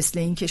 مثل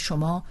اینکه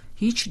شما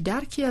هیچ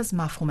درکی از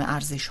مفهوم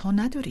ارزش‌ها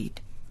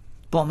ندارید.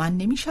 با من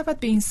نمی‌شود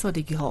به این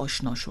سادگی‌ها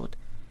آشنا شد.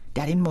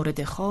 در این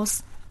مورد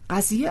خاص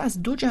قضیه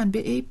از دو جنبه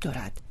عیب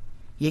دارد،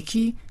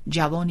 یکی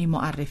جوانی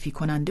معرفی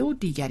کننده و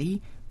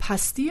دیگری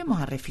پستی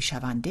معرفی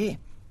شونده.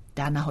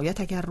 در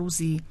نهایت اگر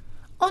روزی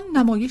آن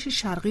نمایش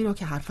شرقی را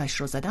که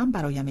حرفش را زدم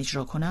برایم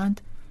اجرا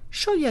کنند،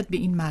 شاید به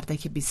این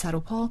مردک بی سر و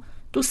پا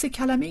 2-3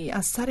 کلمه ای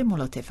از سر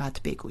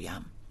ملاطفت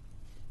بگویم،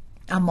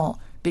 اما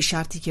به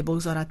شرطی که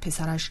بگذارد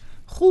پسرش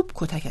خوب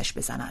کتکش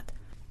بزند.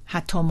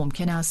 حتی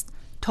ممکن است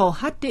تا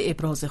حد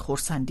ابراز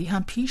خرسندی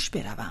هم پیش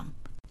بروم.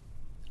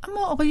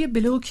 اما آقای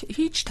بلوک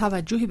هیچ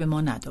توجهی به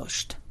ما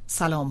نداشت.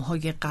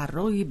 سلام‌های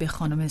قرایی به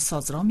خانم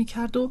سازرا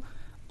می‌کرد و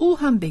او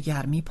هم به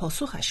گرمی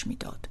پاسخش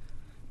می‌داد.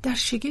 در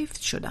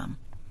شگفت شدم،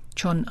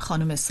 چون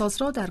خانم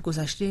سازرا در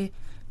گذشته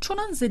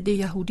چنان ضد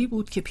یهودی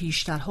بود که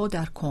پیشترها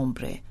در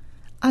کمبره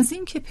از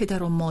این که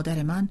پدر و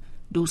مادر من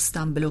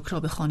دوستم بلوک را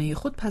به خانه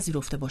خود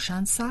پذیرفته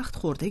باشند سخت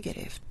خورده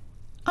گرفت.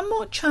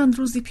 اما چند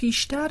روزی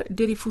پیشتر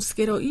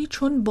دریفوسگرایی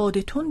چون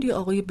باد تندی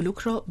آقای بلوک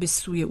را به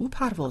سوی او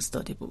پرواز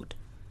داده بود.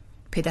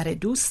 پدر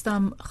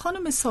دوستم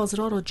خانم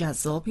سازرا را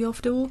جذاب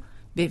یافته و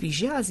به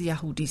ویژه از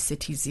یهودی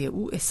ستیزی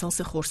او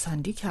احساس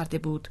خرسندی کرده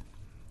بود،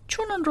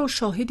 چون آن را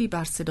شاهدی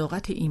بر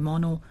صداقت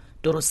ایمان و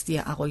درستی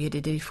عقاید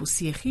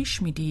دریفوسی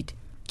خیش می‌دید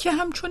که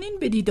همچنین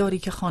به دیداری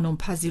که خانم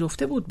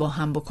پذیرفته بود با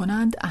هم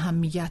بکنند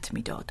اهمیت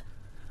می‌داد.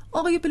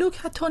 آقای بلوک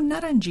حتی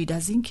نرنجید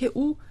از این که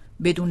او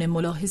بدون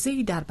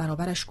ملاحظه‌ای در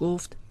برابرش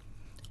گفت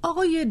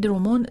آقای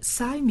درومون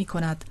سعی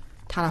می‌کند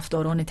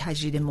طرفداران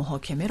تجدید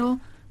محاکمه را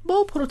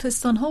با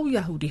پروتستان ها و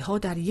یهودی ها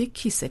در یک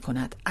کیسه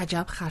کند.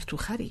 عجب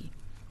خرطوخری.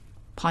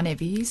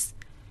 پانویس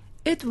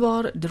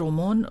ادوار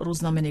درومون،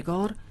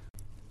 روزنامه‌نگار،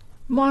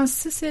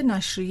 مؤسس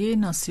نشریه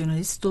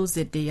ناسیونالیست و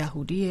ضد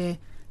یهودی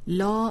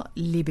لا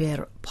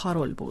لیبر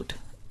پارول بود.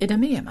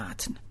 ادامه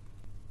متن.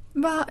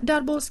 و در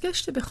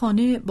بازگشت به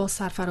خانه با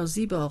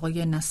سرفرازی به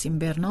آقای نسیم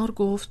برنار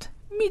گفت: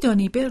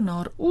 میدانی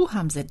برنار، او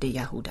هم ضد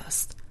یهود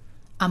است.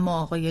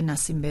 اما آقای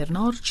نسیم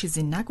برنار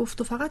چیزی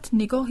نگفت و فقط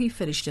نگاهی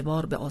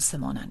فرشته‌وار به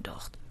آسمان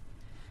انداخت.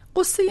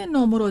 قصه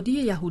نامرادی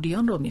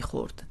یهودیان را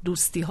می‌خورد،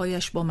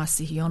 دوستی‌هایش با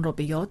مسیحیان را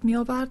به یاد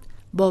می‌آورد.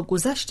 با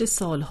گذشت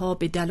سالها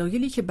به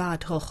دلایلی که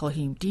بعدها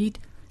خواهیم دید،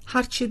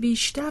 هرچه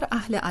بیشتر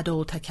اهل ادا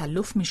و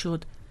تکلف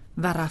می‌شد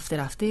و رفته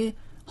رفته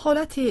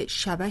حالت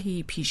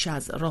شبحی پیش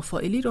از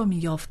رافائلی را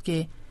می‌یافت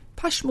که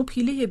پشم و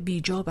پیله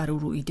بیجا بر او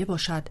رویده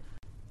باشد،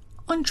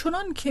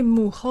 آنچنان که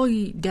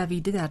موهایی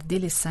دویده در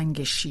دل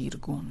سنگ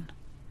شیرگون.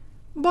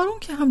 بارون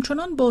که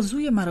همچنان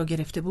بازوی مرا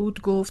گرفته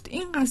بود گفت: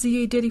 این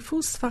قضیه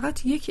دریفوس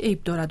فقط یک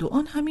عیب دارد و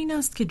آن همین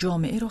است که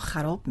جامعه را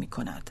خراب می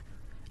کند.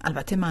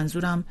 البته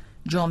منظورم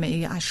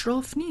جامعه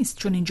اشراف نیست،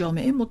 چون این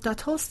جامعه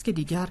مدت هاست که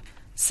دیگر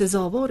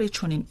سزاوار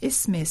چون این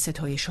اسم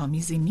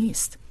ستایش‌آمیزی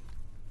نیست.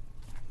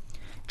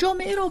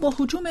 جامعه را با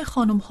هجوم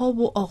خانم‌ها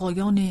و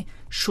آقایان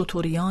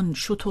شتریان،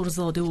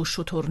 شترزاده و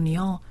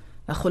شترنیا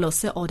و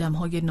خلاصه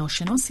آدم‌های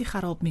ناشناسی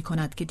خراب می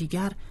کند که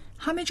دیگر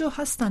همه جا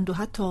هستند و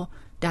حتی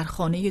در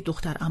خانه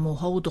دختر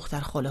عموها و دختر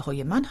خاله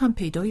های من هم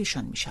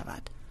پیدایشان می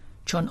شود،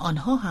 چون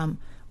آنها هم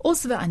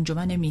عضو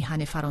انجمن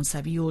میهن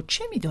فرانسوی و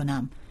چه می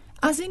دانم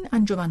از این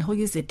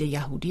انجمنهای ضد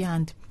یهودی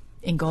اند.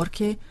 انگار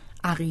که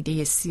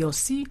عقیده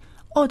سیاسی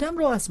آدم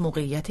را از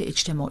موقعیت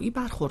اجتماعی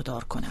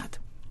برخوردار کند.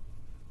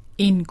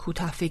 این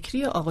کوتاه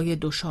فکری آقای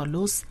دو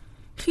شارلوس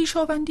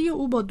خویشاوندی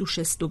او با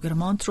دوشس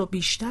دوگرمانت را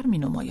بیشتر می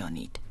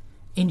نمایانید.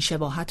 این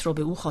شباهت را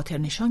به او خاطر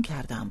نشان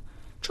کردم،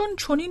 چون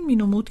چنین می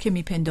نمود که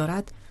می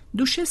پندارد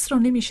دوشس را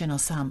نمی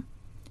شناسم.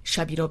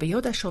 شبی را به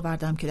یادش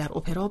آوردم که در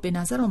اپرا به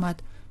نظر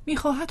آمد می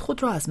خواهد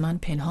خود را از من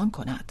پنهان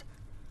کند.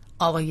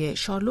 آقای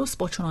شارلوس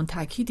با چنان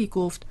تأکیدی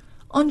گفت: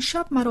 آن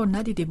شب مرا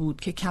ندیده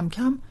بود که کم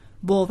کم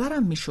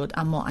باورم می شد،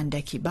 اما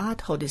اندکی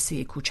بعد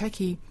حادثه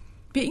کوچکی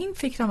به این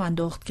فکرم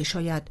انداخت که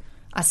شاید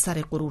از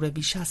سر غرور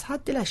بیش از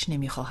حد دلش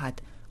نمی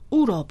خواهد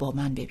او را با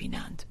من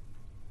ببینند.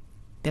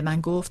 به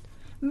من گفت: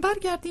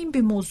 برگردیم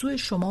به موضوع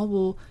شما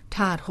و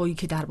طرح‌هایی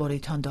که درباره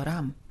تان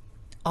دارم.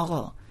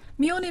 آقا،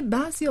 میان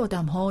بعضی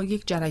آدم‌ها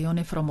یک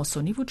جریان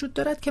فراماسونی وجود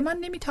دارد که من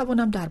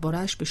نمی‌توانم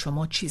درباره‌اش به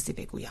شما چیزی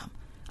بگویم،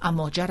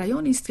 اما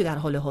جریانی است که در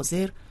حال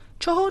حاضر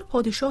 4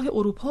 پادشاه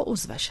اروپا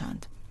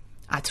عضوشند.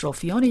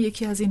 اطرافیان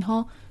یکی از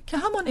اینها که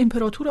همان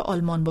امپراتور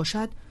آلمان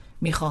باشد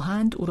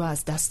می‌خواهند او را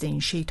از دست این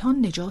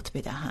شیطان نجات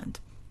بدهند.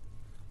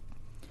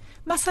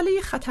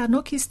 مسئله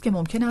خطرناکی است که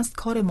ممکن است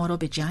کار ما را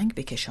به جنگ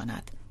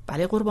بکشاند.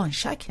 بله قربان،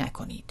 شک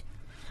نکنید.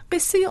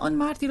 قصه آن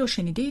مردی را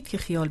شنیدید که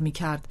خیال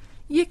می‌کرد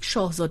یک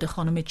شاهزاده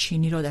خانم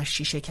چینی را در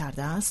شیشه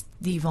کرده است؟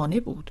 دیوانه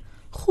بود.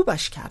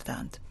 خوبش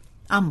کردند.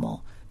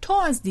 اما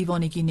تا از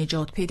دیوانگی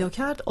نجات پیدا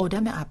کرد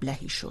آدم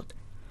ابلهی شد.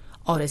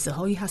 عارضه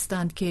هایی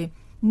هستند که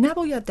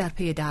نباید در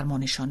پی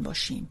درمانشان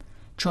باشیم،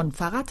 چون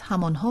فقط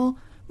همانها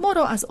ما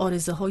را از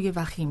عارضه های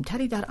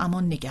وخیمتری در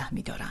امان نگه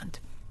می‌دارند.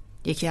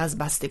 یکی از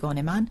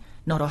بستگان من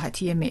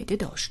ناراحتی معده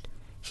داشت.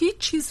 هیچ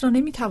چیز را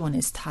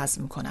نمی‌توانست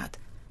هضم کند.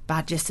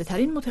 برجسته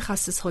ترین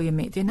متخصص های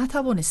معده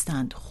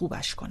نتوانستند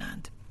خوبش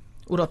کنند.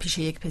 او را پیش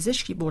یک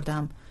پزشکی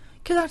بردم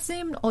که در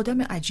ضمن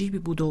آدم عجیبی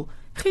بود و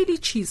خیلی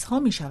چیزها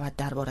می شود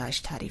درباره‌اش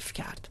تعریف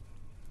کرد.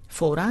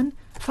 فوراً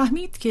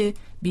فهمید که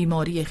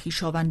بیماری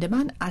خویشاوند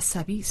من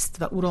عصبی است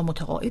و او را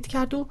متقاعد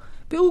کرد و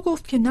به او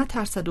گفت که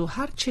نترسد و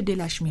هر چه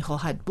دلش می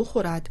خواهد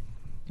بخورد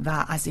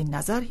و از این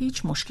نظر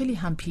هیچ مشکلی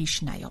هم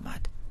پیش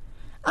نیامد.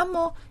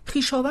 اما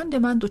خویشاوند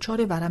من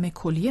دچار ورم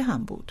کلیه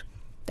هم بود.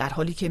 در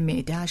حالی که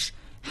معده‌اش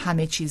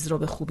همه چیز را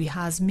به خوبی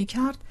هضم می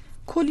کرد،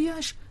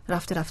 کلیه‌اش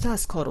رفته رفته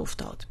از کار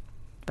افتاد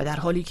و در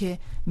حالی که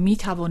می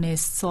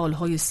توانست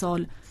سالهای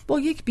سال با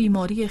یک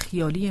بیماری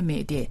خیالی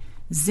معده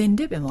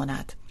زنده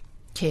بماند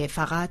که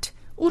فقط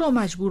او را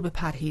مجبور به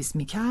پرهیز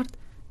می کرد،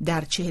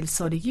 در 40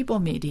 سالگی با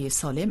معده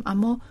سالم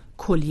اما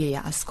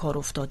کلیه از کار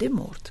افتاده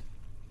مرد.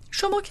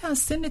 شما که از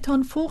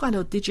سنتان فوق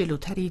العاده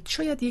جلوترید،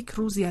 شاید یک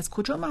روزی از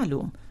کجا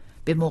معلوم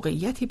به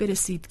موقعیتی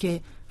برسید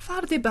که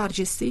فرد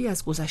برجسته‌ای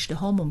از گذشته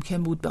ها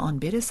ممکن بود به آن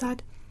برسد،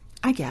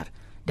 اگر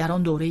در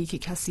آن دوره‌ای که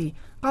کسی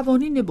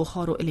قوانین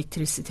بخار و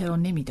الکتریسیته را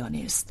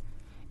نمی‌دانست،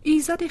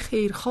 ایزد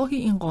خیرخواهی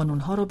این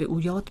قانون‌ها را به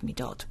او یاد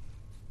می‌داد.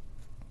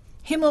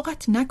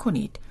 حماقت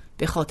نکنید،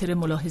 به خاطر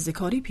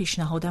ملاحظه‌کاری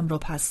پیشنهادم را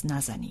پس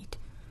نزنید.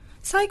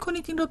 سعی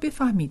کنید این را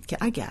بفهمید که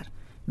اگر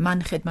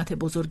من خدمت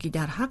بزرگی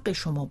در حق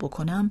شما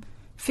بکنم،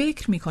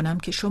 فکر می‌کنم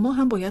که شما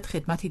هم باید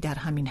خدمتی در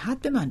همین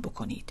حد به من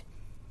بکنید.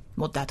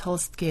 مدت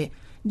هاست که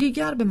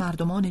دیگر به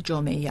مردمان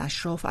جامعه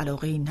اشراف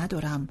علاقه‌ای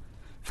ندارم،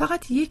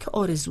 فقط یک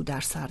آرزو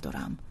در سر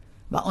دارم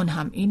و آن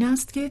هم این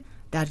است که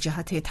در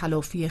جهت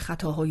تلافی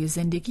خطاهای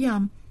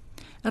زندگیم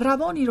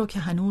روانی را که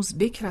هنوز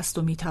بکر است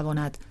و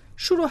میتواند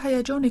شور و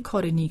هیجان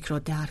کار نیک را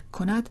درک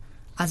کند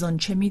از آن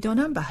چه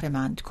میدانم بهره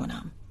مند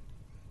کنم.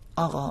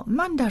 آقا،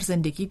 من در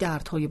زندگی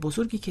دردهای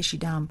بزرگی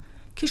کشیدم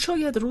که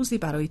شاید روزی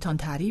برایتان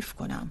تعریف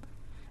کنم.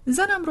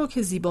 زنم را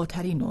که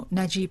زیباترین و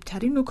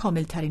نجیبترین و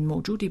کاملترین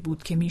موجودی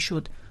بود که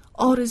میشد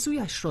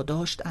آرزویش را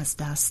داشت از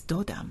دست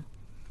دادم.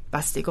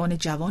 بستگان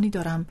جوانی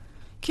دارم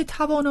که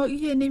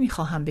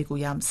نمیخواهم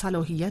بگویم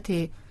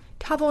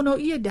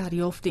توانایی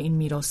دریافت این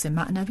میراث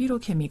معنوی را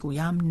که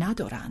میگویم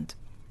ندارند.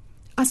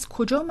 از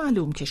کجا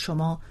معلوم که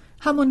شما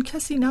همان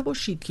کسی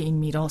نباشید که این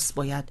میراث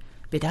باید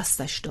به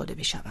دستش داده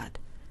بشود؟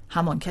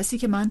 همان کسی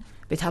که من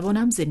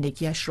بتوانم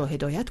زندگیش را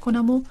هدایت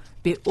کنم و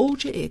به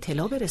اوج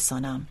اطلاع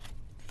برسانم.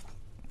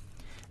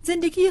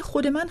 زندگی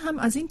خود من هم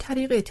از این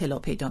طریق اطلاع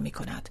پیدا می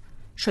کند.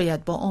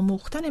 شاید با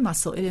آموختن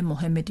مسائل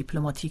مهم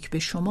دیپلماتیک به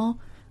شما،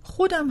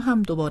 خودم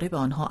هم دوباره به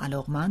آنها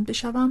علاقمند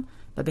بشوم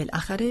و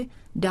بالاخره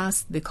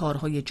دست به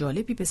کارهای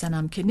جالبی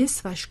بزنم که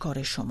نصفش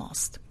کار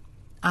شماست.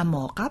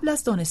 اما قبل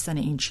از دانستن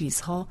این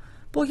چیزها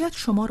باید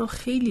شما را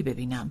خیلی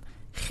ببینم،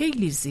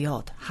 خیلی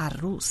زیاد، هر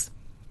روز.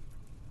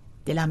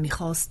 دلم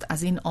میخواست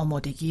از این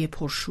آمادگی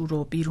پرشور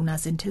و بیرون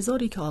از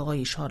انتظاری که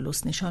آقای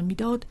شارلوس نشان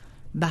میداد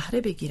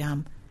بهره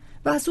بگیرم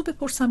و از او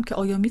بپرسم که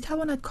آیا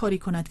میتواند کاری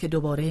کند که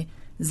دوباره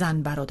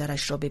زن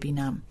برادرش را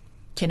ببینم،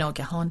 که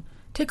ناگهان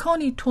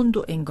تکانی تند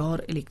و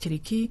انگار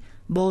الکتریکی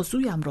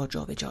بازویم را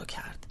جابجا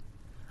کرد.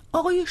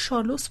 آقای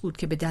شارلوس بود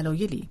که به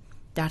دلایلی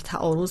در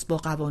تعارض با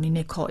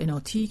قوانین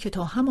کائناتی که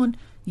تا همان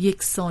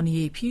 1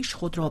 ثانیه پیش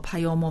خود را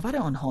پیام‌آور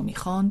آنها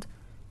می‌خواند،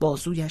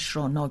 بازویش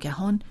را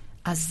ناگهان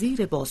از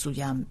زیر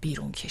بازویم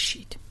بیرون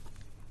کشید.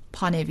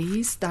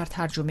 پانویس در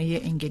ترجمه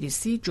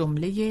انگلیسی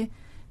جمله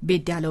به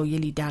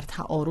دلایلی در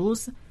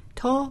تعارض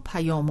تا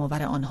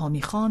پیام‌آور آنها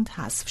می‌خواند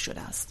حذف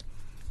شده است.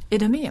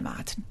 ادامه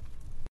متن.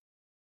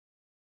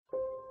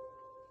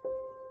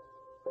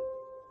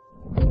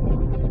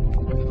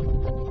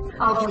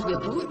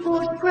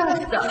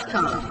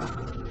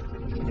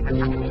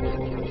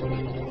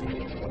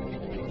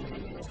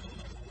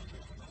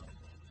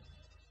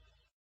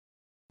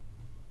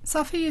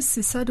 صفحه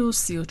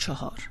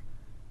 334.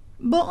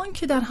 با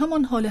آنکه در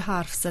همان حال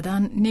حرف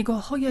زدن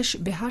نگاههایش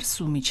به هر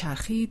سو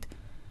میچرخید،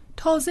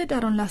 تازه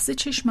در آن لحظه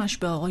چشمش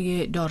به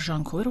آقای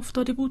دارژانکوئر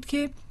افتاده بود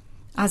که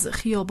از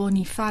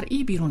خیابانی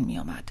فرعی بیرون می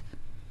آمد.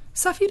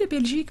 سفیر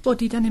بلژیک با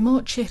دیدن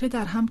ما چهره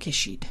در هم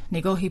کشید،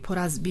 نگاهی پر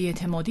از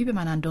بی‌اعتمادی به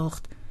من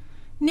انداخت،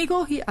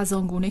 نگاهی از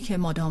آنگونه که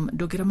مادام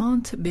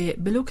دوگرمانت به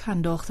بلوک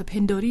انداخت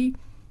پنداری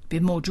به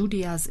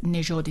موجودی از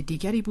نژاد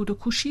دیگری بود و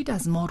کوشید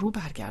از ما رو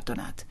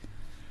برگرداند.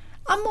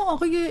 اما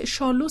آقای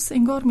شارلوس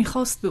انگار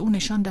می‌خواست به او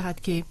نشان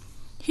دهد که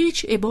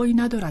هیچ ابایی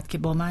ندارد که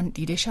با من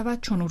دیده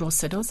شود، چون او را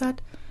صدا زد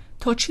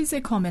تا چیز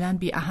کاملا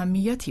بی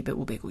اهمیتی به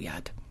او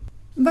بگوید.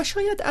 و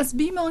شاید از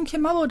بیم آن که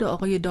مبادا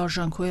آقای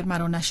دارژانکوئر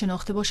مرا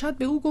نشناخته باشد،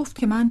 به او گفت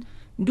که من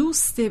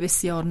دوست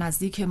بسیار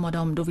نزدیک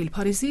مادام دو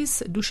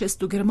ویلپاریزیس، دوشس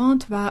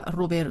دوگرمانت و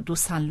روبر دو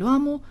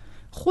سنلوام و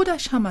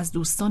خودش هم از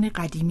دوستان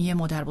قدیمی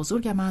مادر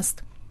بزرگم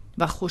است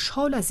و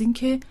خوشحال از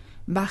اینکه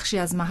بخشی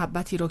از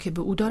محبتی را که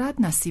به او دارد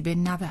نصیب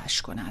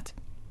نوه‌اش کند.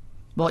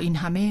 با این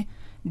همه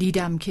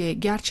دیدم که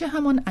گرچه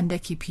همان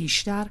اندکی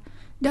پیشتر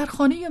در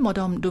خانه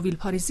مادام دو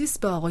ویلپاریزیس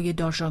به آقای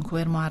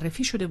دارژانکوئر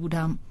معرفی شده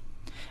بودم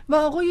و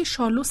آقای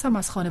شارلوس هم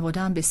از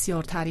خانواده‌ام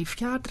بسیار تعریف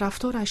کرد،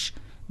 رفتارش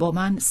با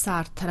من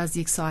سردتر از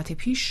 1 ساعت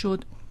پیش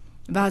شد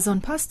و از آن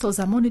پس تا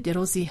زمان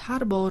درازی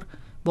هر بار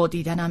با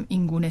دیدنم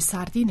این گونه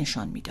سردی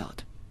نشان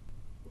میداد.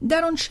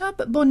 در آن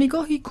شب با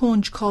نگاهی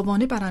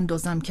کنجکاوانه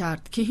براندازم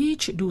کرد که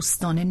هیچ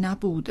دوستانه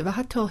نبود و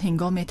حتی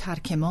هنگام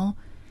ترک ما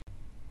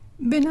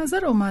به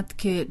نظر آمد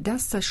که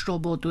دستش را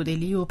با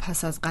دودلی و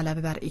پس از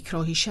غلبه بر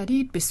اکراهی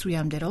شدید به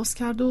سویم دراز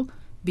کرد و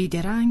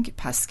بیدرنگ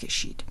پس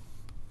کشید.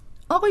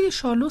 آقای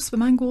شارلوس به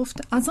من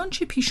گفت از آن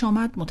چی پیش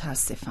آمد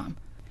متاسفم.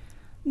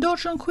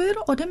 دارژانکوئر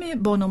آدم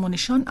با نام و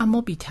نشان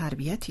اما بی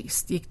تربیتی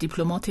است، یک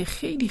دیپلمات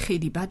خیلی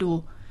خیلی بد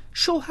و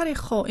شوهر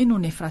خائن و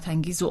نفرت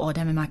انگیز و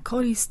آدم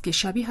مکاری است که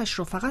شبیهش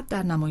را فقط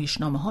در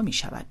نمایشنامه‌ها می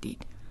شود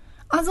دید.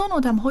 از آن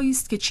آدم‌هایی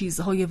است که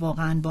چیزهای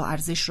واقعاً با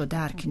ارزش را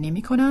درک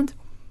نمی کنند،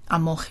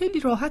 اما خیلی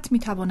راحت می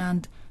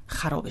توانند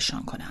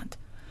خرابشان کنند.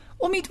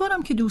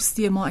 امیدوارم که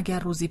دوستی ما اگر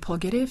روزی پا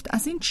گرفت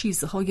از این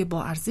چیزهای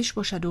با ارزش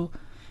باشد و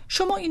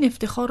شما این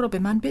افتخار را به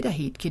من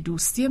بدهید که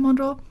دوستی من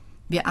را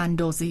به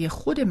اندازه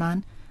خود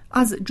من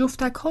از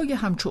جفتک‌های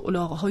همچو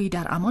الاغ‌هایی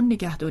در امان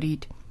نگه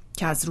دارید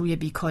که از روی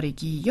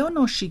بیکارگی یا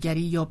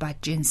ناشیگری یا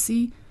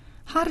بدجنسی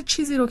هر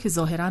چیزی را که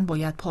ظاهراً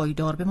باید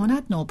پایدار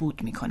بماند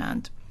نابود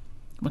می‌کنند.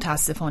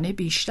 متاسفانه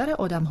بیشتر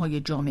آدم‌های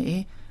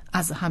جامعه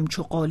از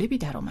همچو قالبی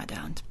در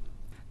آمدند.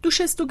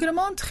 دوشس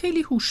دوگرمانت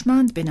خیلی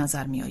هوشمند به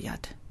نظر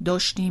می‌آید.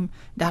 داشتیم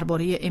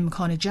درباره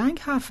امکان جنگ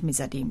حرف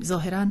می‌زدیم.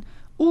 ظاهراً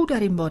او در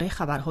این باره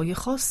خبرهای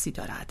خاصی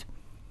دارد.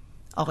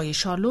 آقای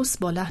شارلوس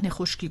با لحن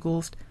خشکی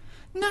گفت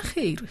نه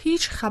خیر،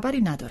 هیچ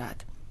خبری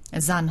ندارد.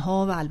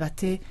 زنها و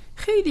البته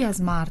خیلی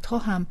از مردها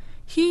هم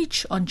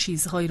هیچ آن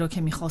چیزهایی را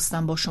که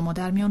می‌خواستم با شما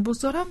در میان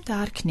بگذارم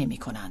درک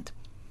نمی‌کنند.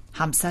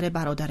 همسر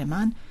برادر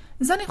من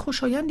زن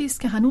خوشایندی است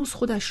که هنوز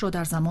خودش را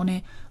در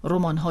زمان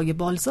رمان‌های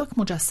بالزاک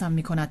مجسم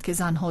می‌کند که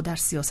زنها در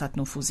سیاست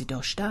نفوذی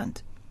داشتند.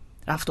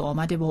 رفت و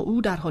آمد با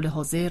او در حال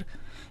حاضر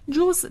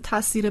جز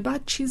تأثیر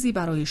بد چیزی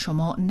برای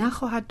شما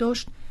نخواهد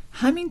داشت.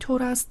 همین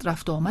طور است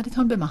رفت و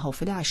آمدتان به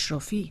محافل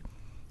اشرافی.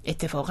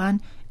 اتفاقاً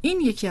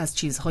این یکی از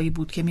چیزهایی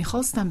بود که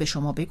میخواستم به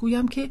شما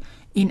بگویم که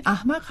این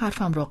احمق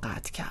حرفم را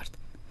قطع کرد.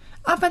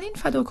 اولین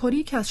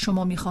فداکاری که از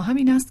شما میخواهم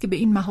این است که به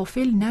این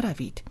محافل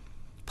نروید.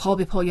 پا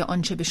به پای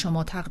آنچه به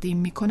شما تقدیم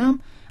میکنم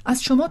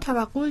از شما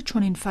توقع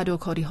چنین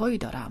فداکاری هایی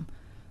دارم.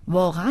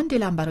 واقعاً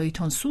دلم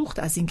برایتان سوخت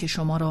از اینکه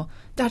شما را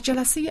در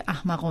جلسه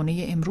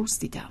احمقانه امروز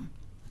دیدم.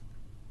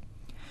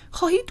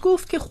 خواهید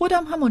گفت که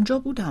خودم هم آنجا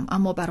بودم،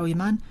 اما برای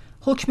من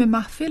حکم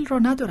محفل را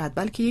ندارد،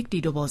 بلکه یک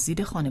دید و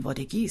بازدید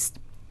خانوادگی است.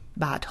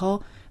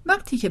 بعدها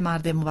وقتی که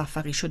مرد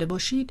موفقی شده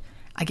باشید،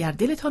 اگر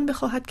دلتان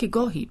بخواهد که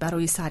گاهی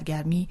برای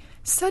سرگرمی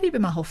سری به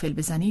محافل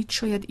بزنید،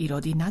 شاید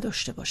ایرادی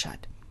نداشته باشد.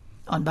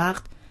 آن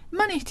وقت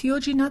من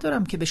احتیاجی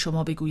ندارم که به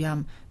شما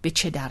بگویم به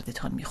چه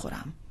دردتان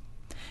میخورم.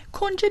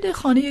 کنجد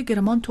خانه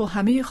گرمانت و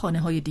همه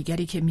خانه‌های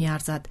دیگری که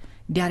میارزد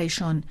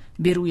درشان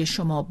به روی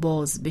شما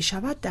باز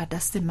بشود در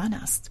دست من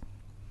است.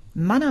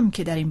 منم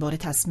که در این باره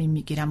تصمیم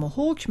میگیرم و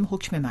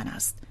حکم من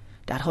است.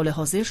 در حال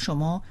حاضر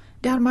شما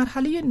در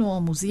مرحله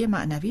نوآموزی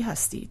معنوی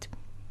هستید.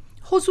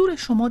 حضور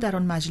شما در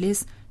آن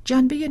مجلس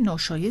جنبه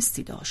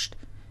ناشایستی داشت.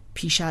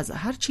 پیش از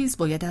هر چیز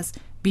باید از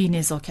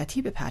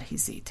بی‌نزاکتی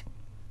بپرهیزید.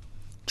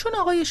 چون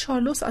آقای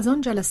شارلوس از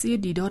آن جلسه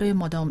دیدار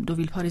مادام دو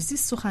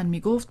ویلپارزیس سخن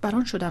میگفت،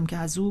 بران شدم که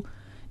از او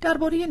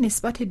درباره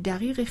نسبت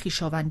دقیق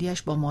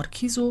خویشاوندیش با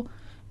مارکیز و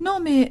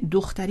نام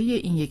دختری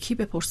این یکی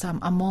بپرسم،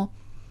 اما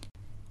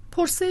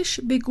پرسش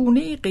به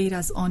گونه غیر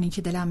از آنی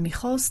که دلم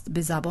میخواست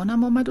به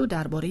زبانم آمد و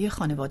درباره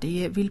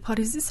خانواده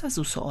ویلپارزیس از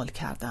او سوال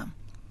کردم.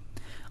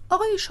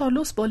 آقای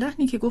شارلوس با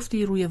لحنی که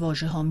گفتی روی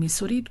واژه ها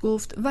میسرید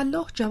گفت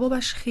والله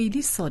جوابش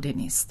خیلی ساده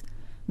نیست.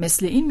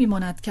 مثل این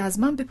میماند که از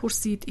من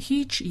بپرسید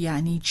هیچ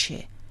یعنی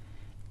چه.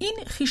 این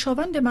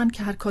خویشاوند من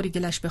که هر کاری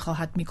دلش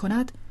بخواهد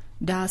میکند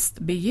دست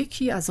به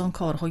یکی از آن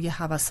کارهای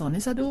هوسانه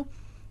زد و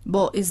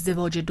با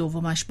ازدواج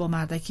دومش با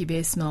مردکی به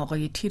اسم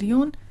آقای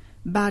تیریون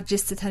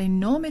برجسته ترین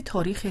نام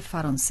تاریخ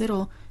فرانسه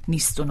را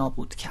نیست و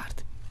نابود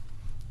کرد.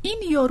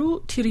 این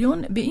یارو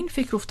تیریون به این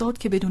فکر افتاد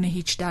که بدون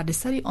هیچ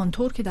دردسری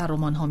آنطور که در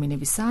رمان‌ها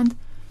می‌نویسند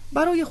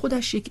برای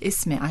خودش یک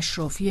اسم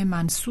اشرافی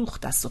منسوخ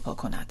دست و پا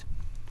کند.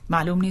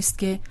 معلوم نیست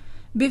که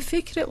به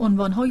فکر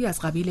عنوان‌هایی از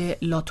قبیل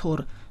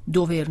لاتور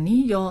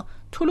دوورنی یا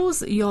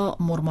تولوز یا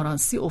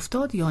مورمارانسی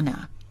افتاد یا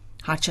نه.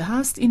 هرچه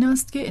هست این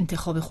است که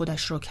انتخاب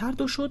خودش را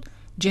کرد و شد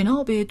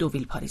جناب دو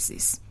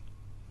ویلپارزیس.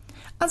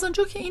 از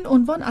آنجا که این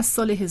عنوان از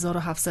سال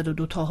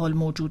 1702 تا حال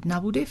موجود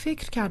نبوده،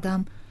 فکر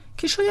کردم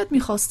که شاید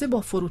می‌خواسته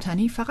با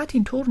فروتنی فقط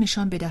اینطور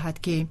نشان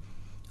بدهد که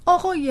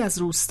آقایی از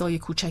روستای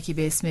کوچکی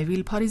به اسم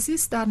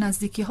ویلپارزیس در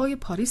نزدیکی‌های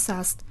پاریس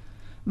است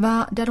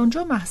و در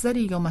آنجا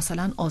محضری یا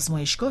مثلا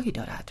آزمایشگاهی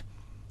دارد.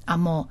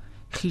 اما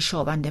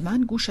خویشاوند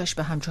من گوشش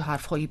به همچو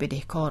حرف‌هایی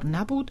بدهکار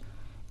نبود،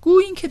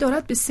 گویی این که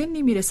دارد به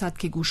سنی میرسد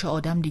که گوش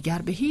آدم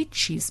دیگر به هیچ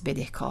چیز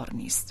بدهکار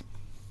نیست.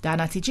 در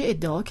نتیجه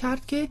ادعا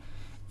کرد که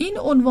این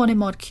عنوان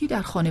مارکی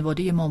در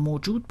خانواده ما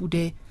موجود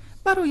بوده،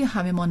 برای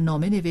همه ما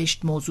نامه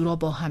نوشت، موضوع را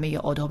با همه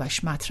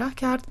آدابش مطرح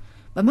کرد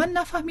و من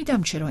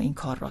نفهمیدم چرا این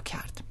کار را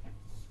کرد.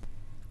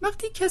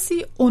 وقتی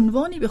کسی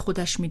عنوانی به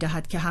خودش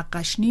میدهد که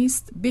حقش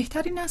نیست،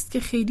 بهترین است که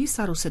خیلی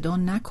سر و صدا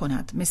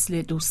نکند.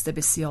 مثل دوست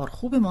بسیار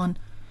خوبمان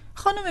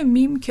خانم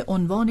میم که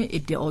عنوان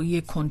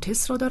ادعایی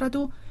کنتس را دارد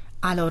و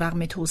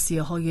علیرغم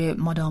توصیه‌های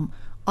مادام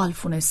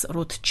آلفونس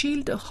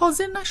روتشیلد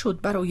حاضر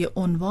نشد برای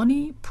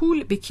عنوانی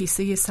پول به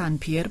کیسه سن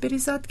پیر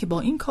بریزد که با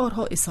این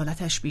کارها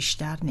اصالتش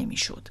بیشتر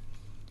نمیشد.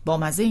 با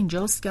مزه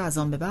اینجاست که از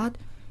آن به بعد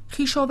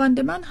خویشاوند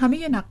من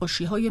همه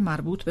نقاشی‌های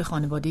مربوط به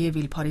خانواده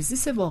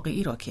ویلپارزیس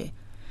واقعی را که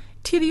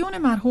تیریون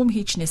مرحوم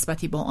هیچ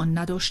نسبتی با آن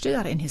نداشته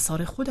در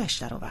انحصار خودش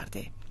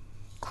درآورده.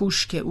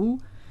 کوشک او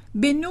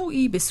به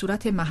نوعی به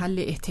صورت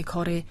محل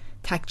احتکار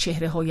تک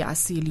چهره‌های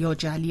اصیل یا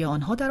جعلی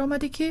آنها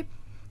درآمده که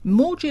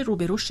موج رو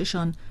به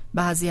رشدشان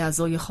بعضی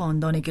اعضای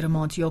خاندان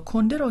گرمانت یا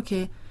کنده را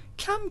که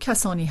کم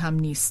کسانی هم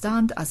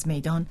نیستند از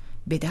میدان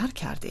به در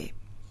کرده.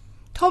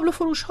 تابلو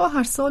فروش ها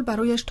هر سال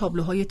برایش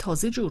تابلوهای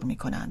تازه جور می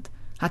کنند.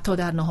 حتی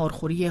در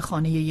نهارخوری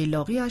خانه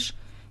یلاقیش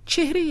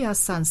چهره‌ای از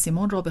سن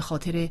سیمون را به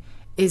خاطر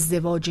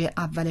ازدواج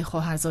اول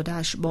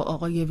خواهرزاده‌اش با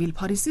آقای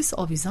ویلپارزیس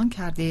آویزان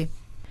کرده،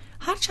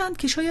 هرچند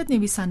که شاید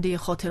نویسنده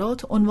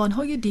خاطرات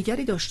عنوانهای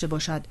دیگری داشته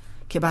باشد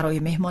که برای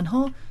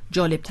مهمانها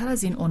جالبتر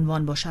از این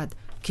عنوان باشد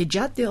که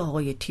جد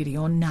آقای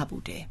تیریون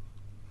نبوده.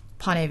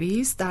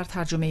 پانویس در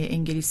ترجمه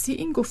انگلیسی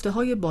این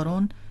گفته‌های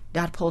بارون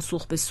در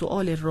پاسخ به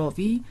سؤال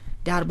راوی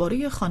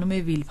درباره خانم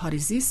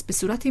ویلپارزیس به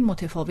صورتی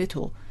متفاوت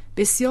و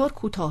بسیار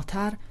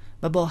کوتاه‌تر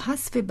و با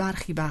حذف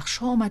برخی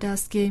بخش‌ها آمده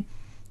است که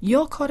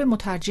یا کار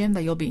مترجم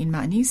و یا به این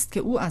معنی است که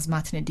او از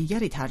متن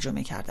دیگری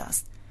ترجمه کرده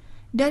است.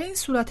 در این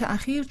صورت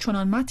اخیر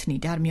چنان متنی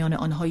در میان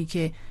آنهایی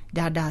که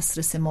در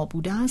دسترس ما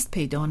بوده است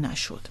پیدا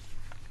نشد.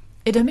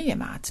 ادامه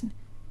متن: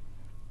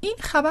 این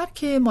خبر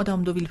که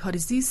مادام دو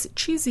ویلپارزیس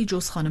چیزی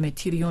جز خانم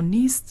تیریون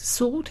نیست،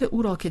 سقوط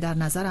او را که در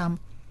نظرم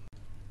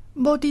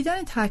با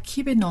دیدن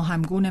ترکیب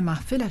ناهمگون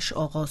محفلش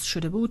آغاز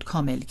شده بود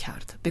کامل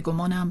کرد. به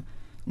گمانم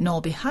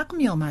نابحق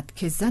می آمد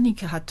که زنی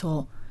که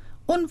حتی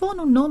عنوان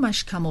و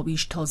نامش کم و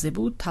بیش تازه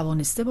بود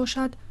توانسته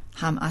باشد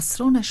هم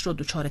اسرانش را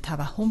دچار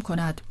توهم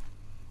کند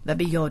و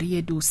به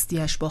یاری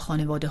دوستیش با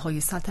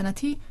خانواده‌های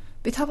سلطنتی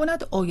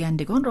بتواند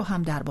آیندگان را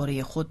هم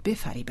درباره خود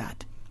بفریبد.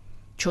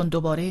 چون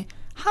دوباره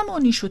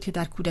همانی شد که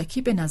در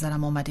کودکی به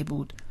نظرم آمده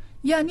بود،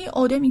 یعنی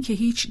آدمی که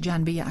هیچ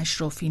جنبه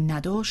اشرافی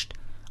نداشت.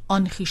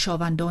 آن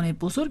خویشاوندان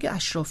بزرگ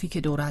اشرافی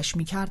که دورش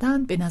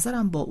می‌کردند به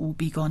نظرم با او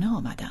بیگانه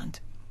آمدند.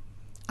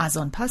 از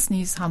آن پس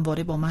نیز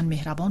همواره با من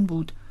مهربان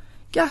بود.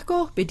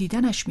 گهگاه به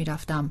دیدنش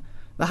می‌رفتم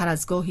و هر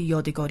از گاهی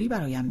یادگاری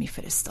برایم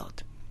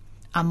می‌فرستاد.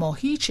 اما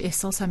هیچ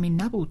احساسم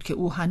این نبود که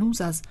او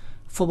هنوز از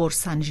فوبور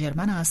سن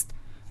ژرمن است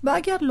و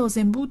اگر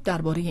لازم بود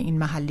درباره این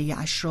محله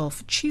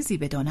اشراف چیزی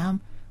بدانم،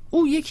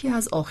 او یکی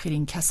از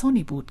آخرین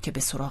کسانی بود که به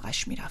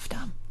سراغش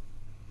می‌رفتم.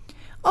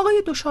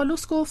 آقای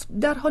دوشالوس گفت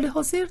در حال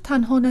حاضر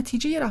تنها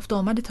نتیجه رفت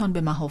آمدتان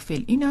به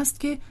محافل این است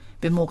که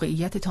به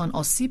موقعیتتان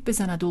آسیب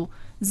بزند و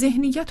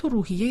ذهنیت و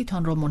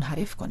روحیه‌تان را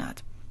منحرف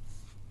کند.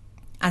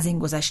 از این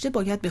گذشته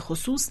باید به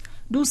خصوص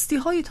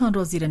دوستی‌هایتان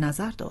را زیر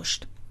نظر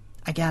داشت.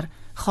 اگر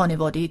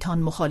خانواده‌تان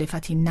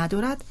مخالفتی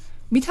ندارد،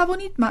 می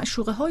توانید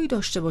معشوقه هایی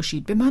داشته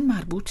باشید، به من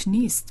مربوط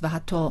نیست و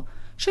حتی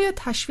شاید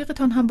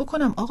تشویقتان هم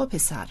بکنم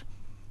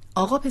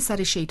آقا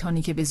پسر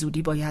شیطانی که به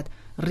زودی باید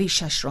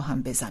ریشش را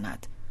هم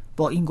بزند.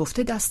 با این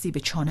گفته دستی به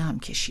چانه هم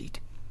کشید.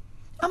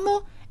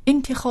 اما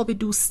انتخاب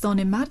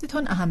دوستان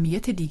مردتان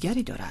اهمیت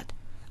دیگری دارد.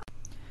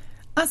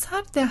 از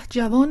هر 10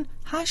 جوان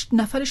 8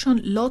 نفرشان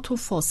لات و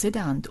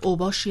فاسدند،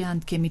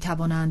 اوباشیند که می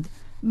توانند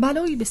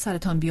بلایی به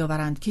سرتان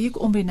بیاورند که یک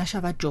عمری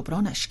نشود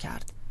جبرانش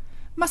کرد.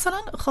 مثلا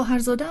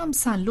خواهرزاده‌ام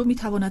سنلو می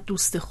تواند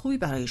دوست خوبی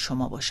برای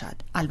شما باشد.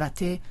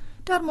 البته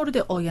در مورد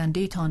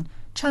آینده تان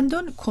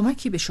چندان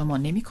کمکی به شما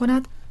نمی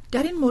کند.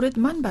 در این مورد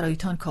من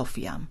برایتان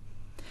کافیم.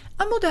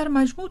 اما در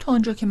مجموع تا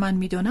آنجا که من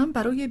می دانم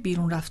برای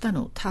بیرون رفتن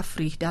و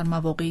تفریح در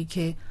مواقعی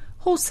که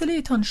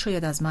حوصله تان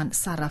شاید از من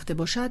سر رفته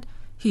باشد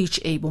هیچ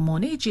عیب و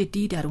مانع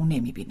جدی در او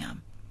نمی بینم.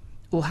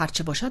 او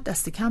هرچه باشد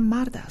دست کم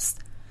مرد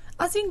است.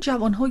 از این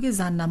جوانهای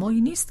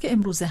زننمایی نیست که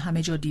امروز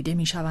همه جا دیده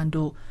می شوند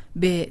و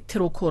به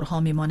تروکورها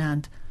می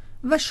مانند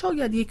و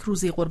شاید یک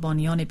روزی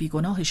قربانیان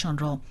بیگناهشان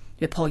را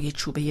به پای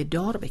چوبه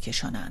دار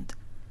بکشانند.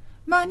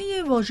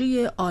 معنی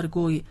واژه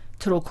آرگوی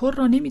تروکور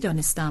را نمی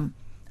دانستم،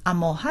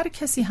 اما هر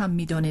کسی هم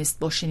می دانست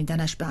با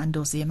شنیدنش به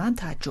اندازه من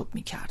تعجب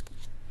می کرد.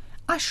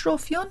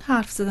 اشرافیان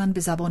حرف زدن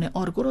به زبان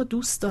آرگو را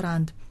دوست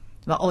دارند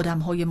و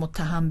آدمهای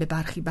متهم به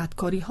برخی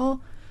بدکاریها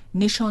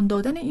نشان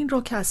دادن این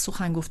را که از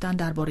سخن گفتن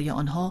درباره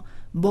آنها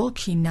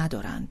باکی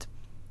ندارند،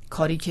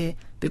 کاری که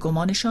به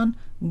گمانشان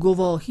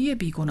گواهی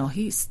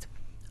بیگناهی است.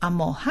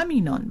 اما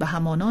همینان و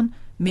همانان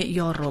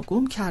معیار را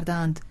گم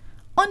کردند،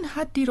 آن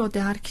حدی را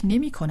درک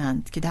نمی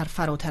کنند که در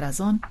فراتر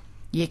از آن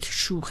یک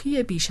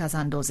شوخی بیش از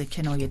اندازه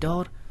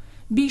کنایه‌دار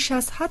بیش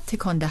از حد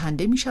تکان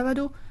دهنده می شود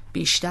و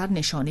بیشتر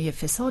نشانه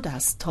فساد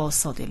است تا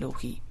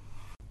ساده‌لوحی.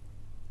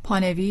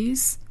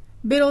 پانویس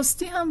به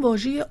راستی هم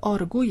واژه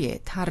آرگوی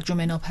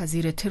ترجمه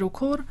ناپذیر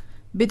تروکور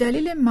به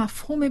دلیل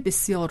مفهوم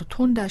بسیار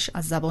تندش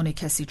از زبان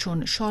کسی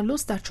چون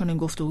شارلوس در چنین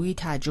گفتگویی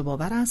تعجب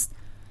آور است،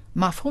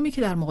 مفهومی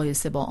که در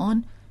مقایسه با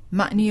آن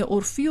معنی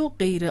عرفی و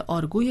غیر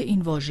آرگوی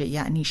این واژه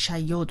یعنی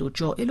شیاد و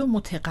جائل و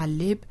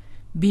متقلب،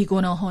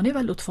 بیگناهانه و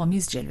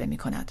لطف‌آمیز جلوه می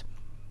کند.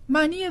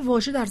 معنی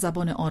واژه در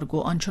زبان آرگو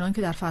آنچنان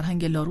که در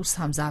فرهنگ لاروس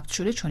هم ضبط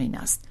شده چنین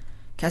است: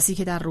 کسی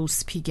که در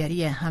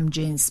روسپیگری هم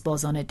جنس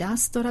بازان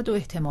دست دارد و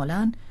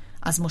احتمالاً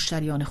از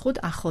مشتریان خود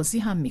اخاذی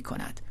هم می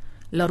کند.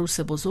 لاروس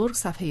بزرگ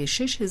صفحه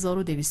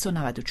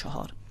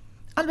 6294.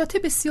 البته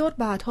بسیار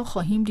بعدها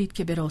خواهیم دید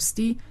که به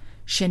راستی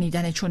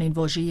شنیدن چنین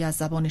واژه‌ای از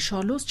زبان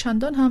شارلوس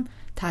چندان هم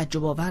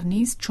تعجب آور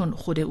نیست، چون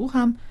خود او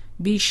هم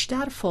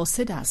بیشتر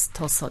فاسد است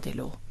تا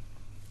ساده‌لوح.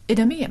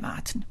 ادامه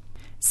متن: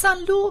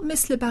 سنلو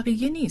مثل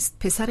بقیه نیست،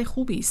 پسر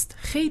خوبی است،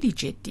 خیلی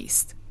جدی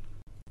است.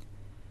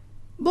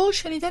 با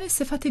شنیدن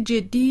صفت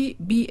جدی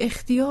بی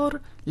اختیار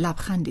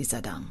لبخندی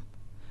زدم.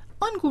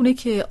 آن گونه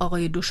که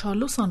آقای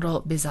دوشالوس آن را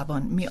به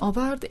زبان می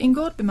آورد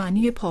انگار به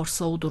معنی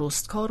پارسا و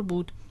درستکار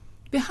بود،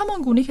 به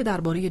همان گونه که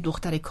درباره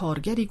دختر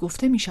کارگری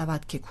گفته می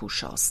شود که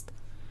کوشاست.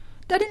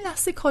 در این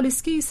لحظه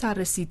کالسکی سر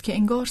رسید که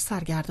انگار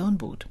سرگردان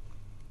بود.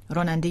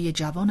 راننده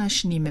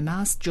جوانش نیمه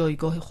مست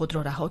جایگاه خود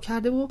را رها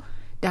کرده و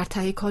در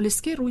ته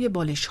کالسکه روی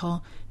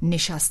بالش‌ها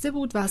نشسته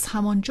بود و از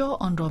همانجا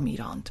آن را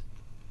می‌راند.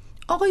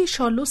 آقای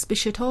شارلوس به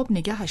شتاب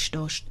نگهش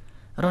داشت.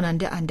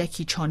 راننده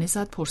اندکی چانه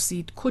زد،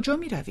 پرسید: کجا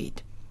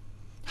می‌روید؟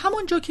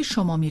 همانجا که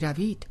شما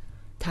می‌روید.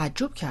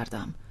 تعجب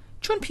کردم،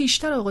 چون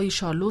پیشتر آقای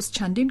شارلوس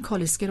چندین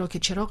کالسکه را که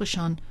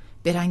چراغشان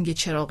به رنگ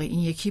چراغ این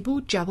یکی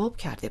بود جواب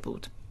کرده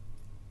بود.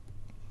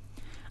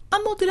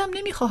 اما دلم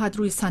نمی‌خواهد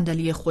روی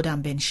صندلی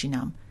خودم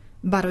بنشینم.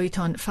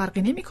 برایتان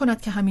فرقی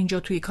نمی‌کند که همینجا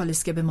توی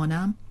کالسکه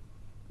بمانم؟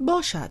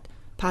 باشد،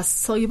 پس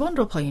سایبان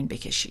را پایین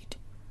بکشید.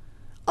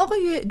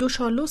 آقای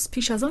دوشالوس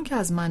پیش از آن که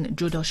از من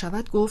جدا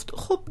شود گفت: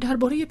 خب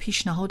درباره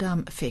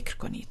پیشنهادم فکر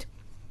کنید.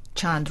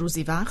 چند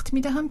روزی وقت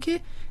می‌دهم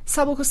که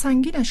سبک و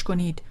سنگینش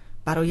کنید،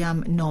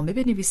 برایم نامه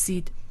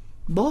بنویسید.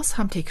 باز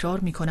هم تکرار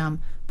می‌کنم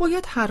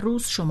باید هر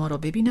روز شما را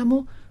ببینم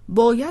و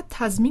باید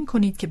تضمین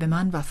کنید که به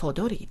من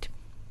وفادارید.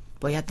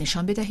 باید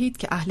نشان بدهید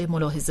که اهل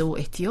ملاحظه و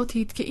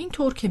احتیاطید که این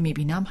طور که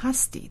میبینم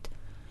هستید.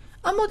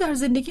 اما در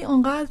زندگی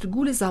آنقدر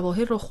گول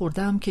ظواهر را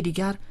خوردم که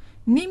دیگر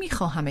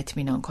نمیخواهم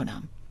اطمینان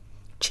کنم.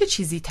 چه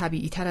چیزی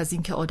طبیعی تر از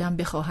این که آدم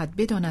بخواهد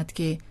بداند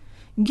که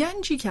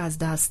گنجی که از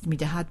دست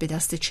میدهد به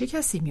دست چه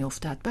کسی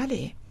میافتد؟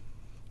 بله،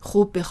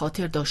 خوب به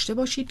خاطر داشته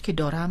باشید که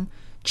دارم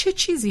چه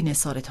چیزی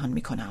نثارتان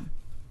میکنم.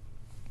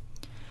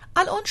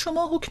 الان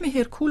شما حکم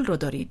هرکول را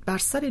دارید بر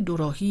سر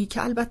دوراهی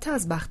که البته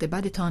از بخت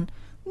بدتان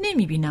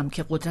نمیبینم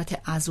که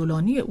قدرت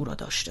عضلانی او را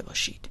داشته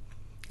باشید.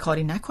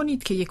 کاری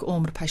نکنید که یک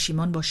عمر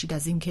پشیمان باشید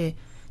از اینکه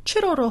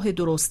چرا راه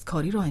درست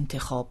کاری را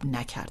انتخاب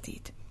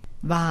نکردید.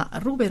 و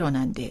رو به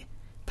راننده،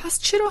 پس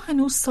چرا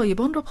هنوز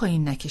سایبان را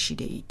پایین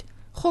نکشیده اید؟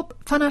 خب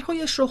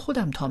فنرهایش را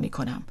خودم تا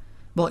میکنم.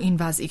 با این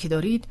وضعی که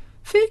دارید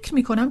فکر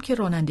میکنم که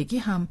رانندگی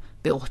هم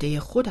به عهده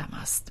خودم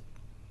است.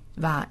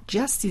 و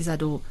جستی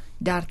زد و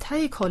در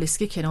ته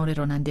کالسکه کنار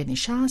راننده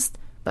نشست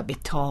و به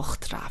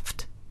تاخت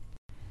رفت.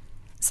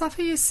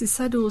 صفحه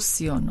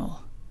 339.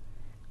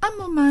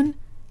 اما من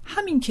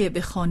همین که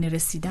به خانه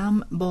رسیدم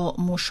با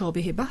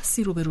مشابه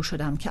بحثی روبرو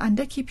شدم که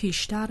اندکی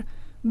پیشتر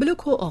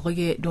بلوک و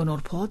آقای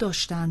دونورپا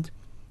داشتند،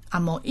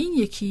 اما این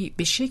یکی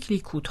به شکلی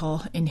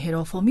کوتاه،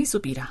 انحراف‌آمیز و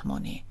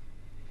بیرحمانه.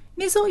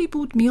 نزاعی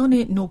بود میان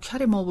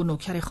نوکر ما و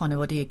نوکر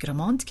خانواده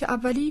گرمانت که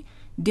اولی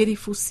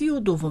دریفوسی و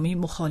دومی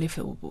مخالف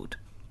او بود.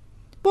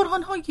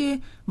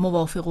 برهان‌های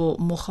موافق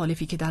و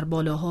مخالفی که در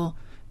بالاها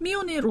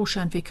میان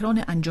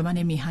روشنفکران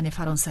انجمن میهن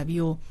فرانسوی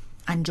و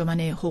انجمن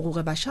حقوق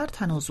بشر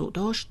تنازع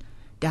داشت،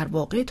 در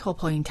واقع تا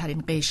پایین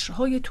ترین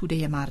قشرهای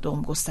توده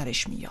مردم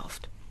گسترش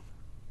می‌یافت.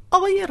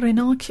 آقای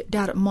رناک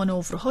در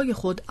مانورهای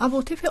خود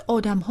عواطف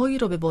آدم‌هایی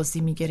را به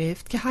بازی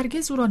می‌گرفت که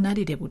هرگز او را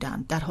ندیده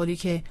بودند، در حالی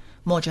که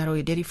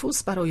ماجرای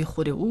دریفوس برای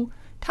خود او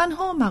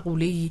تنها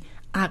مقوله‌ای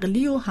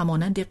عقلی و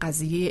همانند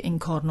قضیه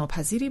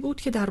انکارناپذیری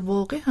بود که در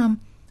واقع هم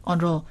آن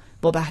را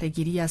با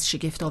بهره‌گیری از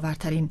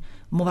شگفت‌آورترین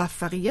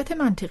موفقیت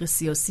منطق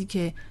سیاسی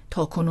که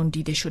تاکنون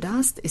دیده شده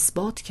است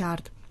اثبات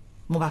کرد،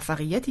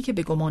 موفقیتی که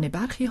به گمان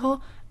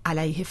برخی‌ها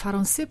علیه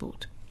فرانسه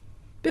بود.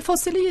 به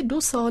فاصله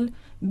 2 سال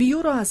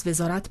بیو را از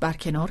وزارت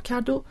برکنار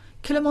کرد و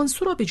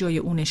کلمانسو را به جای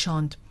او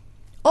نشاند.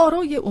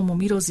 آرای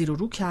عمومی را زیر و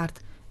رو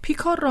کرد،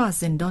 پیکار را از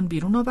زندان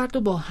بیرون آورد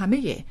و با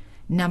همه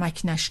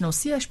نمک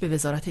نشناسیش به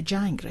وزارت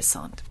جنگ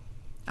رساند.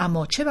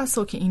 اما چه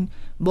بسا که این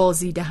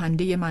بازی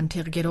دهنده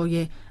منطق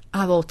گرای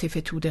عواطف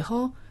توده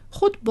ها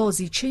خود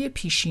بازیچه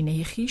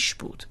پیشینه خیش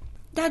بود.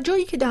 در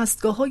جایی که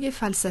دستگاه‌های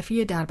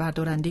فلسفی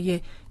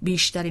دربردارنده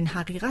بیشترین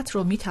حقیقت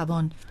را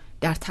میتوان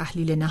در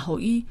تحلیل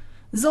نهایی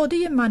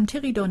زاده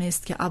منطقی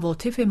دانست که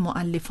عواطف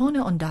مؤلفان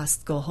آن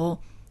دستگاه‌ها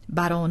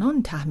بر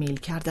آنان تحمیل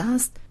کرده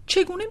است،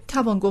 چگونه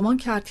توان گمان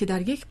کرد که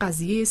در یک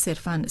قضیه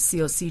صرفاً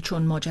سیاسی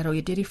چون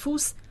ماجرای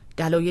دریفوس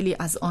دلایلی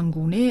از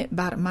آنگونه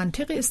بر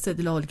منطق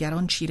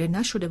استدلالگران چیره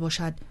نشده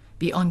باشد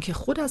بی آنکه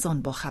خود از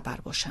آن با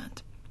خبر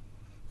باشند.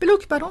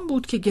 بلوک بر آن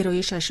بود که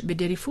گرایشش به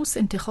دریفوس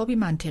انتخابی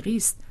منطقی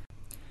است،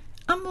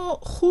 اما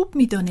خوب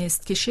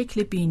می‌دانست که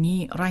شکل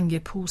بینی، رنگ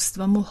پوست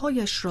و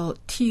موهایش را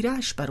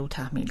تیرش بر او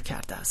تحمیل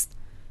کرده است.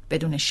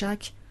 بدون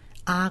شک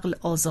عقل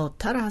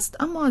آزادتر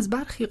است، اما از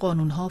برخی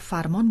قانونها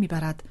فرمان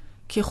میبرد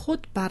که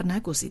خود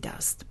برنگزیده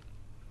است.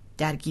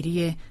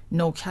 درگیری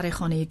نوکر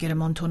خانه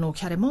گرمانت و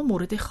نوکر ما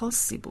مورد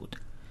خاصی بود.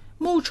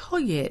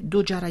 موجهای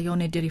دو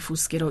جریان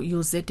دریفوسگرایی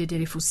و ضد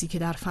دریفوسی که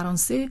در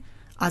فرانسه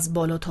از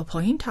بالا تا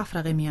پایین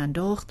تفرقه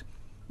میانداخت،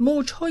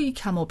 موجهایی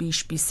کم و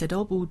بیش بی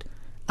صدا بود،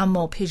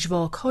 اما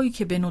پژواک‌هایی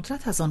که به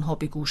ندرت از آنها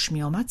به گوش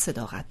میآمد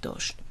صداقت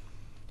داشت.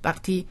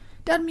 وقتی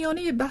در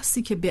میانه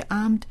بحثی که به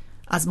عمد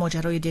از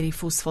ماجرای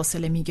دریفوس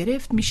فاصله می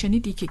گرفت می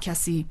شنیدی که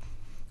کسی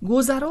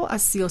گذرا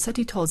از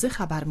سیاستی تازه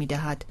خبر می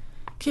دهد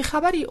که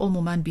خبری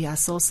عموماً بی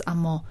اساس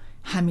اما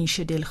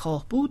همیشه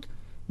دلخواه بود،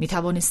 می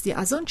توانستی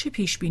از آن چه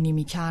پیش بینی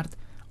می کرد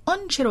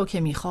آنچه را که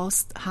می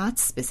خواست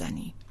حدس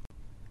بزنی.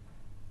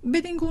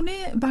 بدین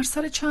گونه بر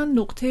سر چند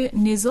نقطه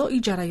نزاعی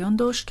جریان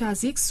داشت که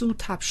از یک سو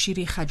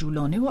تبشیری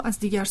خجولانه و از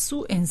دیگر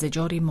سو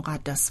انزجاری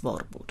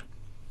مقدسوار بود.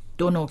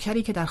 2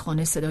 نوکری که در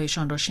خانه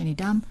صدایشان را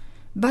شنیدم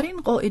بر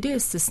این قاعده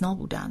استثناء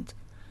بودند.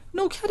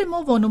 نوکر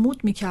ما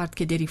وانمود می کرد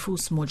که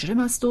دریفوس مجرم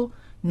است و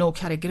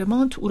نوکر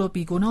گرمانت او را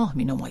بیگناه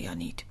می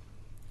نمایانید.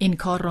 این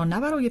کار را نه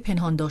برای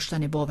پنهان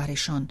داشتن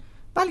باورشان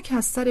بلکه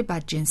از سر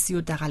بدجنسی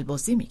و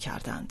دغل‌بازی می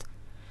کردند.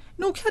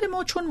 نوکر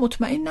ما چون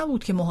مطمئن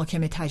نبود که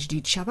محاکمه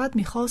تجدید شود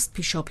می‌خواست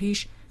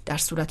پیشاپیش در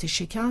صورت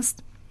شکست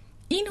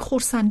این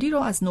خرسندی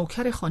را از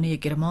نوکر خانه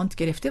گرمانت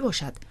گرفته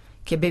باشد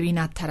که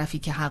ببیند طرفی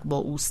که حق با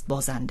اوست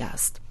بازنده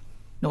است.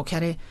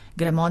 نوکر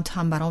گرمانت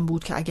هم بران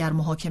بود که اگر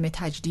محاکمه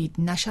تجدید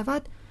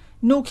نشود،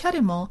 نوکر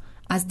ما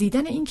از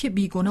دیدن اینکه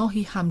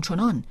بیگناهی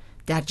همچنان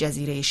در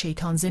جزیره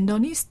شیطان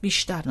زندانی است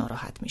بیشتر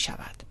ناراحت می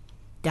شود.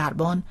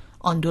 دربان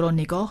آن دو را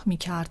نگاه می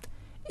کرد.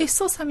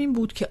 احساس همین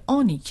بود که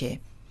آنی که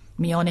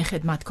میان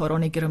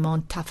خدمتکاران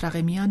گرمانت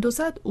تفرقه می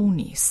اندازد او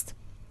نیست.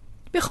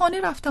 به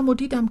خانه رفتم و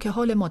دیدم که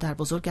حال مادر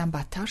بزرگم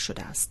بدتر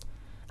شده است.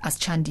 از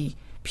چندی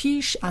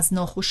پیش از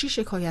ناخوشی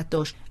شکایت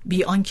داشت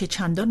بی آنکه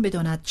چندان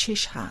بداند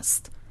چش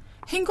هست.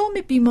 هنگام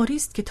بیماری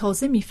است که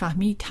تازه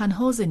میفهمی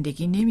تنها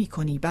زندگی نمی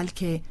کنی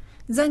بلکه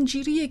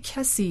زنجیری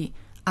کسی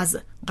از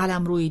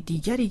قلمروی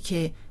دیگری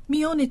که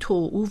میان تو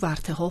و او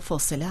ورته‌ها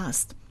فاصله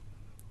است.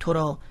 تو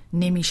را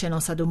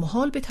نمیشناسد و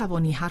محال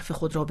بتوانی حرف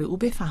خود را به او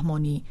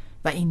بفهمانی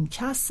و این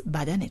کس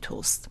بدن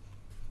توست.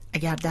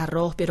 اگر در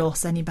راه به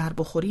راهزنی بر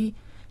بخوری،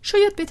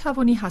 شاید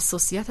بتوانی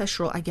حساسیتش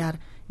را اگر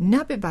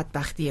نه به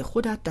بدبختی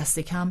خودت دست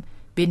کم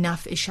به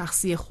نفع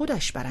شخصی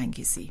خودش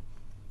برانگیزی.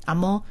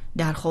 اما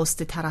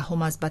درخواست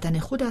ترحم از بدن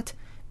خودت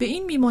به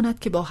این میماند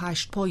که با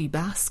 8 پایی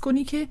بحث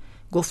کنی که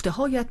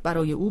گفته‌هایت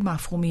برای او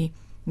مفهومی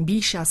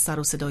بیش از سر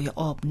و صدای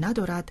آب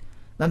ندارد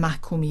و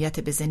محکومیت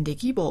به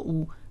زندگی با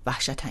او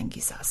وحشت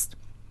انگیز است.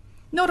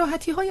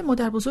 ناراحتی‌های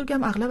مادر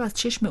بزرگم اغلب از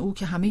چشم او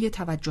که همه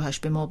توجهش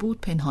به ما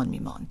بود پنهان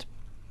می‌ماند.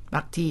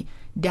 وقتی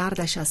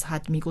دردش از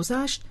حد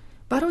می‌گذشت،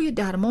 برای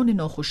درمان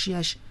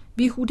ناخوشیش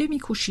بیهوده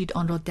می‌کوشید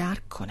آن را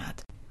درک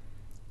کند.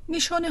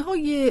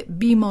 نشانه‌های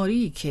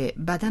بیماری که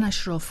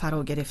بدنش را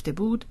فرا گرفته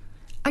بود،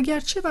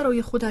 اگرچه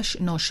برای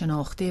خودش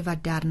ناشناخته و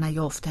در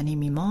نیافتنی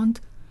می‌ماند،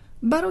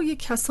 برای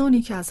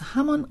کسانی که از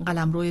همان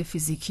قلمرو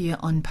فیزیکی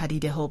آن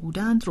پدیده ها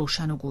بودند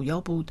روشن و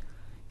گویا بود،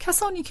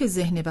 کسانی که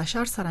ذهن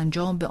بشر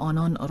سرانجام به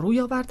آنان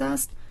روی آورده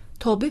است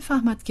تا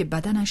بفهمد که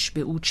بدنش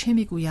به او چه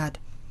میگوید،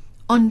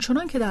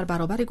 آنچنان که در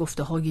برابر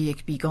گفته های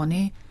یک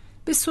بیگانه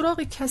به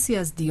سراغ کسی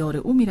از دیار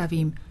او می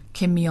رویم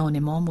که میان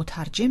ما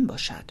مترجم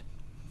باشد.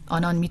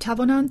 آنان می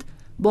توانند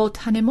با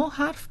تن ما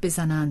حرف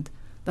بزنند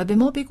و به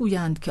ما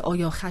بگویند که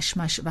آیا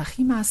خشمش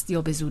وخیم است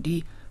یا به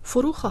زودی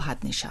فرو خواهد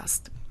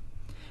نشست.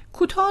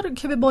 کوتار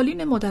که به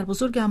بالین مادر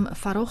بزرگم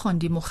فرا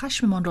خواندیم و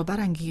خشممان را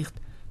برانگیخت،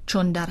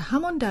 چون در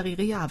همان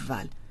دقیقه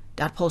اول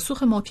در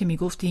پاسخ ما که می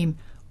گفتیم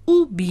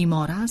او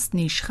بیمار است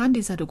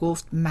نیشخندی زد و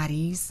گفت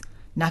مریض،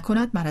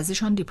 نکند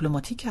مرضشان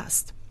دیپلماتیک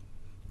است.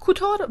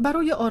 کوتار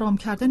برای آرام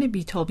کردن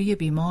بیتابی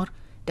بیمار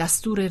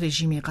دستور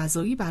رژیمی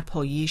غذایی بر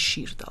پایه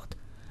شیر داد،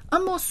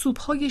 اما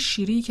سوپ‌های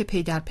شیری که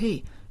پی در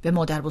پی به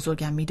مادر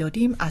بزرگم می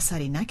دادیم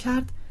اثری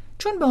نکرد،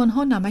 چون به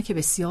آنها نمک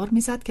بسیار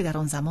میزد که در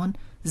آن زمان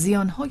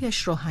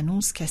زیانهایش را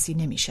هنوز کسی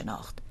نمی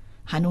شناخت.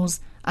 هنوز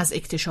از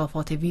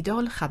اکتشافات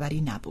ویدال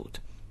خبری نبود.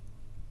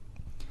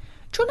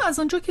 چون از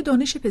آنجا که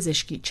دانش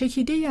پزشکی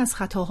چکیده‌ای از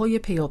خطاهای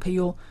پیاپی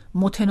و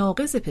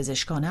متناقض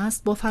پزشکان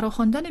است، با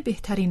فراخواندن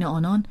بهترین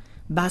آنان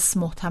بس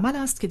محتمل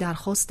است که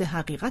درخواست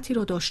حقیقتی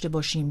را داشته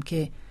باشیم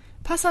که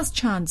پس از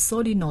چند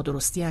سالی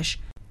نادرستیش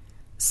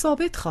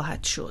ثابت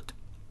خواهد شد.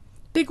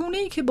 به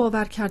گونه‌ای که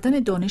باور کردن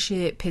دانش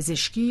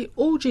پزشکی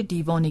اوج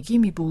دیوانگی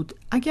می بود،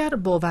 اگر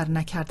باور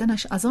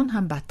نکردنش از آن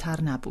هم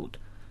بدتر نبود،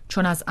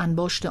 چون از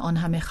انباشت آن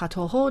همه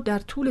خطاها در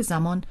طول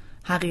زمان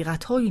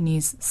حقیقت‌هایی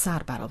نیز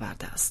سر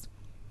برآورده است.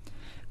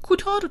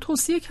 کوتار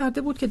توصیه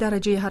کرده بود که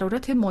درجه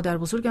حرارت مادر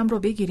بزرگم را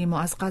بگیریم و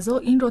از قضا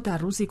این را در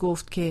روزی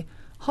گفت که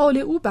حال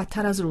او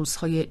بدتر از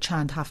روزهای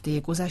چند هفته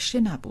گذشته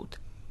نبود.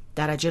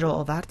 درجه را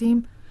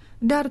آوردیم.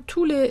 در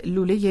طول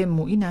لوله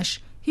موینش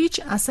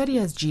هیچ اثری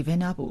از جیوه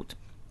نبود.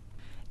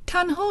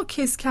 تنها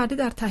کز کرده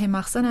در ته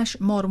مخزنش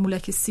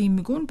مارمولک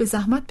سیمگون به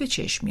زحمت به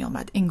چشم می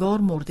آمد.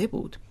 انگار مرده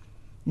بود.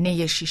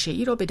 نی شیشه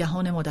ای را به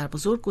دهان مادر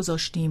بزرگ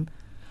گذاشتیم.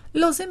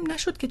 لازم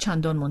نشد که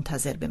چندان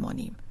منتظر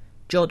بمانیم.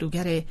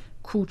 جادوگر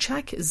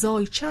کوچک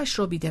زایچه‌اش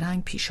را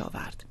بیدرنگ پیش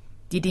آورد.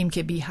 دیدیم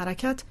که بی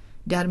حرکت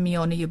در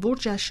میانه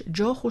برجش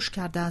جا خوش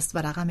کرده است و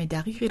رقم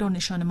دقیقی را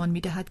نشانمان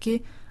می دهد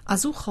که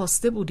از او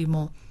خواسته بودیم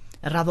و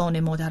روان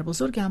مادر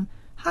بزرگم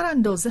هر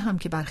اندازه هم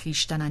که بر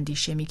خویشتن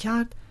اندیشه می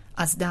کرد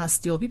از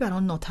دستیابی بر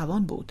آن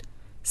ناتوان بود.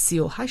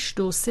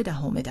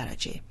 38.3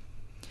 درجه.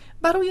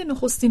 برای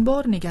نخستین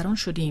بار نگران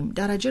شدیم.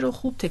 درجه را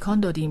خوب تکان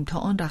دادیم تا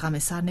آن رقم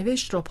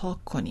سرنوشت را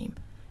پاک کنیم.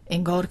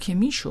 انگار که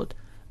می شد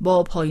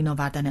با پایین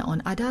آوردن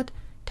آن عدد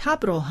تب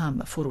را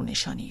هم فرو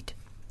نشانید.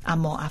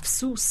 اما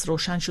افسوس،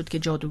 روشن شد که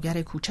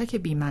جادوگر کوچک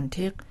بی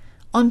منطق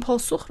آن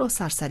پاسخ را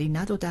سرسری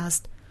نداده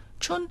است،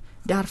 چون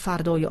در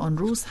فردای آن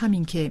روز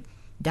همین که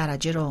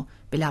درجه را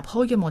به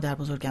لبهای مادر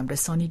بزرگم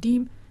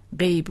رسانیدیم،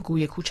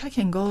 غیبگوی کوچک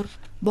انگار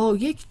با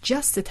یک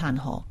جست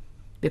تنها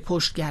به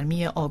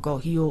پشتگرمی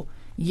آگاهی و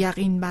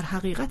یقین بر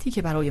حقیقتی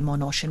که برای ما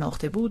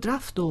ناشناخته بود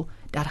رفت و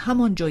در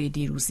همان جای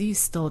دیروزی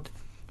ایستاد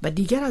و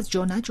دیگر از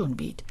جا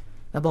نجنبید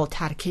و با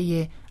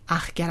ترکه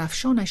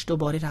اخگرفشانش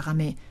دوباره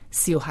رقم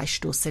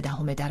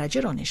 38.3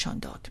 درجه را نشان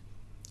داد.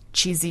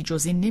 چیزی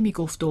جز این نمی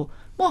گفت و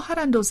ما هر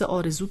اندازه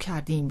آرزو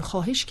کردیم،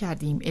 خواهش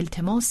کردیم،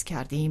 التماس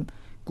کردیم،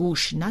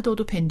 گوش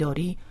نداد و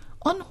پنداری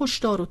آن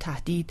هشدار و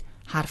تهدید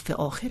حرف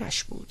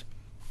آخرش بود.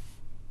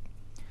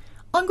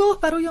 آنگاه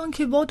برای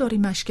آنکه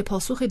واداریمش که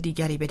پاسخ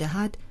دیگری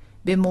بدهد،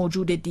 به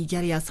موجود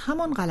دیگری از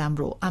همان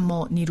قلمرو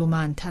اما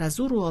نیرومندتر از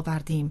او رو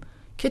آوردیم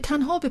که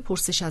تنها به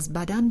پرسش از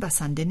بدن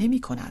بسنده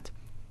نمی کند،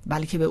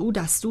 بلکه به او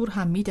دستور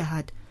هم می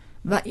دهد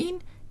و این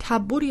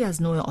تبری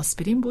از نوع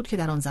آسپرین بود که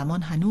در آن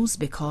زمان هنوز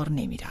به کار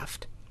نمی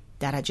رفت.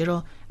 درجه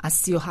را از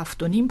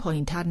 37.5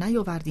 پایین تر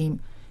نیاوردیم،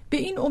 به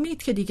این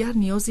امید که دیگر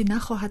نیازی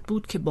نخواهد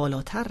بود که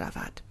بالاتر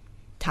رود.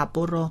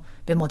 تبر را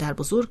به مادر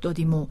بزرگ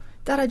دادیم و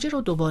درجه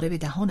را دوباره به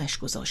دهانش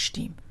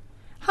گذاشتیم.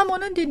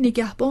 همانند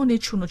نگهبان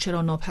چون و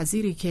چرا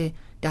ناپذیری که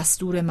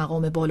دستور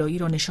مقام بالایی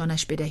را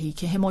نشانش بدهی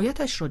که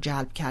حمایتش را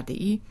جلب کرده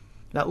ای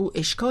و او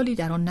اشکالی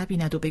در آن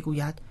نبیند و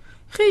بگوید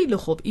خیلی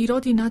خوب،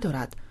 ایرادی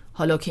ندارد.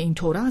 حالا که این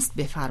طور است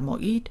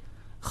بفرمایید.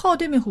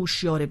 خادم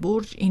هوشیار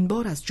برج این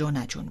بار از جا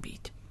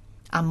نجنبید،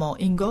 اما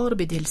انگار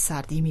به دل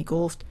سردی می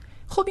گفت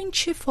خب این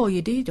چه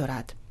فایده‌ای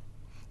دارد؟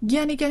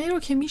 گنه رو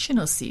که می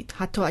شناسید،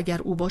 حتی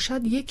اگر او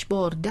باشد 1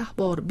 بار، 10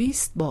 بار،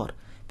 20 بار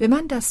به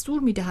من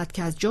دستور می دهد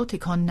که از جا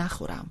تکان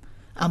نخورم،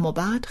 اما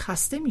بعد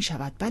خسته می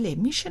شود. بله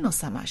می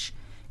شناسمش،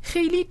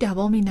 خیلی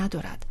دوامی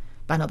ندارد،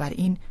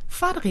 بنابراین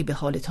فرقی به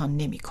حالتان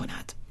نمی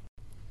کند.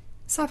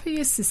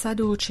 صفحه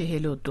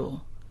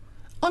 342.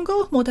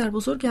 آنگاه مادر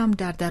بزرگم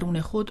در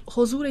درون خود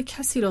حضور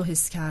کسی را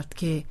حس کرد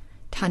که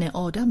تن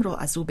آدم را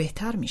از او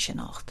بهتر می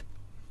شناخت.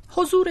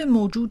 حضور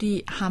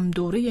موجودی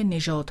همدوره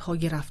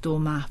نژادهای رفته و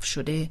محو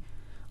شده،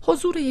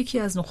 حضور یکی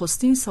از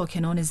نخستین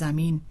ساکنان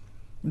زمین،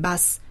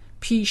 بس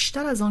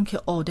پیشتر از آن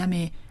که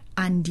آدم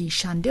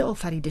اندیشنده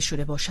آفریده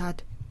شده باشد.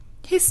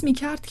 حس می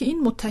کرد که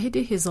این متحد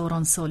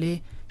هزاران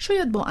ساله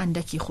شاید با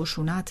اندکی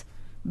خشونت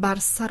بر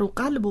سر و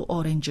قلب و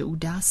آرنج او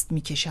دست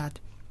می کشد.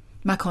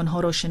 مکانها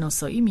را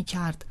شناسایی می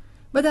کرد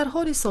و در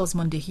حال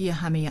سازماندهی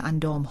همه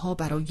اندامها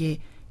برای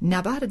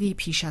نبردی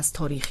پیش از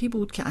تاریخی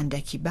بود که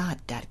اندکی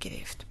بعد در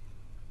گرفت.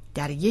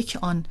 در یک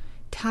آن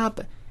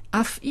تب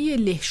افعی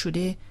له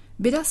شده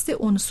به دست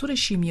عنصر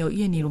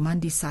شیمیایی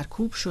نیرومندی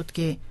سرکوب شد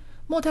که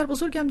مادر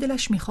بزرگم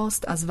دلش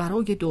می‌خواست از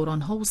ورای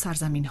دورانها و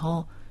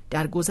سرزمینها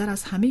در گذر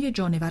از همه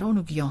جانوران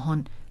و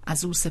گیاهان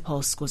از او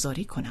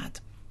سپاسگزاری کند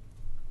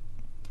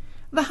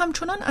و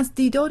همچنان از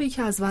دیداری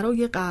که از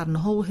ورای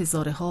قرنها و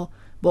هزارها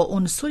با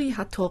عنصری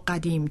حتی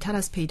قدیمتر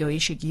از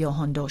پیدایش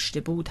گیاهان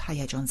داشته بود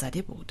هیجان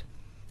زده بود.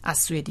 از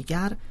سوی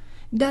دیگر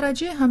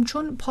درجه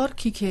همچون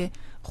پارکی که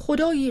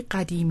خدایی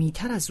قدیمی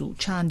تر از او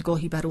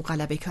چندگاهی بر او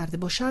غلبه کرده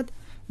باشد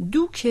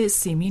دوک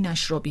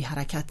سیمینش را بی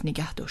حرکت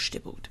نگه داشته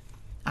بود.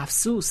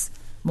 افسوس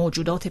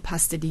موجودات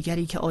پست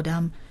دیگری که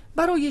آدم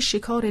برای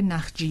شکار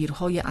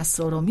نخجیرهای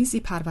اسرارآمیزی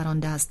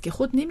پرورانده است که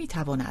خود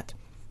نمیتواند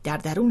در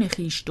درون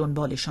خیش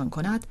دنبالشان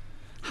کند،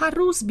 هر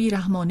روز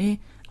بیرحمانه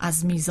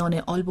از میزان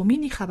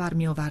آلبومینی خبر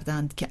می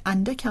آوردند که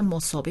اندکم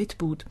مثابت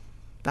بود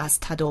و از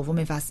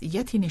تداوم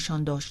وضعیتی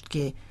نشان داشت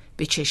که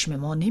به چشم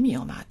ما نمی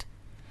آمد.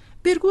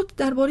 برگوت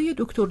درباره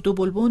دکتر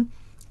دوبلبون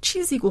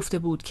چیزی گفته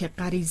بود که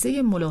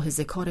غریزه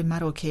ملاحظه کار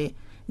مرا که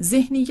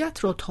ذهنیت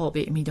را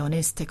تابع می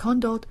دانست تکان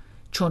داد،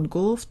 چون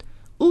گفت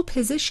او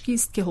پزشکی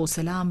است که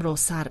حوصله‌ام را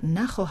سر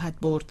نخواهد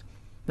برد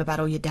و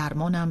برای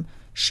درمانم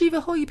شیوه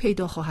هایی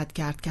پیدا خواهد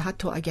کرد که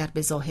حتی اگر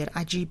به ظاهر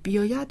عجیب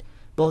بیاید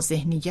با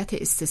ذهنیت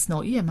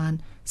استثنایی من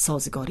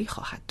سازگاری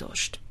خواهد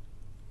داشت.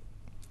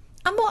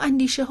 اما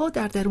اندیشه ها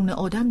در درون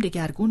آدم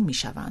دگرگون می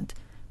شوند.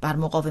 بر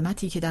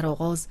مقاومتی که در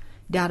آغاز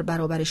در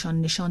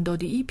برابرشان نشان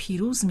داده‌ای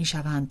پیروز می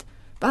شوند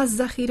و از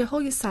ذخیره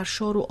های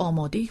سرشار و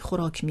آماده‌ای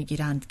خوراک می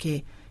گیرند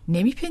که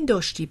نمی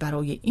پنداشتی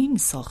برای این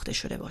ساخته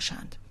شده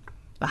باشند.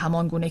 و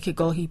همان گونه که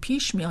گاهی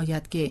پیش می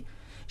آید که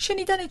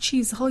شنیدن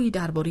چیزهایی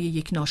درباره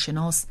یک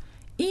ناشناس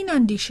این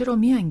اندیشه را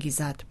می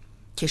انگیزد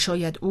که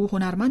شاید او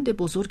هنرمند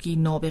بزرگی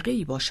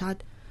نابغه‌ای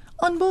باشد،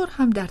 آن بار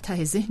هم در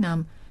ته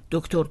ذهنم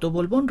دکتر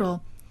دوبلبون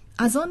را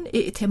از آن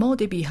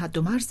اعتماد بی حد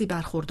و مرزی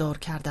برخوردار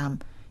کردم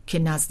که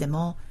نزد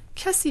ما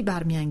کسی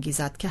برمی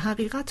انگیزد که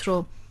حقیقت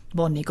را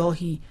با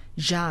نگاهی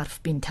ژرف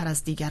بین‌تر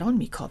از دیگران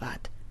می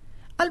کاود.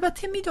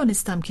 البته می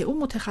دانستم که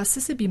او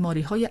متخصص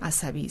بیماری های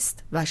عصبی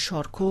است و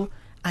شارکو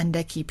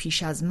اندکی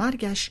پیش از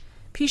مرگش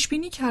پیش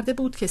بینی کرده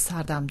بود که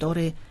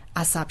سردمدار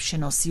عصب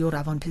شناسی و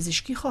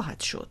روانپزشکی خواهد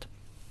شد.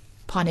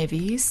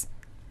 پانویس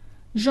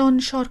ژان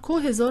شارکو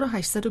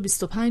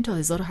 1825 تا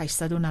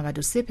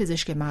 1893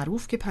 پزشک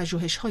معروف که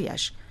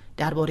پژوهش‌هایش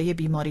درباره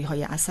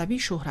بیماری‌های عصبی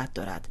شهرت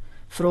دارد.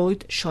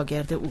 فروید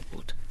شاگرد او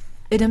بود.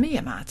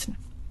 ادامه متن.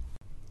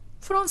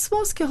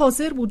 فرانسواز که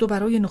حاضر بود و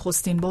برای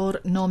نخستین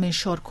بار نام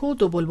شارکو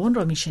دوبلبون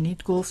را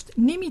میشنید گفت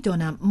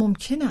نمیدانم،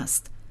 ممکن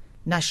است.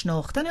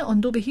 نشناختن آن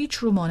دو به هیچ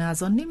رو مانع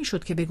از آن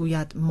نمیشد که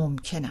بگوید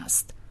ممکن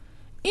است.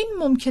 این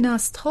ممکن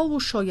است ها و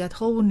شاید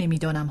ها و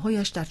نمیدانم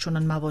هایش در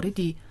چنان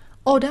مواردی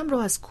آدم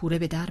را از کوره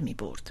به در می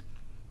برد.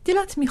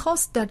 دلت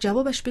میخواست در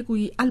جوابش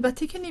بگویی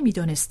البته که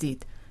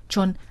نمیدانستید،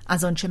 چون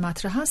از آنچه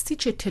مطرح است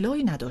هیچ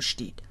اطلاعی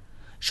نداشتید.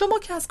 شما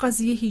که از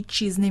قضیه هیچ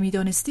چیز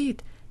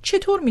نمیدانستید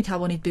چطور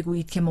میتوانید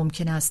بگویید که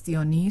ممکن است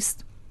یا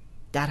نیست؟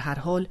 در هر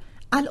حال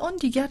الان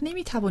دیگر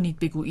نمیتوانید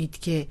بگویید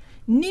که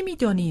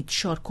نمیدانید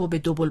شارکو به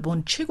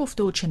دوبلبون چه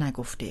گفته و چه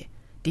نگفته.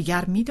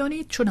 دیگر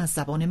میدانید چون از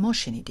زبان ما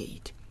شنیده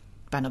اید.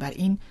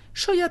 بنابراین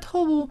شاید ها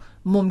و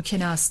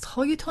ممکن است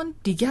هایتان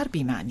دیگر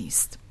بی‌معنی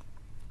است.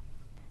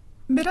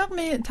 به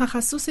رغم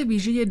تخصص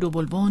ویژه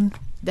دوبلبون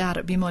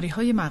در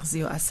بیماری‌های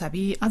مغزی و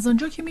عصبی، از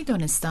آنجا که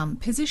می‌دانستم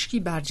پزشکی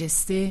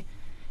برجسته،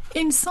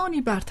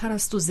 انسانی برتر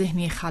است و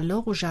ذهنی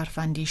خلاق و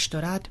ژرف‌اندیش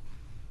دارد،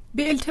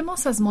 به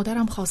التماس از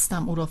مادرم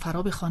خواستم او را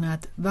فرا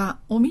بخواند و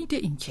امید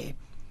اینکه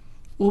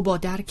او با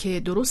درک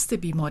درست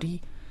بیماری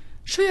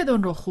شاید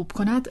آن را خوب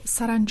کند،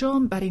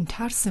 سرانجام بر این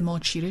ترس ما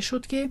چیره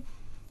شد که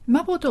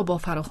مبادا با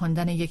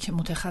فراخواندن یک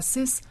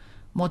متخصص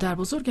مادر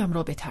بزرگم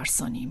را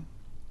بترسانیم.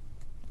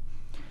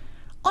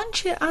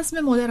 آنچه عزم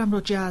مادرم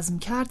را جزم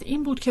کرد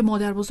این بود که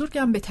مادر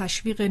بزرگم به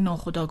تشویق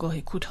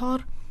ناخودآگاه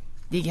کوتار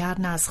دیگر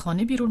نه از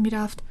خانه بیرون می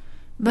رفت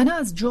و نه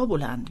از جا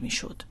بلند می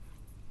شد.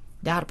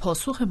 در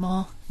پاسخ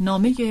ما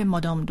نامه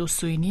مادام دو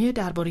سوینی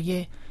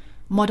درباره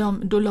مادام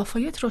دو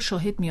لافایت را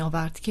شاهد می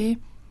آورد که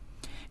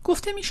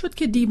گفته می شد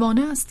که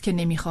دیوانه است که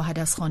نمی خواهد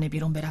از خانه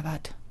بیرون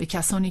برود. به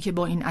کسانی که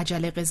با این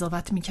عجله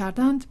قضاوت می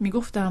کردند می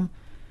گفتم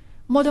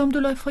مادام دو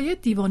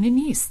لافایت دیوانه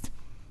نیست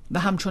و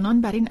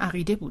همچنان بر این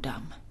عقیده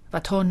بودم و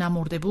تا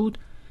نمرده بود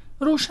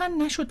روشن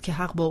نشد که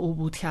حق با او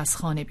بود که از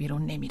خانه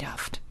بیرون نمی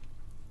رفت.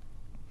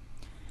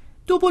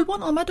 دو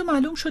بلبن آمد و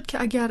معلوم شد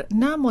که اگر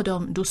نه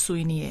مادام دو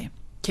سوینیه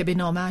که به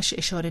نامش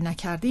اشاره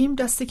نکردیم،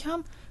 دست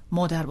کم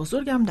مادر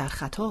بزرگم در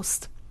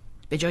خطاست.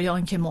 به جای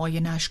آنکه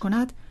معاینه‌اش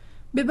کند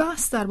به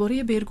بحث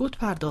درباره برگوت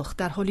پرداخت،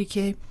 در حالی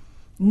که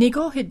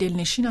نگاه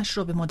دلنشینش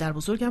را به مادر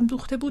بزرگم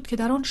دوخته بود که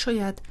در آن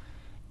شاید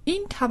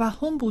این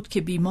توهم بود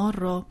که بیمار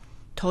را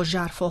تا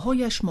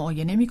ژرفاهایش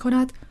معاینه می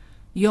کند،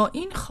 یا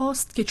این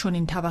خواست که چون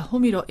این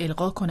توهمی را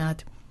القا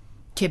کند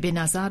که به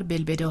نظر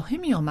بالبداهه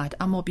می آمد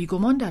اما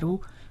بیگمان در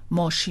او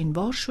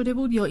ماشینوار شده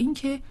بود، یا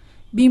اینکه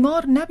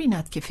بیمار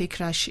نبیند که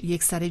فکرش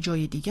یک سر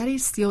جای دیگری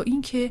است، یا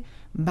اینکه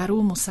بر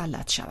او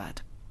مسلط شود.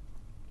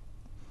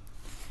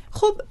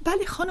 خب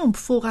بله خانم،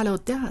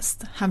 فوق‌العاده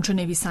است. همچون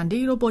نویسنده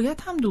ای را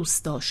باید هم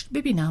دوست داشت.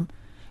 ببینم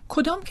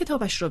کدام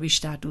کتابش را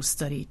بیشتر دوست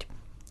دارید؟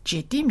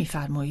 جدی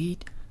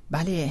می‌فرمایید؟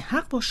 بله،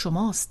 حق با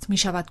شماست. می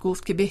شود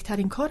گفت که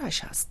بهترین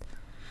کارش است.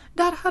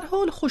 در هر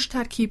حال خوش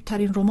ترکیب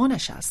ترین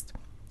رمانش است.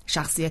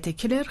 شخصیت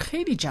کلر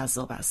خیلی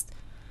جذاب است.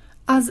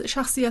 از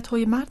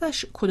شخصیت‌های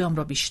مردش کدام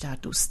را بیشتر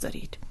دوست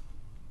دارید؟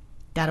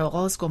 در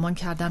آغاز گمان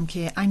کردم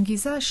که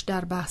انگیزش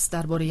در بحث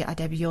درباره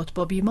ادبیات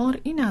با بیمار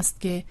این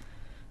است که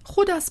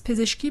خود از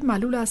پزشکی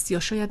ملول است، یا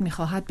شاید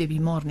می‌خواهد به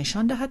بیمار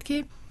نشان دهد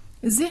که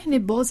ذهن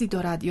بازی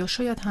دارد، یا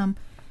شاید هم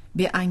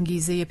به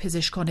انگیزه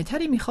پزشکانه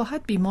تری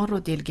می‌خواهد بیمار را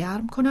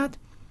دلگرم کند،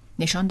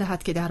 نشان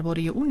دهد که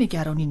درباره او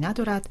نگرانی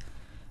ندارد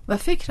و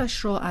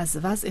فکرش را از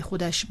وضع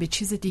خودش به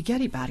چیز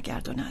دیگری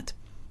برگرداند.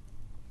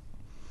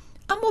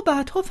 اما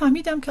بعدها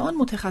فهمیدم که آن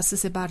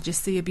متخصص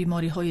برجسته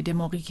بیماری‌های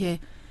دماغی که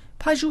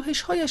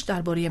پژوهش‌هایش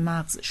درباره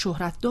مغز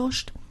شهرت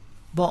داشت،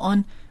 با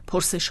آن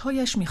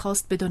پرسش‌هایش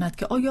می‌خواست بداند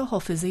که آیا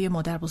حافظه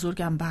مادر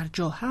بزرگم بر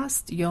جا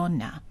هست یا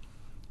نه.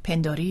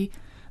 پنداری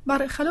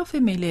بر خلاف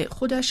میل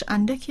خودش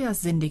اندکی از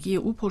زندگی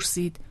او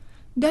پرسید.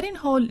 در این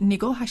حال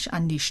نگاهش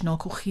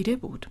اندیشناک و خیره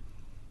بود.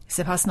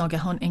 سپس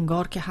ناگهان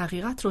انگار که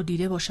حقیقت را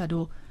دیده باشد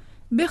و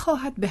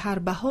بخواهد به هر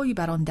بهایی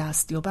بر آن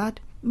دست یابد،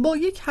 با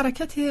یک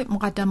حرکت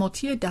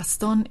مقدماتی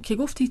دستان که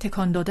گفتی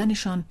تکان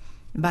دادنشان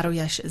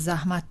برایش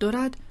زحمت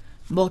دارد،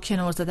 با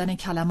کنار زدن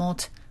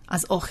کلمات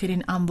از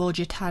آخرین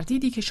امواج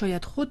تردیدی که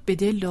شاید خود به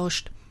دل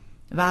داشت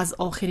و از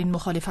آخرین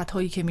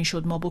مخالفت‌هایی که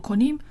میشد ما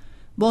بکنیم،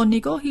 با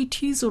نگاهی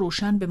تیز و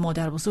روشن به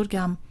مادر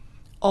بزرگم،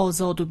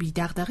 آزاد و بی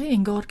دغدغه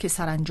انگار که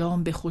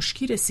سرانجام به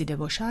خشکی رسیده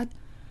باشد،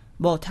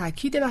 با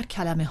تأکید بر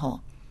کلمه ها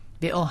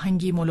به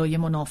آهنگی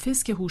ملایم و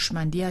نافذ که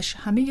هوشمندیش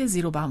همه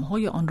زیر و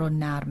بم‌های آن را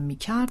نرم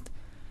می‌کرد،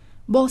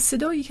 با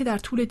صدایی که در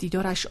طول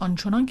دیدارش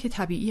آنچنان که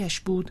طبیعیش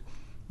بود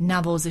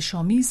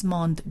نوازش‌آمیز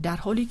ماند، در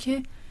حالی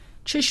که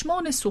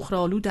چشمان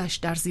سخره‌آلودش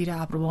در زیر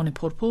ابروان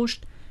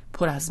پرپشت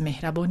پر از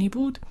مهربانی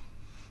بود،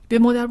 به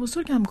مادر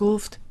بزرگم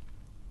گفت: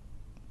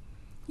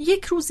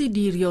 یک روزی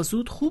دیر یا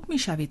زود خوب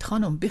می‌شوید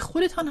خانم. به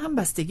خودتان هم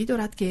بستگی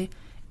دارد که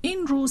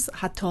این روز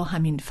حتی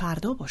همین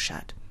فردا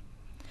باشد.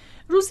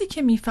 روزی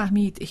که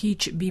می‌فهمید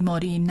هیچ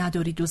بیماری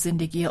ندارید و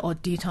زندگی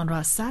عادیتان را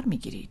از سر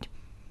می‌گیرید.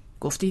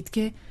 گفتید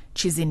که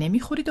چیزی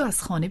نمی‌خورید و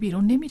از خانه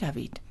بیرون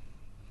نمی‌روید.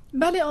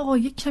 بله آقا،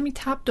 یک کمی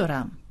تب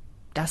دارم.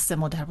 دست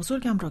مادر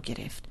بزرگم را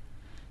گرفت.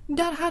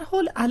 در هر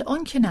حال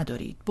الان که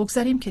ندارید،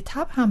 بگذاریم که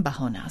تب هم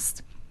بهانه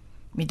است.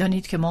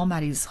 می‌دانید که ما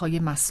مریض‌های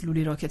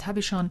مسلولی را که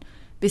تبشان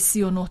به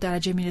 39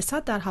 درجه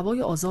میرسد در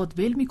هوای آزاد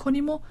ول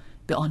می‌کنیم و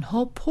به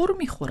آنها پر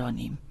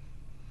می‌خورانیم.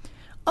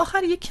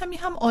 آخر یک کمی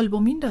هم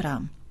آلبومین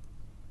دارم.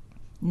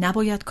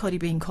 نباید کاری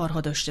به این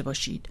کارها داشته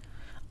باشید.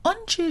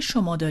 آنچه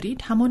شما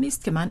دارید همان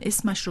است که من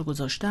اسمش رو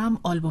گذاشتم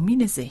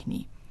آلبومین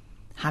ذهنی.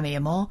 همه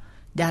ما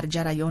در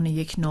جریان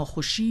یک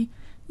ناخوشی،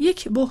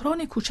 یک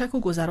بحران کوچک و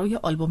گذرای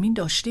آلبومین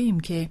داشته ایم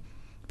که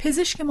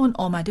پزشکمان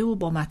آمده و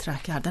با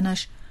مطرح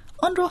کردنش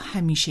آن را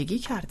همیشگی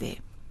کرده.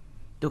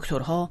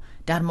 دکترها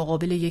در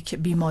مقابل یک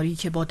بیماری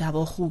که با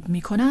دوا خوب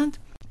می کنند،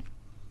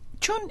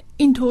 چون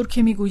اینطور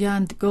که می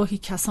گویند گاهی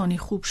کسانی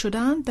خوب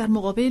شدند، در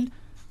مقابل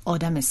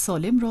آدم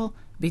سالم را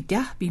به 10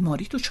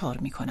 بیماری دچار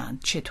می کنند.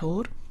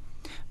 چطور؟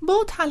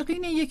 با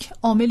تلقین یک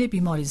عامل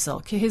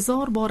بیماریزا که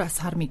 1000 بار از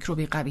هر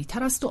میکروبی قوی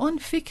تر است و آن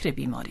فکر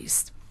بیماری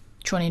است.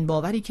 چون این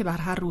باوری که بر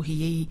هر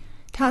روحیه‌ای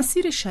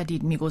تأثیر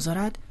شدید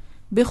می‌گذارد،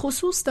 به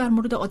خصوص در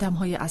مورد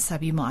آدم‌های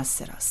عصبی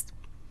مؤثر است.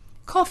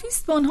 کافی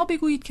است به آنها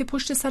بگویید که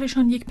پشت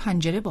سرشان یک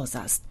پنجره باز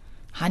است،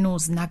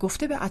 هنوز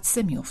نگفته به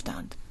عطسه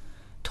می‌افتند.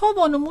 تا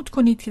وانمود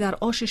کنید که در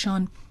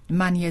آششان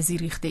منیزی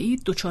ریخته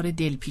اید، دچار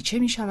دلپیچه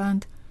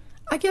می‌شوند.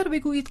 اگر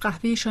بگویید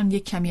قهوهشان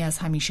یک کمی از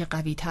همیشه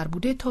قوی تر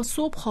بوده، تا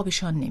صبح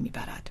خوابشان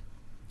نمیبرد.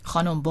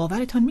 خانم،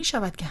 باورتان می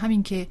شود که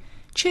همین که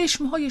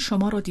چشمهای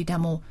شما را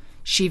دیدم و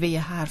شیوه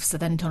حرف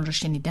زدنتان را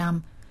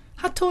شنیدم،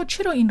 حتی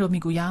چرا این را می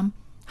گویم؟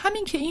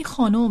 همین که این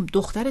خانم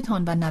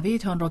دخترتان و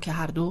نوهتان را که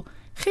هر دو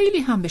خیلی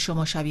هم به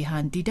شما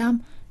شبیهند.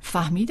 دیدم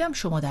فهمیدم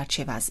شما در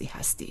چه وضعی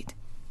هستید.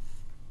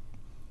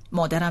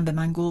 مادرم به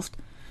من گفت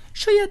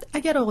شاید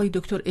اگر آقای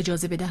دکتر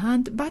اجازه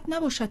بدهند بد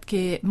نباشد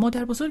که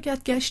مادر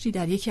بزرگت گشتی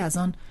در یکی از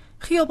آن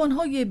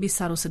خیابان‌های بی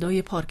سر و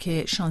صدای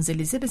پارک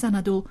شانزلیزه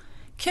بزند و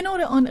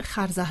کنار آن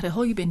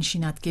خرزهره‌هایی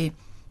بنشیند که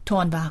تو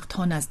آن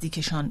وقتها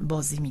نزدیکشان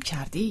بازی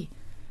می‌کردی.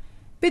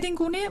 بدین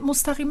گونه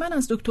مستقیما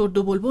از دکتر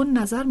دوبلبون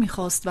نظر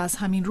می‌خواست و از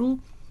همین رو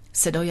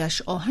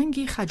صدایش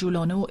آهنگی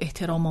خجولانه و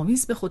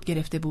احترام‌آمیز به خود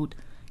گرفته بود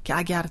که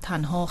اگر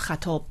تنها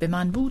خطاب به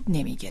من بود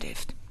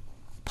نمی‌گرفت.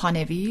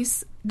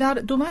 پانویس در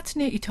دو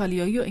متن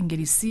ایتالیایی و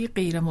انگلیسی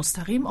غیر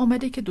مستقیم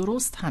آمده که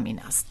درست همین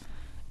است.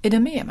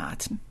 ادامه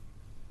متن.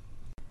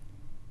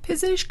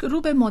 پزشک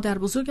رو به مادر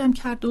بزرگم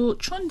کرد و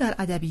چون در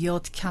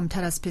ادبیات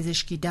کمتر از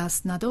پزشکی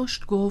دست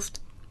نداشت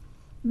گفت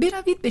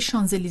بروید به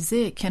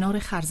شانزلیزه کنار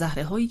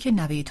خرزهره هایی که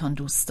نوه‌تان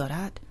دوست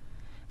دارد.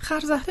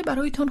 خرزهره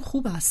برایتان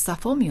خوب است،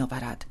 صفا می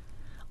آورد.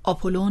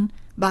 آپولون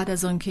بعد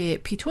از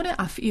آنکه پیتون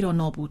افعی را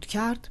نابود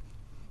کرد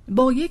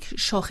با یک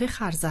شاخه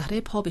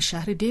خرزهره پا به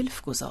شهر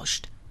دلف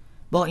گذاشت.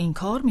 با این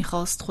کار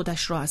می‌خواست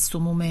خودش را از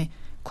سموم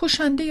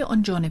کشنده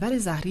آن جانور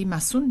زهری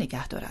مصون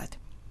نگه دارد.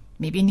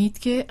 می‌بینید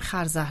که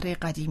خرزهره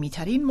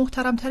قدیمی‌ترین،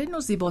 محترم‌ترین و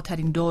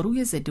زیباترین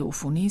داروی ضد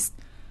عفونی است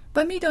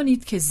و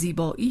می‌دانید که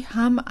زیبایی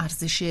هم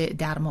ارزش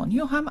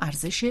درمانی و هم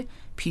ارزش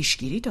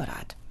پیشگیری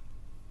دارد.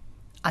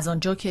 از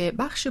آنجا که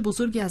بخش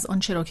بزرگی از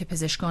آنچه را که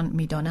پزشکان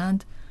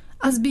می‌دانند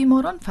از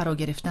بیماران فرا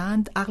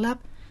گرفتند، اغلب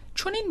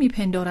چنین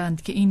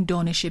میپندارند که این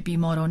دانش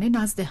بیمارانه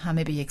نزد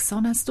همه به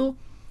یکسان است و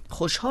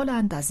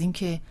خوشحالند از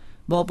اینکه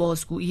با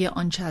بازگویی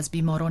آنچه از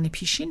بیماران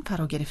پیشین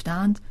فرا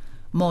گرفتند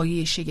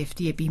مایه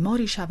شگفتی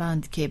بیماری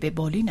شوند که به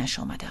بالینش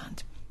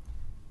آمدند.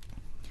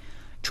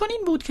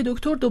 چنین بود که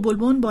دکتر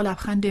دوبلبون با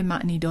لبخند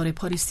معنیدار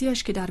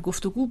پاریسیش که در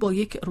گفتگو با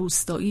یک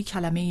روستایی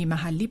کلمه‌ای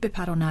محلی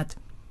بپراند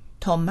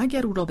تا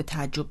مگر او را به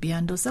تعجب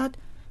بیاندازد،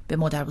 به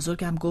مادر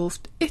بزرگم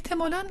گفت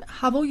احتمالاً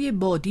هوای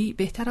بادی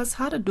بهتر از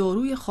هر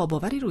داروی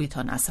خواباوری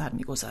رویتان اثر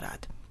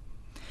می‌گذارد.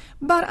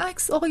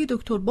 برعکس آقای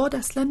دکتر، باد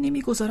اصلاً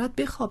نمی‌گذارد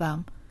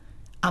بخوابم.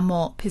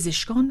 اما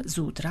پزشکان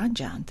زود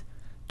رنجند.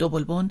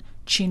 دوبلبون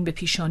چین به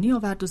پیشانی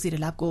آورد و زیر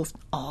لب گفت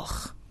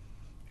آخ،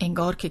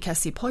 انگار که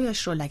کسی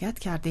پایش را لگد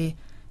کرده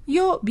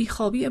یا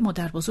بیخوابی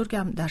مادر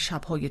بزرگم در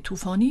شب‌های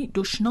طوفانی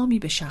دشنامی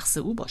به شخص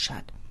او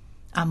باشد.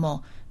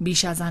 اما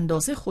بیش از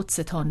اندازه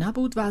خودستان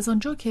نبود و از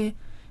آنجا که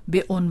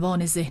به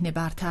عنوان ذهن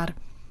برتر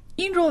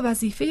این را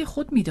وظیفه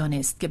خود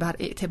می‌دانست که بر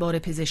اعتبار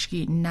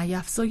پزشکی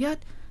نیفزاید،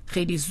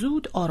 خیلی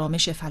زود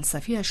آرامش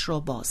فلسفیش را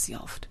باز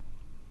یافت.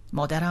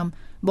 مادرم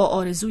با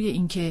آرزوی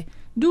اینکه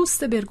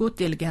دوست برگوت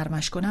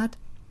دلگرمش کند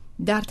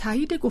در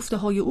تایید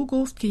گفته‌های او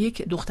گفت که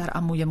یک دختر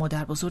عموی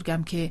مادر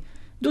بزرگم که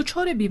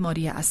دچار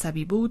بیماری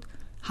عصبی بود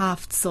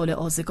 7 سال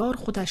آزگار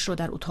خودش را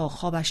در اتاق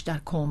خوابش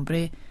در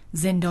کمبره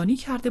زندانی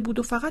کرده بود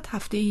و فقط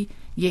هفته‌ای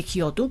 1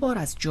 یا 2 بار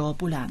از جا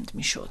بلند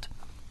می‌شد.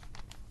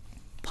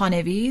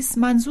 پانویس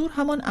منظور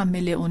همان عمه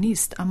لئونی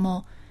است،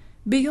 اما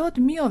به یاد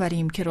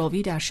می‌آوریم که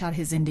راوی در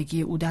شرح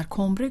زندگی او در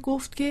کمبره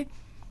گفت که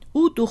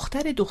او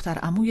دختر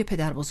عموی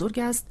پدر بزرگ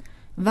است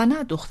و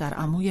نه دختر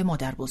عموی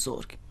مادر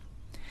بزرگ.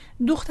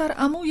 دختر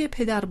عموی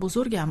پدر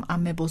بزرگم،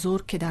 عمه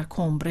بزرگ که در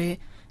کمبره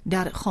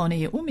در خانه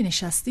او می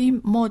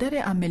نشستیم، مادر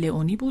عمه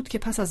لئونی بود که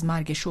پس از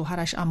مرگ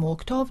شوهرش عمه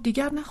اکتاو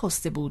دیگر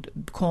نخواسته بود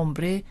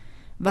کمبره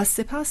و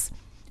سپس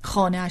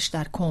خانه‌اش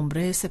در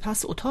کمبره،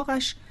 سپس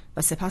اتاقش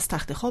و سپس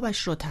تخت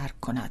خوابش را ترک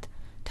کند.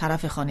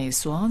 طرف خانه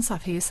سوان،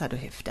 صفحه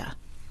 117.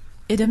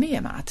 ادامه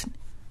متن.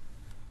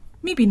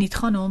 می بینید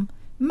خانم،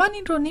 من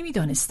این را نمی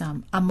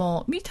دانستم،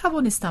 اما می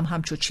توانستم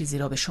همچو چیزی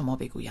را به شما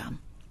بگویم.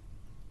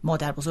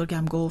 مادر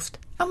بزرگم گفت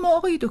اما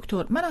آقای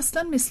دکتر، من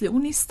اصلا مثل او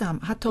نیستم،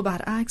 حتی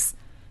برعکس،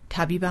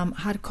 طبیبم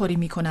هر کاری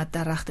می کند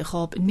در رخت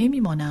خواب نمی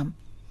مانم.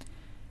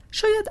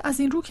 شاید از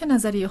این رو که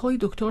نظریه های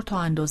دکتر تا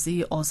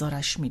اندازه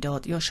آزارش می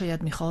داد، یا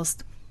شاید می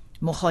خواست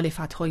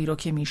مخالفت هایی را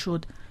که می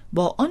شد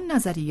با آن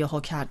نظریه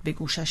ها کرد به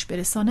گوشش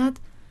برساند،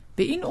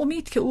 به این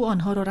امید که او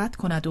آنها را رد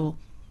کند و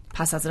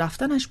پس از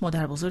رفتنش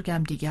مادر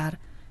بزرگم دیگر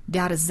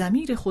در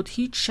ضمیر خود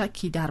هیچ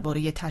شکی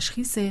درباره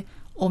تشخیص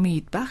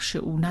امید بخش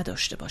او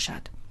نداشته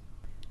باشد.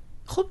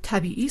 خب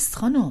طبیعی است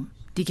خانم،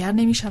 دیگر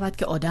نمی شود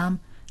که آدم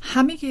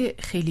همه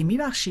خیلی می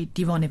بخشید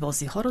دیوانه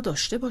بازی ها را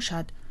داشته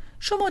باشد.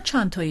 شما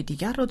چند تای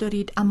دیگر را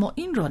دارید اما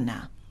این را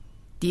نه.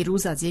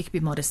 دیروز از یک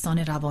بیمارستان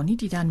روانی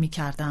دیدن می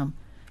کردم.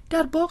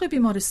 در باغ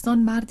بیمارستان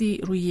مردی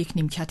روی یک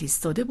نیمکت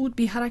ایستاده بود،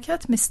 بی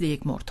حرکت مثل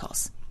یک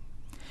مرتاض.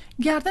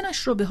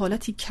 گردنش را به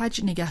حالتی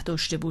کج نگه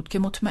داشته بود که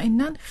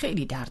مطمئناً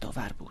خیلی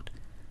دردآور بود.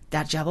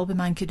 در جواب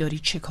من که داری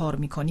چه کار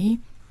می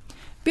کنی؟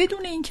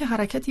 بدون اینکه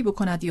حرکتی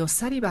بکند یا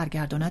سری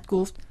برگرداند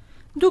گفت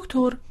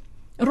دکتر،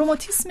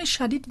 روماتیسم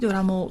شدیدی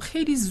دارم و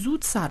خیلی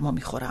زود سرما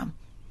میخورم.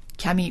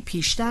 کمی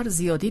پیشتر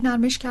زیادی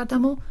نرمش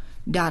کردم و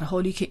در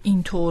حالی که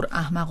اینطور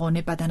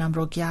احمقانه بدنم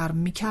را گرم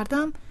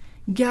میکردم،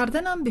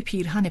 گردنم به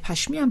پیرهن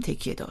پشمیم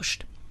تکیه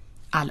داشت.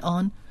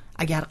 الان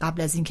اگر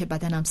قبل از اینکه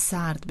بدنم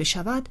سرد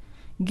بشود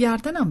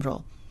گردنم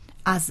را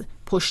از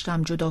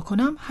پشتم جدا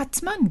کنم،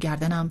 حتما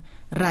گردنم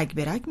رگ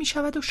به رگ می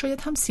شود و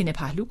شاید هم سینه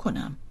پهلو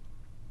کنم.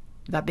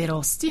 و به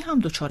راستی هم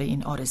دچار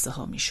این عارضه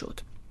ها می شد.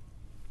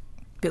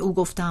 به او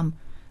گفتم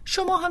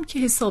شما هم که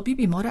حسابی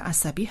بیمار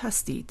عصبی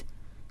هستید.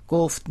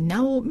 گفت نه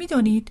و می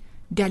دانید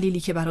دلیلی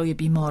که برای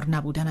بیمار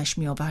نبودنش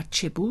می آورد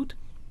چه بود؟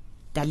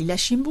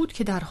 دلیلش این بود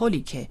که در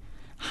حالی که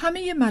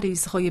همه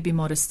مریضهای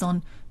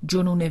بیمارستان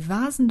جنون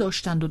وزن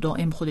داشتند و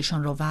دائم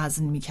خودشان را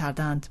وزن می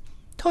کردند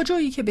تا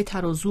جایی که به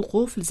ترازو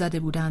قفل زده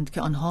بودند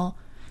که آنها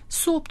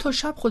صبح تا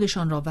شب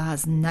خودشان را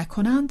وزن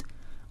نکنند،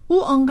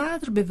 او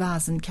آنقدر به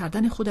وزن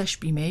کردن خودش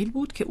بیمیل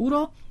بود که او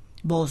را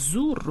با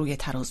زور روی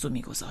ترازو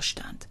می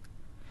گذاشتند.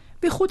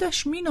 به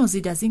خودش می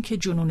نازید از این که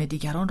جنون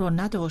دیگران را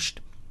نداشت،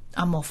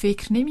 اما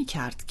فکر نمی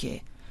کرد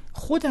که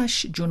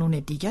خودش جنون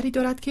دیگری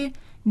دارد که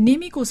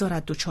نمی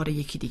گذارد دچار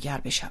یکی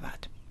دیگر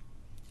بشود.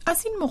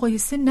 از این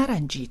مقایسه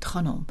نرنجید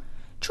خانم،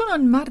 چون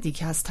آن مردی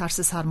که از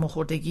ترس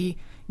سرماخوردگی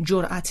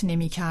جرأت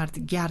نمی کرد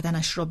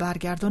گردنش را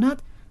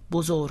برگرداند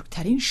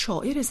بزرگترین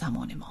شاعر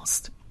زمان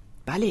ماست.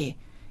 بله،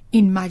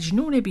 این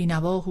مجنون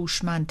بینوا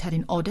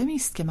هوشمندترین آدمی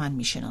است که من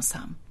می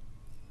شناسم.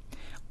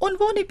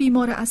 عنوان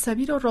بیمار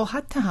عصبی را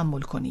راحت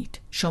تحمل کنید.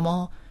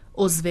 شما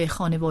عضو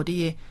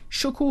خانواده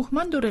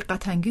شکوهمند و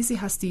رقت‌انگیزی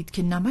هستید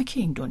که نمک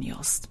این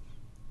دنیاست.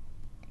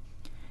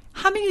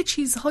 همه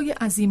چیزهای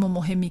عظیم و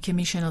مهمی که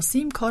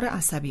میشناسیم کار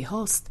عصبی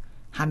هاست.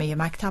 همه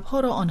مکتبها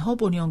را آنها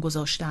بنیان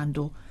گذاشتند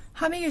و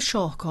همه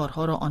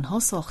شاهکارها را آنها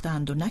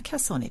ساختند و نه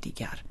کسان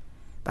دیگر.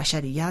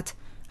 بشریت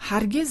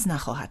هرگز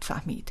نخواهد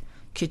فهمید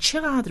که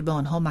چقدر به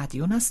آنها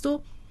مدیون است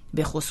و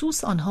به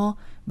خصوص آنها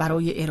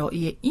برای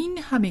ارائه این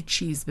همه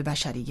چیز به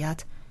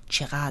بشریت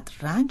چقدر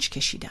رنج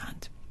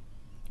کشیدند.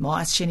 ما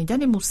از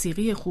شنیدن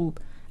موسیقی خوب،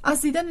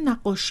 از دیدن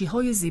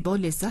نقاشی‌های زیبا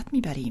لذت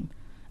میبریم،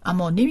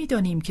 اما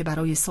نمیدانیم که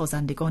برای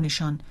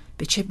سازندگانشان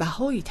به چه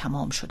بهایی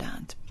تمام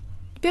شدند.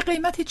 به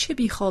قیمت چه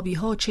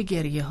بیخوابی‌ها، چه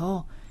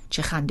گریه‌ها،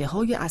 چه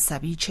خنده‌های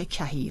عصبی، چه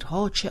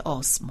کهیرها، چه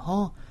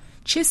آسم‌ها،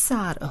 چه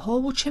صرع‌ها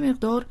و چه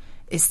مقدار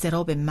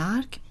اضطراب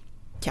مرگ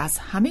که از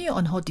همه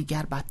آنها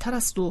دیگر بدتر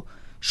است و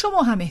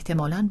شما هم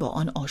احتمالاً با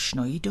آن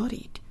آشنایی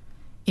دارید.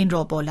 این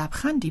را با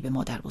لبخندی به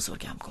مادر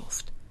بزرگم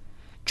گفت.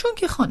 چون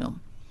که خانم،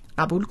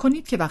 قبول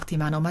کنید که وقتی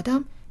من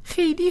آمدم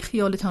خیلی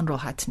خیالتان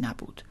راحت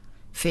نبود.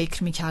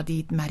 فکر می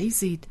کردید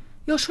مریضید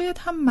یا شاید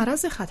هم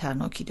مرض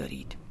خطرناکی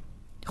دارید.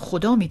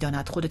 خدا می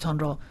داند خودتان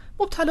را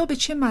مبتلا به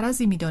چه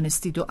مرضی می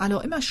دانستید و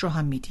علائمش را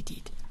هم می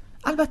دیدید.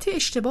 البته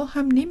اشتباه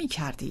هم نمی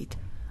کردید.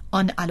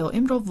 آن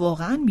علائم را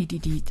واقعا می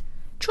دیدید،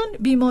 چون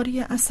بیماری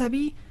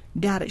عصبی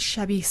در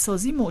شبیه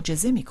سازی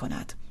معجزه می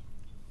کند.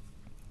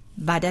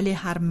 بدل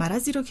هر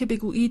مرضی را که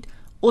بگویید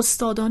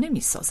استادانه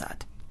می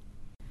سازد.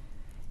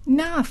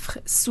 نفخ،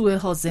 سوء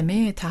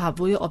هاضمه،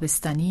 تهوع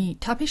آبستنی،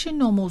 تپش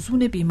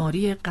ناموزون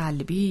بیماری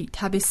قلبی،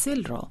 تب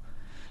سل را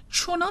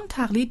چنان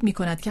تقلید می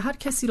کند که هر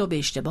کسی را به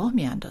اشتباه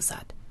می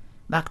اندازد.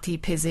 وقتی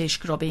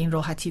پزشک را به این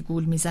راحتی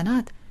گول می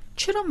زند،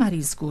 چرا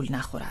مریض گول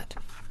نخورد؟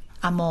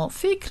 اما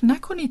فکر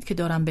نکنید که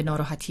دارم به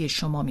ناراحتی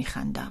شما می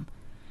خندم.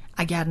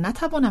 اگر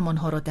نتوانم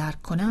آنها را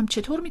درک کنم،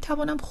 چطور می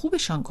توانم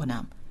خوبشان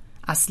کنم؟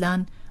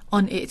 اصلاً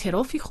آن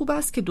اعترافی خوب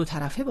است که دو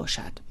طرفه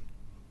باشد.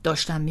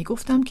 داشتم می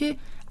گفتم که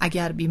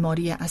اگر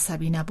بیماری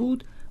عصبی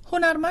نبود،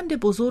 هنرمند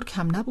بزرگ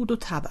هم نبود و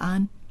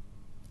طبعاً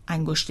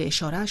انگشت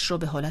اشارهش را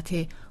به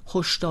حالت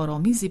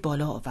هشدارآمیزی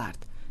بالا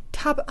آورد.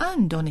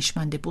 طبعاً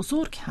دانشمند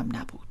بزرگ هم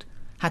نبود.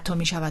 حتی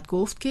می شود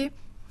گفت که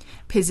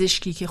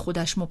پزشکی که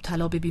خودش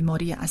مبتلا به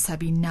بیماری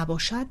عصبی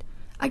نباشد،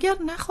 اگر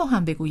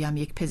نخواهم بگویم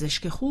یک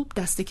پزشک خوب،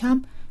 دست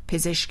کم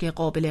پزشک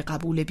قابل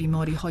قبول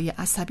بیماری های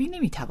عصبی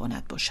نمی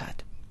تواند باشد.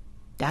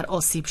 در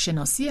آسیب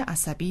شناسی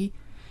عصبی،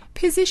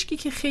 پزشکی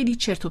که خیلی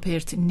چرت و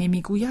پرت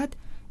نمیگوید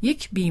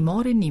یک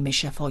بیمار نیمه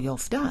شفا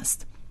یافته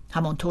است،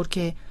 همانطور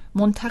که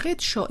منتقد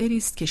شاعری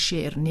است که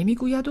شعر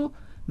نمیگوید و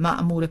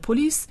مأمور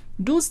پلیس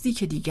دزدی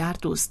که دیگر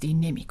دزدی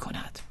نمی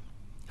کند.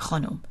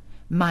 خانم،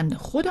 من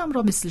خودم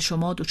را مثل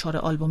شما دچار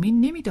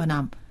آلبومین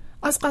نمیدانم.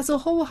 از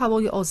غذاها و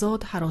هوای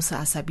آزاد هراس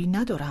عصبی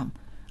ندارم،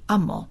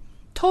 اما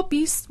تا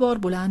 20 بار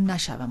بلند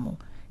نشوم و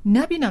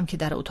نبینم که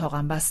در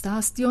اتاقم بسته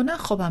است یا نه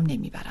خوابم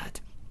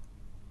نمیبرد.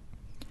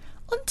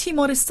 آن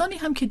تیمارستانی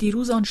هم که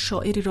دیروز آن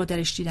شاعری را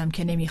درش دیدم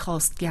که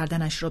نمیخواست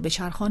گردنش را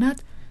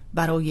بچرخاند،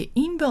 برای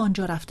این به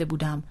آنجا رفته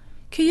بودم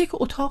که یک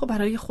اتاق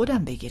برای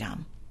خودم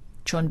بگیرم.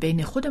 چون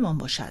بین خودمان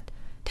باشد،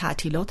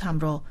 تعطیلاتم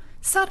را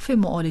صرف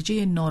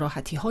معالجه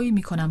ناراحتی هایی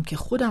می کنم که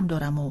خودم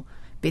دارم و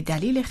به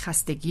دلیل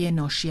خستگی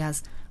ناشی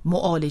از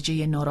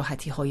معالجه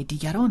ناراحتی های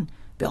دیگران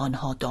به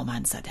آنها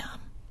دامن زدم.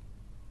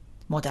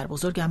 مادر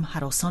بزرگم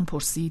هراسان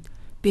پرسید: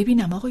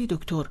 ببینم آقای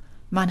دکتر،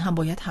 من هم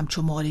باید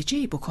همچون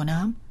معالجه‌ای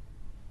بکنم؟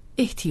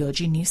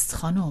 احتیاجی نیست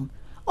خانم.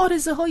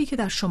 عارضه هایی که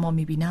در شما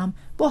می بینم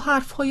با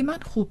حرف های من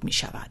خوب می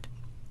شود.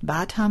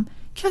 بعد هم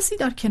کسی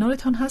در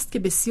کنارتان هست که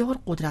بسیار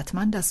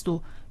قدرتمند است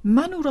و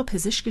من او را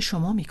پزشک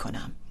شما می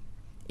کنم.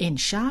 این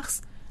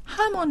شخص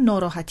همان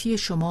ناراحتی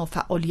شما،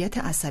 فعالیت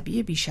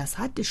عصبی بیش از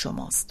حد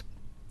شماست.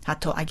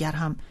 حتی اگر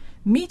هم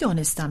می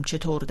دانستم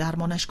چطور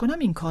درمانش کنم،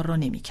 این کار را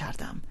نمی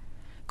کردم.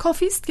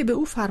 کافی است که به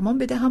او فرمان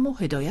بدهم و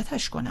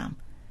هدایتش کنم.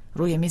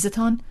 روی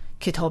میزتان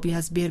کتابی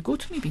از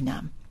برگوت می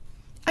بینم.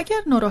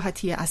 اگر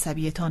ناراحتی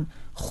عصبیتان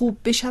خوب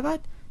بشود،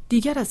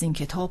 دیگر از این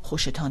کتاب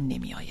خوشتان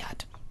نمی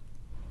آید.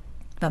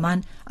 و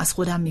من از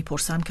خودم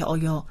میپرسم که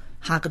آیا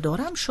حق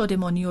دارم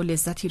شادمانی و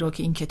لذتی را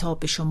که این کتاب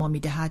به شما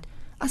میدهد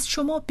از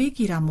شما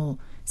بگیرم و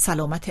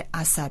سلامت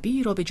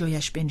عصبی را به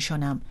جایش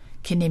بنشانم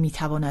که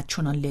نمیتواند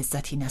چنان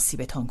لذتی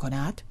نصیبتان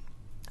کند؟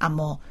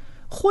 اما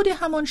خود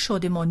همان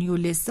شادمانی و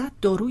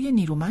لذت داروی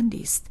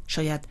نیرومندی است،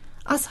 شاید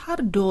از هر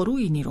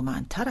دارویی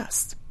نیرومندتر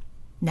است.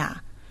 نه،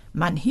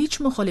 من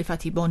هیچ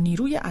مخالفتی با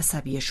نیروی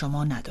عصبی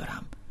شما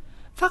ندارم،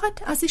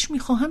 فقط ازش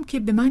میخواهم که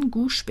به من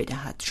گوش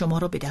بدهد. شما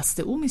را به دست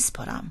او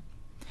میسپارم.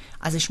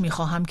 ازش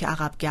میخواهم که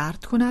عقب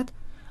گرد کند،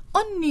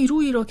 آن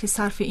نیرویی را که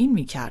صرف این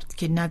میکرد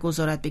که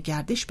نگذارد به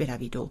گردش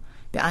بروید و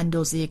به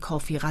اندازه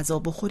کافی غذا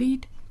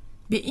بخورید،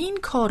 به این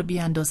کار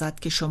بیاندازد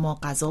که شما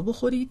غذا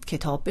بخورید،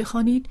 کتاب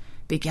بخوانید،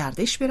 به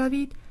گردش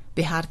بروید،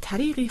 به هر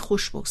طریقی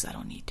خوش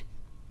بگذرانید.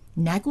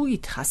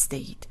 نگویید خسته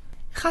اید.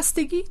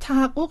 خستگی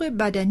تحقق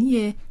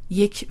بدنی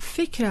یک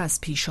فکر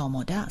از پیش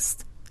آماده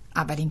است.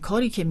 اولین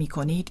کاری که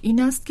میکنید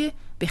این است که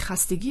به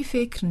خستگی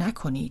فکر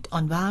نکنید.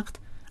 آن وقت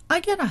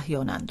اگر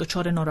احیانا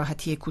دچار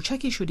ناراحتی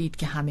کوچکی شدید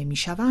که همه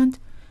میشوند،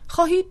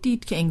 خواهید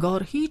دید که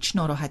انگار هیچ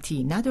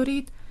ناراحتی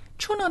ندارید،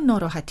 چون آن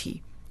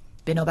ناراحتی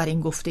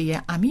بنابراین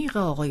گفته عمیق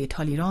آقای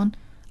تالیران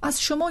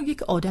از شما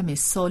یک آدم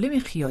سالم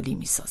خیالی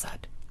میسازد.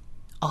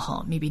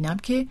 آها، میبینم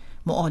که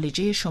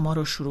معالجه شما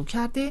رو شروع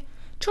کرده،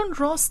 چون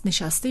راست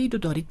نشسته اید و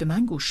دارید به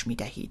من گوش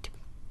میدهید.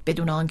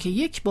 بدون آنکه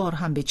یک بار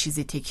هم به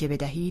چیزی تکیه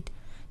بدهید،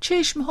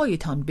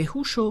 چشمهایتان به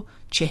هوش و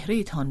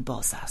چهرهتان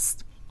باز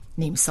است.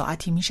 نیم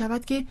ساعتی می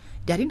شود که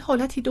در این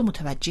حالتی دو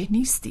متوجه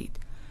نیستید.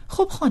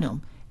 خب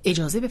خانم،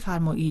 اجازه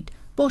بفرمایید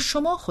با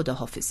شما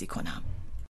خداحافظی کنم.